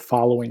people are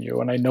following you.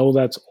 And I know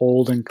that's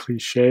old and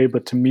cliche,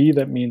 but to me,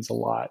 that means a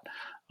lot.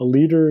 A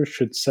leader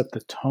should set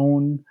the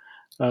tone,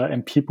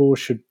 and people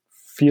should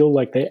feel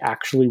like they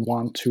actually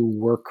want to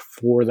work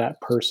for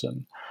that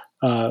person,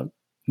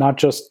 not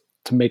just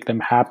to make them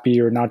happy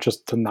or not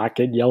just to not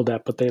get yelled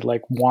at, but they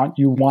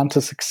want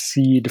to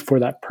succeed for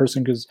that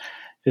person, because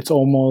it's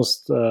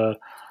almost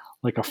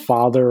like a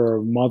father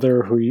or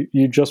mother who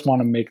you just want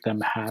to make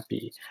them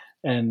happy.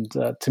 And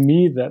to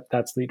me,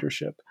 that's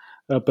leadership.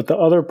 But the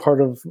other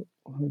part of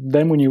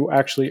then when you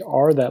actually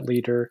are that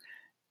leader,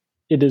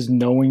 it is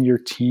knowing your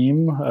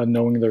team,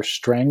 knowing their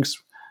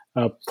strengths,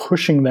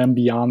 pushing them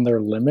beyond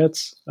their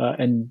limits,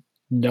 and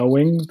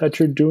knowing that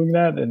you're doing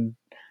that, and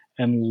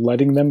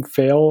letting them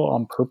fail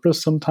on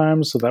purpose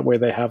sometimes, so that way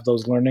they have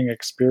those learning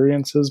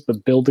experiences,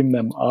 but building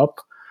them up.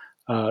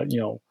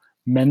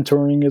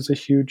 Mentoring is a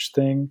huge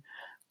thing,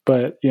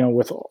 but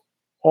with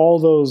all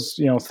those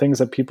things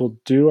that people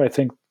do, I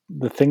think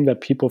the thing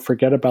that people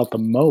forget about the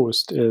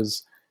most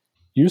is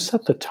you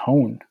set the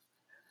tone.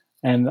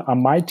 And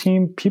on my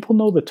team, people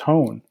know the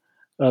tone.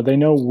 They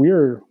know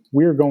we're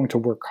going to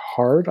work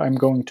hard. I'm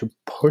going to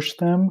push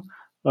them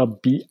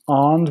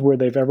beyond where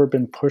they've ever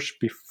been pushed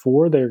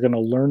before. They're going to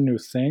learn new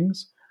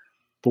things,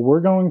 but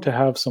we're going to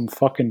have some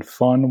fucking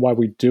fun while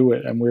we do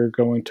it. And we're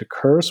going to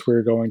curse.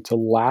 We're going to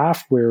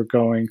laugh. We're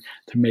going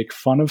to make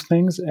fun of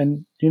things.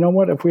 And you know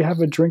what? If we have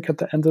a drink at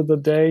the end of the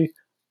day,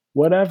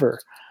 whatever.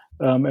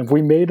 If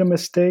we made a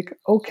mistake,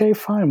 okay,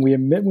 fine. We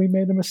admit we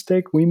made a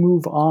mistake. We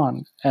move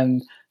on.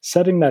 And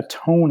setting that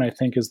tone, I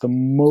think, is the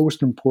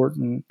most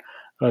important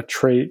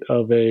trait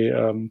of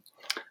a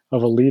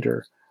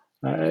leader.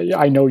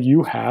 I know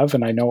you have,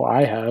 and I know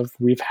I have.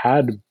 We've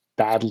had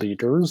bad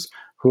leaders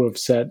who have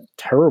set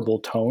terrible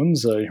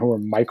tones, who are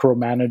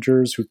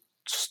micromanagers, who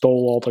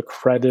stole all the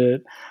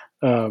credit,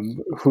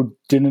 who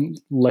didn't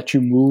let you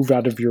move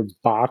out of your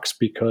box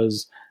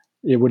because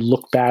it would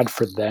look bad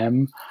for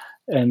them.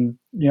 And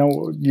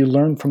you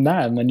learn from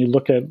that, and then you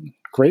look at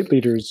great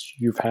leaders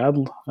you've had.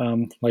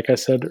 Like I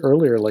said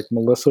earlier, like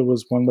Melissa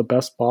was one of the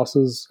best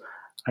bosses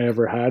I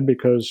ever had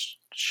because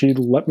she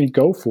let me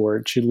go for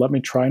it. She let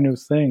me try new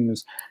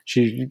things.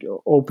 She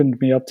opened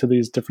me up to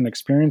these different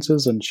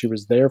experiences, and she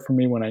was there for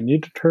me when I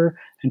needed her,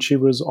 and she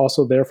was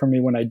also there for me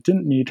when I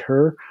didn't need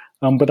her.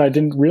 But I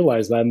didn't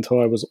realize that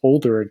until I was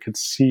older and could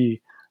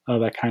see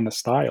that kind of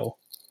style.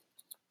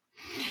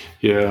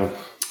 Yeah.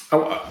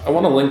 I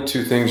want to link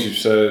two things you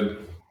said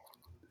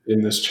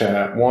in this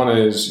chat. One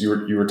is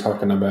you were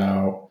talking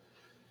about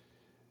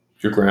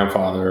your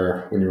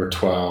grandfather when you were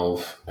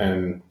 12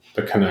 and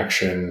the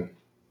connection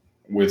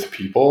with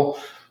people.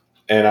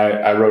 And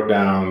I wrote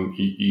down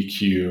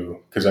EQ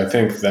because I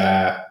think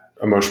that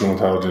emotional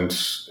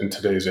intelligence in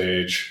today's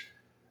age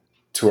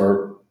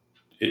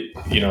it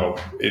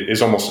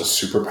is almost a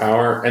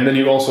superpower. And then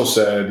you also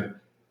said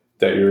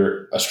that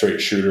you're a straight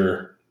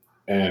shooter,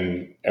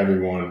 and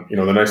everyone,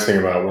 the nice thing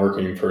about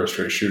working for a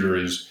straight shooter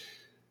is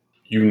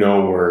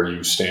where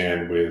you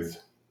stand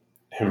with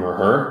him or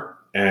her,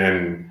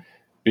 and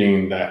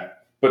being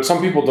that. But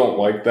some people don't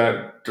like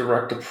that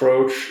direct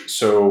approach.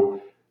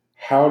 So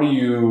how do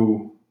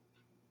you,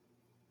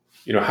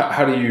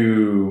 how do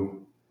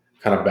you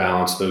kind of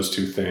balance those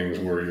two things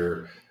where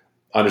you're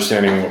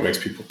understanding what makes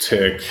people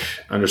tick,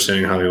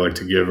 understanding how they like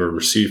to give or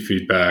receive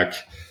feedback,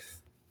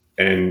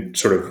 and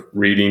sort of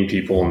reading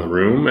people in the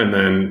room, and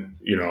then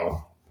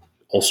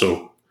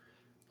also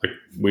like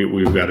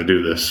we've got to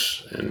do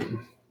this, and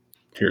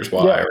here's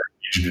why. Yeah. Or I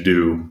need you to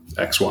do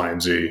X, Y,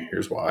 and Z.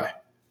 Here's why.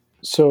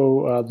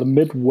 So the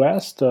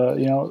Midwest,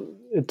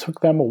 it took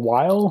them a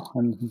while,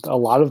 and a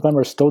lot of them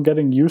are still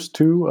getting used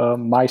to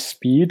my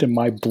speed and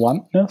my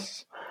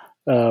bluntness.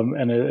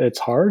 And it's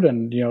hard.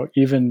 And,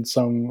 even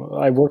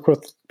I work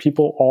with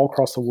people all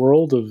across the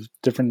world of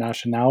different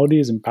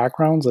nationalities and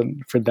backgrounds.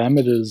 And for them,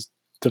 it is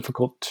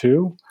difficult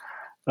too.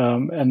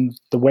 And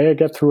the way I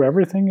get through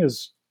everything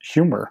is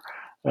humor.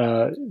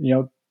 I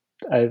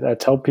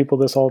tell people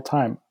this all the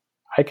time.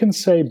 I can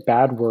say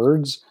bad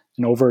words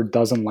in over a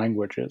dozen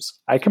languages.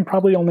 I can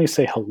probably only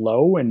say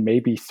hello in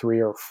maybe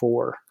 3 or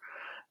 4.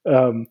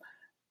 And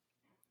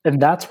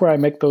that's where I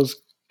make those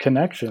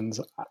connections.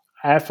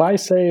 If I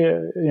say,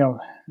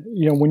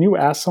 when you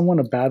ask someone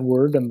a bad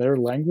word in their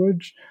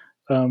language,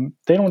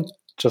 they don't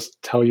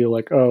just tell you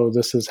like, oh,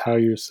 this is how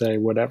you say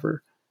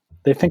whatever.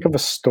 They think of a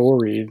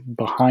story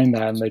behind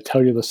that, and they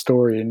tell you the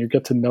story, and you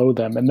get to know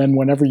them. And then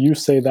whenever you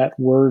say that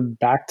word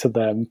back to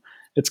them,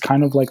 it's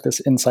kind of like this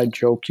inside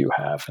joke you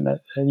have,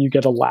 and you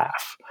get a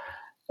laugh.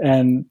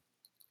 And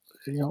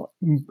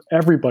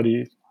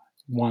everybody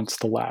wants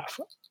to laugh.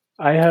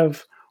 I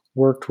have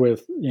worked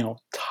with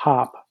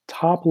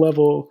top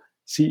level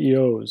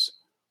CEOs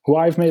who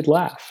I've made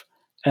laugh.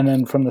 And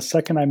then from the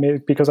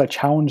second because I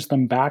challenged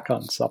them back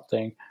on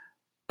something,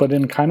 but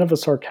in kind of a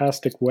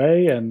sarcastic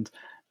way, and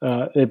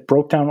it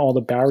broke down all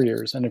the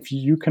barriers. And if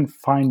you can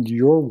find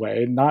your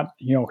way,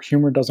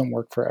 humor doesn't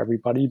work for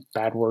everybody,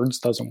 bad words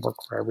doesn't work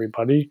for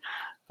everybody.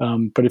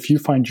 But if you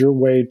find your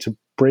way to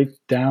break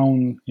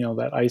down,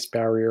 that ice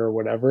barrier or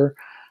whatever,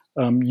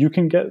 you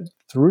can get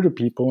through to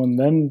people. And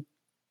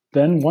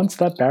then once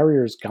that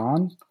barrier is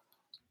gone,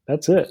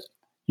 that's it.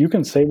 You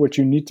can say what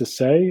you need to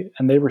say,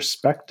 and they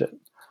respect it.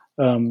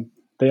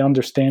 They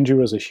understand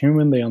you as a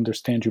human. They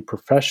understand you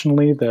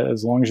professionally, that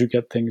as long as you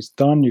get things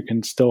done, you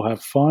can still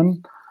have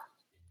fun.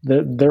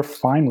 They're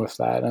fine with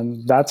that.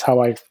 And that's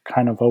how I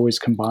kind of always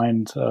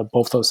combined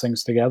both those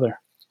things together.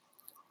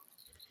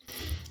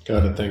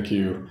 Got it. Thank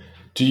you.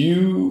 Do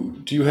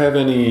you have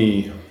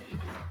any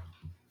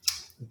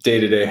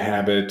day-to-day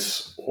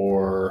habits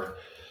or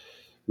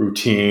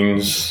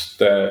routines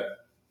that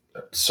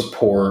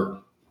support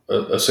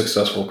a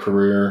successful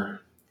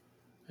career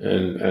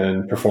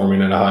and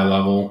performing at a high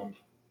level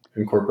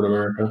in corporate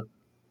America?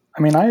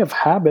 I mean, I have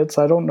habits.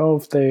 I don't know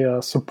if they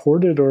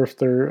support it or if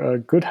they're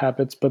good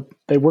habits, but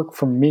they work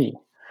for me.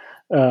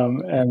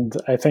 And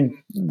I think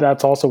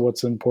that's also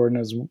what's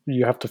important is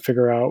you have to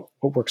figure out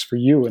what works for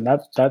you, and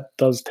that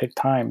does take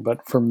time.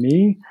 But for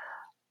me,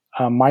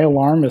 my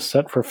alarm is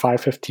set for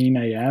 5:15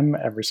 a.m.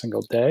 every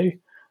single day.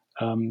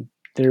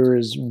 There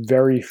is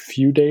very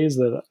few days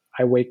that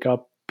I wake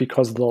up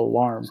because of the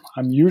alarm.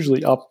 I'm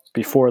usually up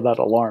before that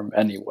alarm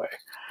anyway.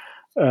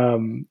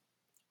 Um,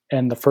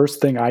 and the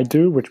first thing I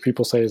do, which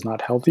people say is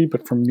not healthy,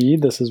 but for me,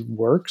 this is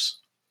works.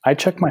 I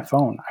check my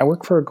phone. I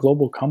work for a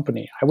global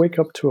company. I wake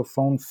up to a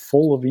phone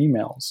full of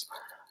emails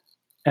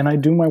and I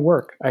do my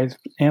work. I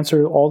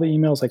answer all the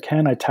emails I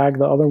can. I tag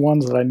the other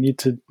ones that I need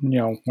to,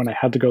 when I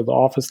had to go to the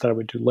office that I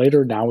would do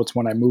later. Now it's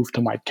when I move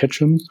to my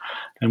kitchen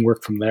and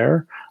work from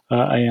there.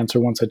 I answer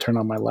once I turn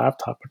on my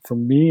laptop. But for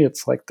me,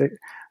 it's like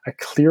I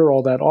clear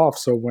all that off.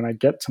 So when I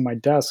get to my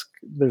desk,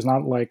 there's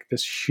not like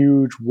this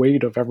huge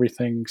weight of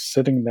everything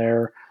sitting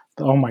there.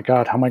 Oh my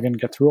God, how am I going to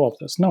get through all of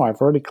this? No, I've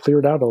already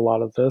cleared out a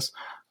lot of this.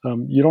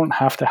 You don't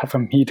have to have a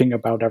meeting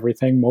about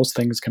everything. Most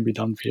things can be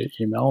done via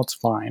email. It's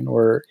fine,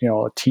 or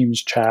a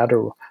Teams chat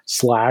or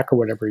Slack or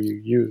whatever you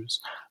use.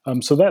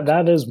 So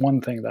that is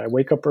one thing that I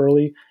wake up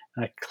early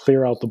and I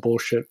clear out the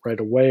bullshit right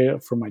away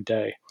for my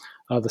day.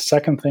 The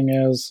second thing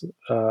is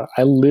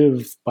I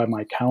live by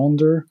my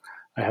calendar.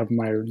 I have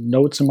my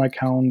notes in my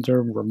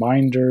calendar,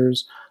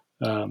 reminders.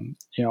 I'm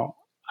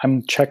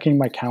checking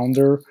my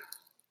calendar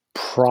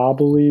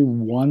probably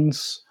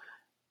once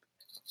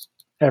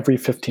every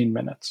 15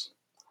 minutes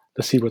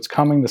to see what's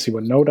coming, to see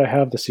what note I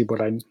have, to see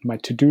what my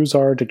to-dos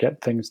are to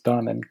get things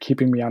done and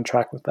keeping me on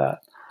track with that.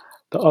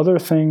 The other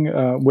thing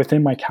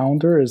within my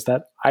calendar is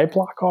that I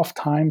block off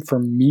time for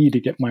me to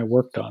get my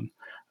work done.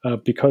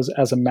 Because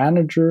as a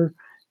manager,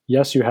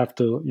 yes, you have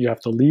to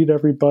lead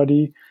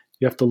everybody.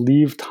 You have to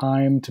leave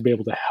time to be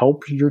able to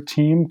help your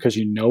team because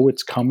you know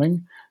it's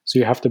coming. So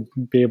you have to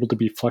be able to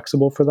be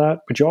flexible for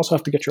that. But you also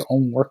have to get your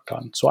own work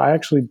done. So I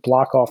actually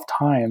block off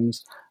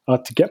times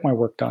to get my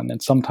work done.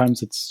 And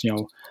sometimes it's,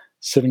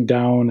 sitting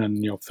down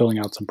and filling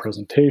out some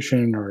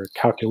presentation or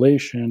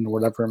calculation or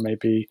whatever it may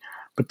be.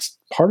 But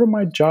part of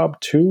my job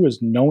too is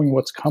knowing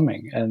what's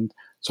coming, and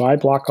so I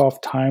block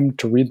off time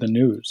to read the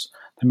news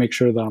to make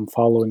sure that I'm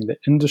following the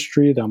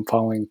industry, that I'm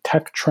following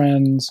tech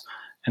trends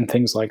and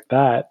things like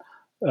that,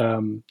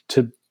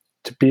 to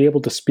be able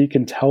to speak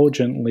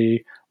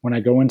intelligently when I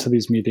go into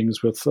these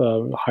meetings with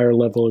higher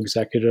level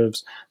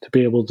executives, to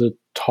be able to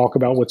talk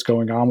about what's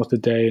going on with the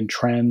day and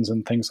trends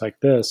and things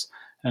like this.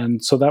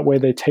 And so that way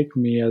they take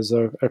me as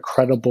a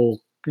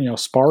credible,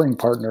 sparring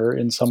partner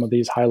in some of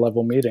these high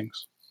level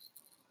meetings.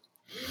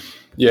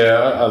 Yeah,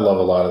 I love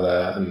a lot of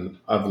that, and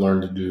I've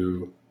learned to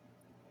do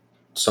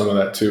some of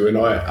that too. And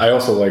I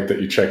also like that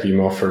you check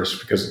email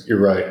first because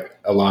you're right.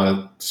 A lot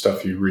of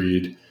stuff you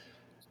read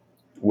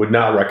would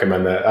not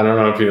recommend that. I don't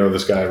know if you know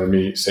this guy,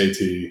 Ramit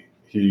Sethi.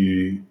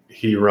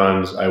 He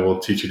runs I Will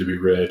Teach You to Be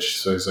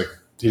Rich. So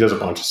he does a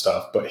bunch of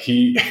stuff, but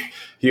he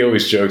he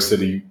always jokes that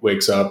he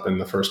wakes up and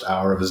the first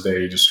hour of his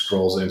day he just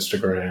scrolls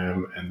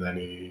Instagram and then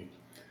he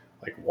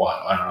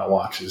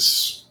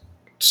watches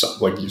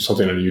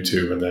something on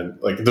YouTube and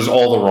then does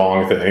all the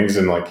wrong things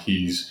and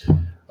he's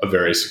a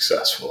very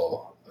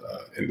successful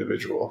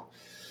individual.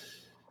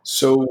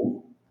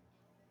 So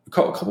a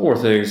couple more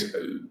things.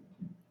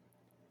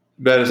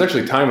 Ben, it's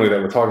actually timely that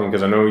we're talking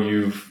because I know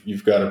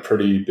you've got a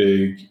pretty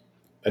big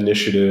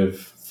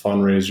initiative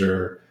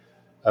fundraiser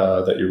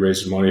that you're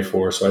raising money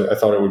for. So I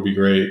thought it would be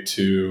great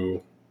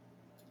to,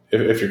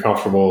 if you're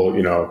comfortable,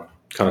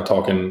 kind of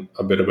talking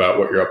a bit about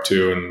what you're up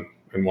to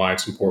and why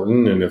it's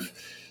important. And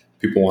if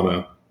people want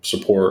to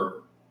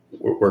support,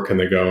 where can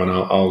they go? And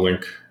I'll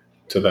link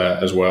to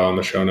that as well in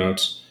the show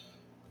notes.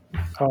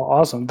 Oh,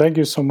 awesome. Thank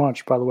you so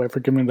much, by the way, for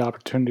giving me the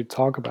opportunity to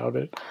talk about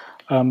it.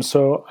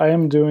 So I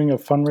am doing a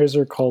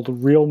fundraiser called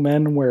Real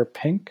Men Wear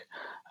Pink.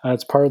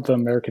 It's part of the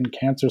American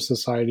Cancer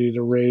Society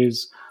to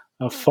raise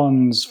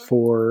funds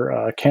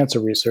for cancer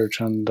research,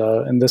 and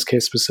in this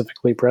case,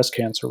 specifically breast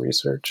cancer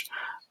research.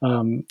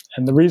 And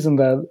the reason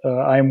that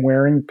I'm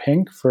wearing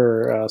pink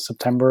for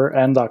September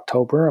and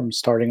October, I'm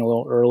starting a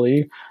little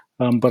early,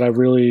 but I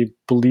really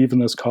believe in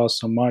this cause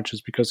so much,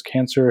 is because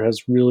cancer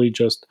has really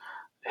just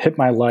hit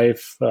my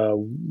life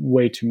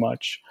way too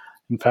much.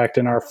 In fact,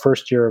 in our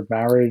first year of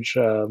marriage,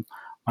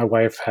 my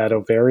wife had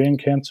ovarian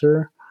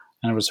cancer,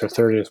 and it was her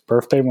 30th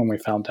birthday when we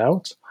found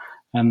out.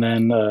 And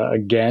then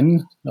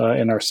again,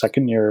 in our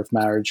second year of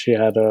marriage, she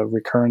had a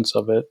recurrence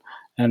of it.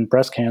 And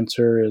breast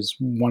cancer is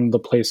one of the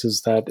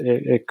places that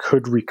it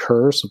could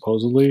recur,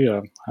 supposedly.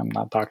 I'm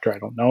not a doctor, I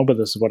don't know, but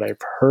this is what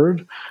I've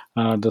heard.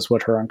 This is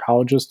what her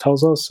oncologist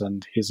tells us,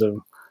 and he's a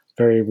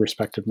very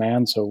respected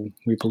man, so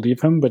we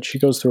believe him. But she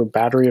goes through a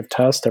battery of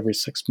tests every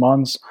 6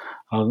 months,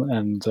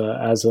 and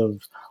as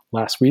of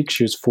last week,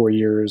 she was 4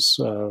 years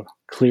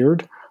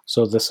cleared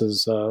So this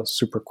is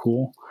super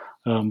cool.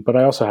 But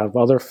I also have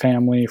other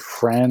family,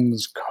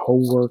 friends,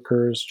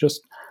 coworkers,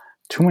 just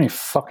too many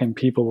fucking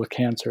people with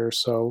cancer.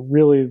 So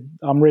really,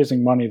 I'm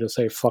raising money to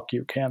say fuck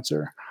you,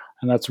 cancer.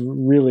 And that's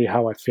really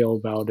how I feel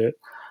about it.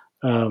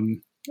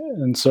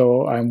 And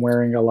so I'm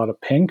wearing a lot of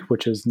pink,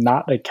 which is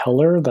not a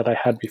color that I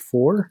had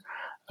before.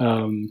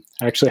 I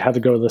actually had to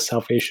go to the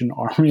Salvation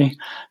Army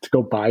to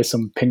go buy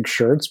some pink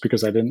shirts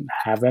because I didn't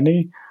have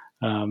any.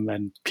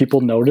 And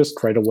people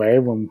noticed right away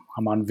when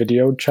I'm on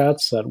video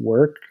chats at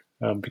work,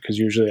 because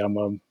usually I'm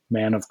a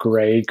man of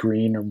gray,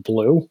 green, or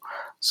blue.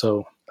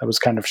 So that was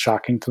kind of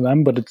shocking to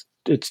them, but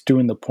it's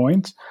doing the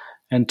point.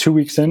 And 2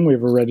 weeks in,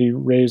 we've already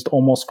raised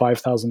almost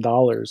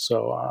 $5,000.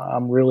 So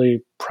I'm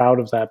really proud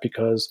of that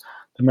because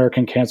the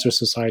American Cancer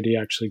Society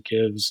actually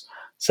gives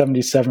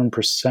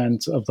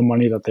 77% of the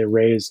money that they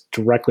raise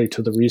directly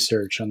to the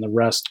research, and the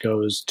rest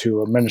goes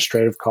to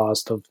administrative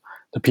cost of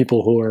the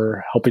people who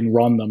are helping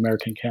run the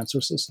American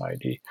Cancer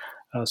Society.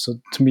 So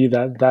to me,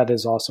 that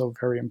is also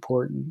very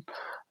important.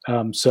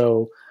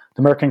 So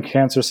the American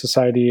Cancer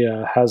Society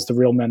has the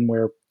Real Men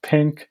Wear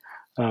Pink,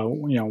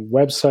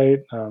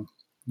 website.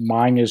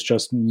 Mine is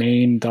just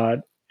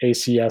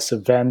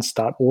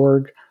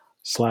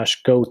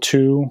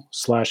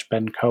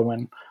main.acsevents.org/go-to/Ben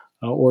Cohen,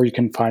 or you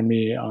can find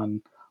me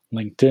on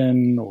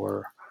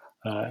LinkedIn,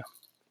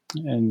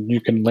 and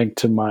you can link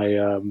to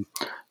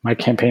my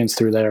campaigns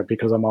through there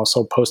because I'm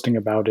also posting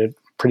about it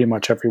pretty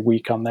much every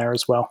week on there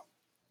as well.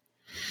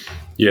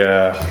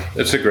 Yeah,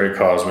 it's a great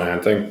cause, man.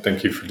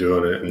 Thank you for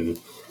doing it and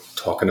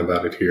talking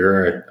about it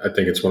here. I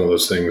think it's one of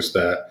those things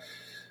that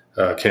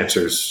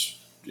cancer's,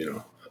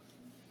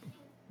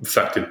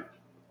 affected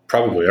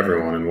probably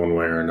everyone in one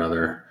way or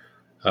another.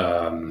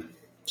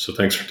 So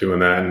thanks for doing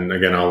that. And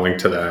again, I'll link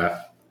to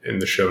that in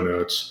the show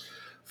notes.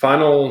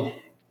 Final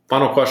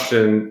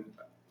question.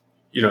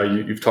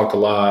 You've talked a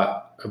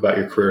lot about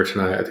your career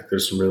tonight. I think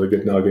there's some really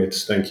good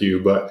nuggets. Thank you.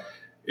 But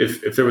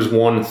if there was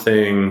one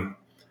thing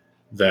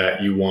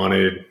that you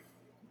wanted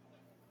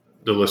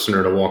the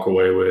listener to walk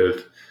away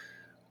with,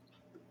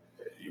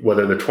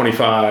 whether they're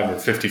 25 or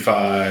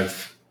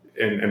 55,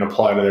 and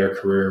apply to their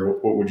career,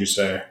 what would you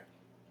say?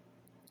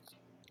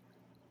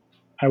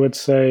 I would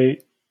say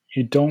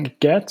you don't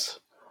get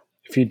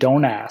if you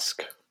don't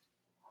ask.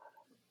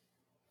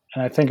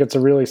 And I think it's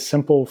a really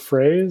simple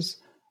phrase,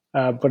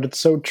 but it's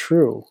so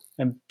true.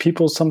 And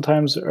people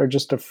sometimes are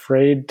just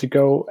afraid to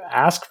go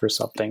ask for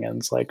something. And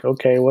it's like,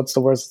 okay, what's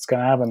the worst that's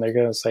going to happen? They're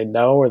going to say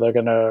no, or they're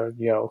going to,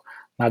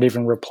 not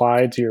even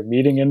reply to your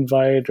meeting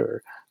invite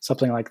or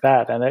something like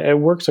that. And it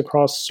works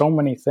across so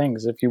many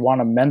things. If you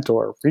want a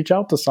mentor, reach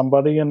out to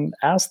somebody and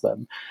ask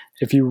them.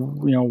 If you,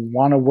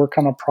 want to work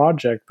on a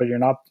project, but you're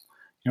not,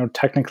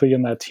 technically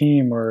in that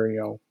team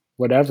or,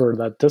 whatever,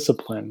 that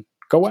discipline,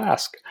 go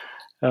ask.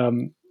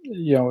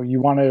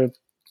 You want to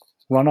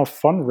run a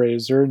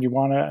fundraiser, you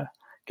want to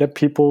get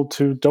people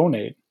to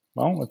donate.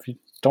 Well, if you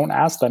don't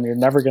ask them, you're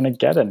never going to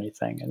get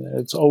anything. And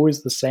it's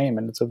always the same.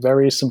 And it's a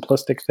very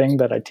simplistic thing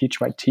that I teach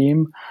my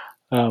team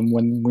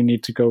when we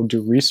need to go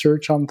do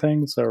research on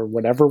things or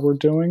whatever we're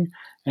doing.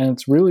 And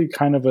it's really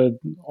kind of a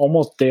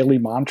almost daily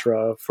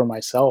mantra for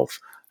myself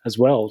as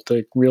well,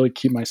 to really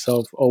keep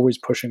myself always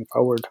pushing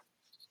forward.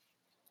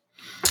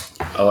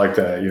 I like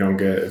that. You don't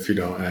get if you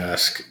don't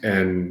ask.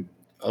 And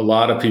a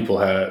lot of people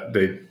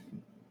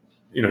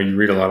you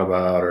read a lot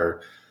about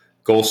or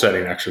goal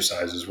setting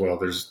exercises as well.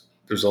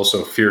 There's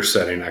also fear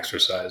setting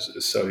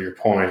exercises. So to your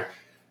point,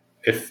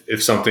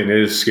 if something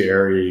is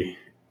scary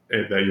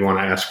that you want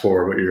to ask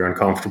for, but you're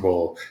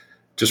uncomfortable,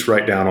 just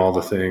write down all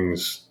the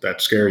things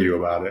that scare you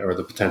about it or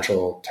the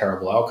potential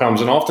terrible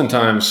outcomes. And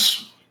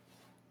oftentimes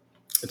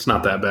it's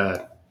not that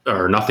bad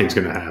or nothing's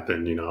going to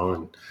happen,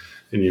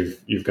 and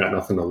you've got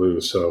nothing to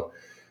lose. So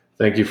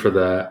thank you for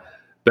that.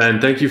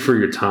 Ben, thank you for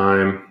your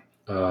time.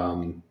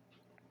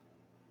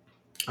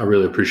 I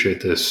really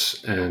appreciate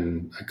this,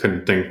 and I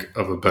couldn't think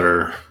of a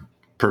better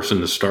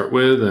person to start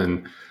with.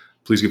 And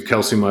please give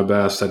Kelsey my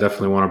best. I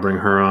definitely want to bring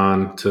her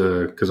on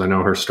because I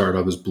know her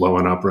startup is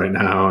blowing up right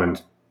now,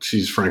 and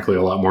she's frankly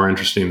a lot more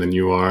interesting than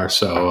you are.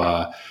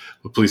 So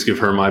but please give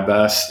her my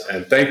best.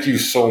 And thank you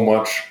so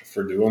much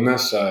for doing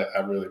this. I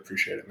really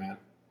appreciate it, man.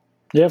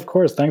 Yeah, of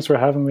course. Thanks for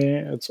having me.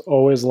 It's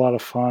always a lot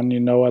of fun.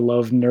 I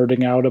love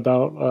nerding out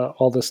about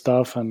all this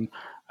stuff, and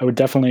I would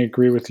definitely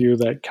agree with you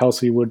that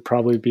Kelsey would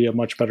probably be a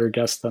much better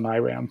guest than I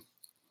am.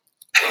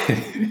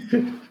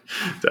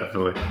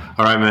 Definitely.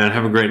 All right, man.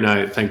 Have a great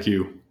night. Thank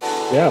you.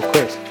 Yeah, of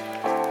course.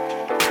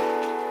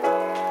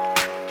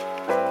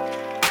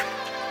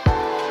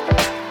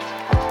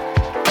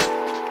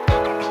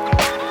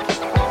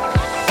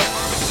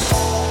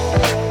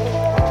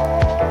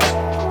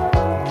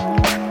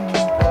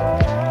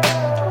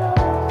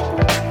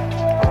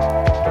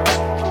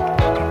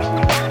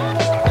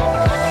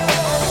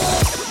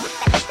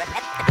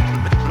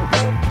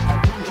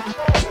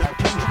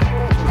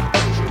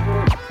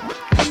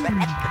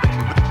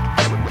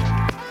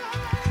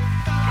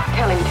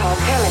 Tell him, Todd,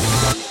 tell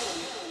him.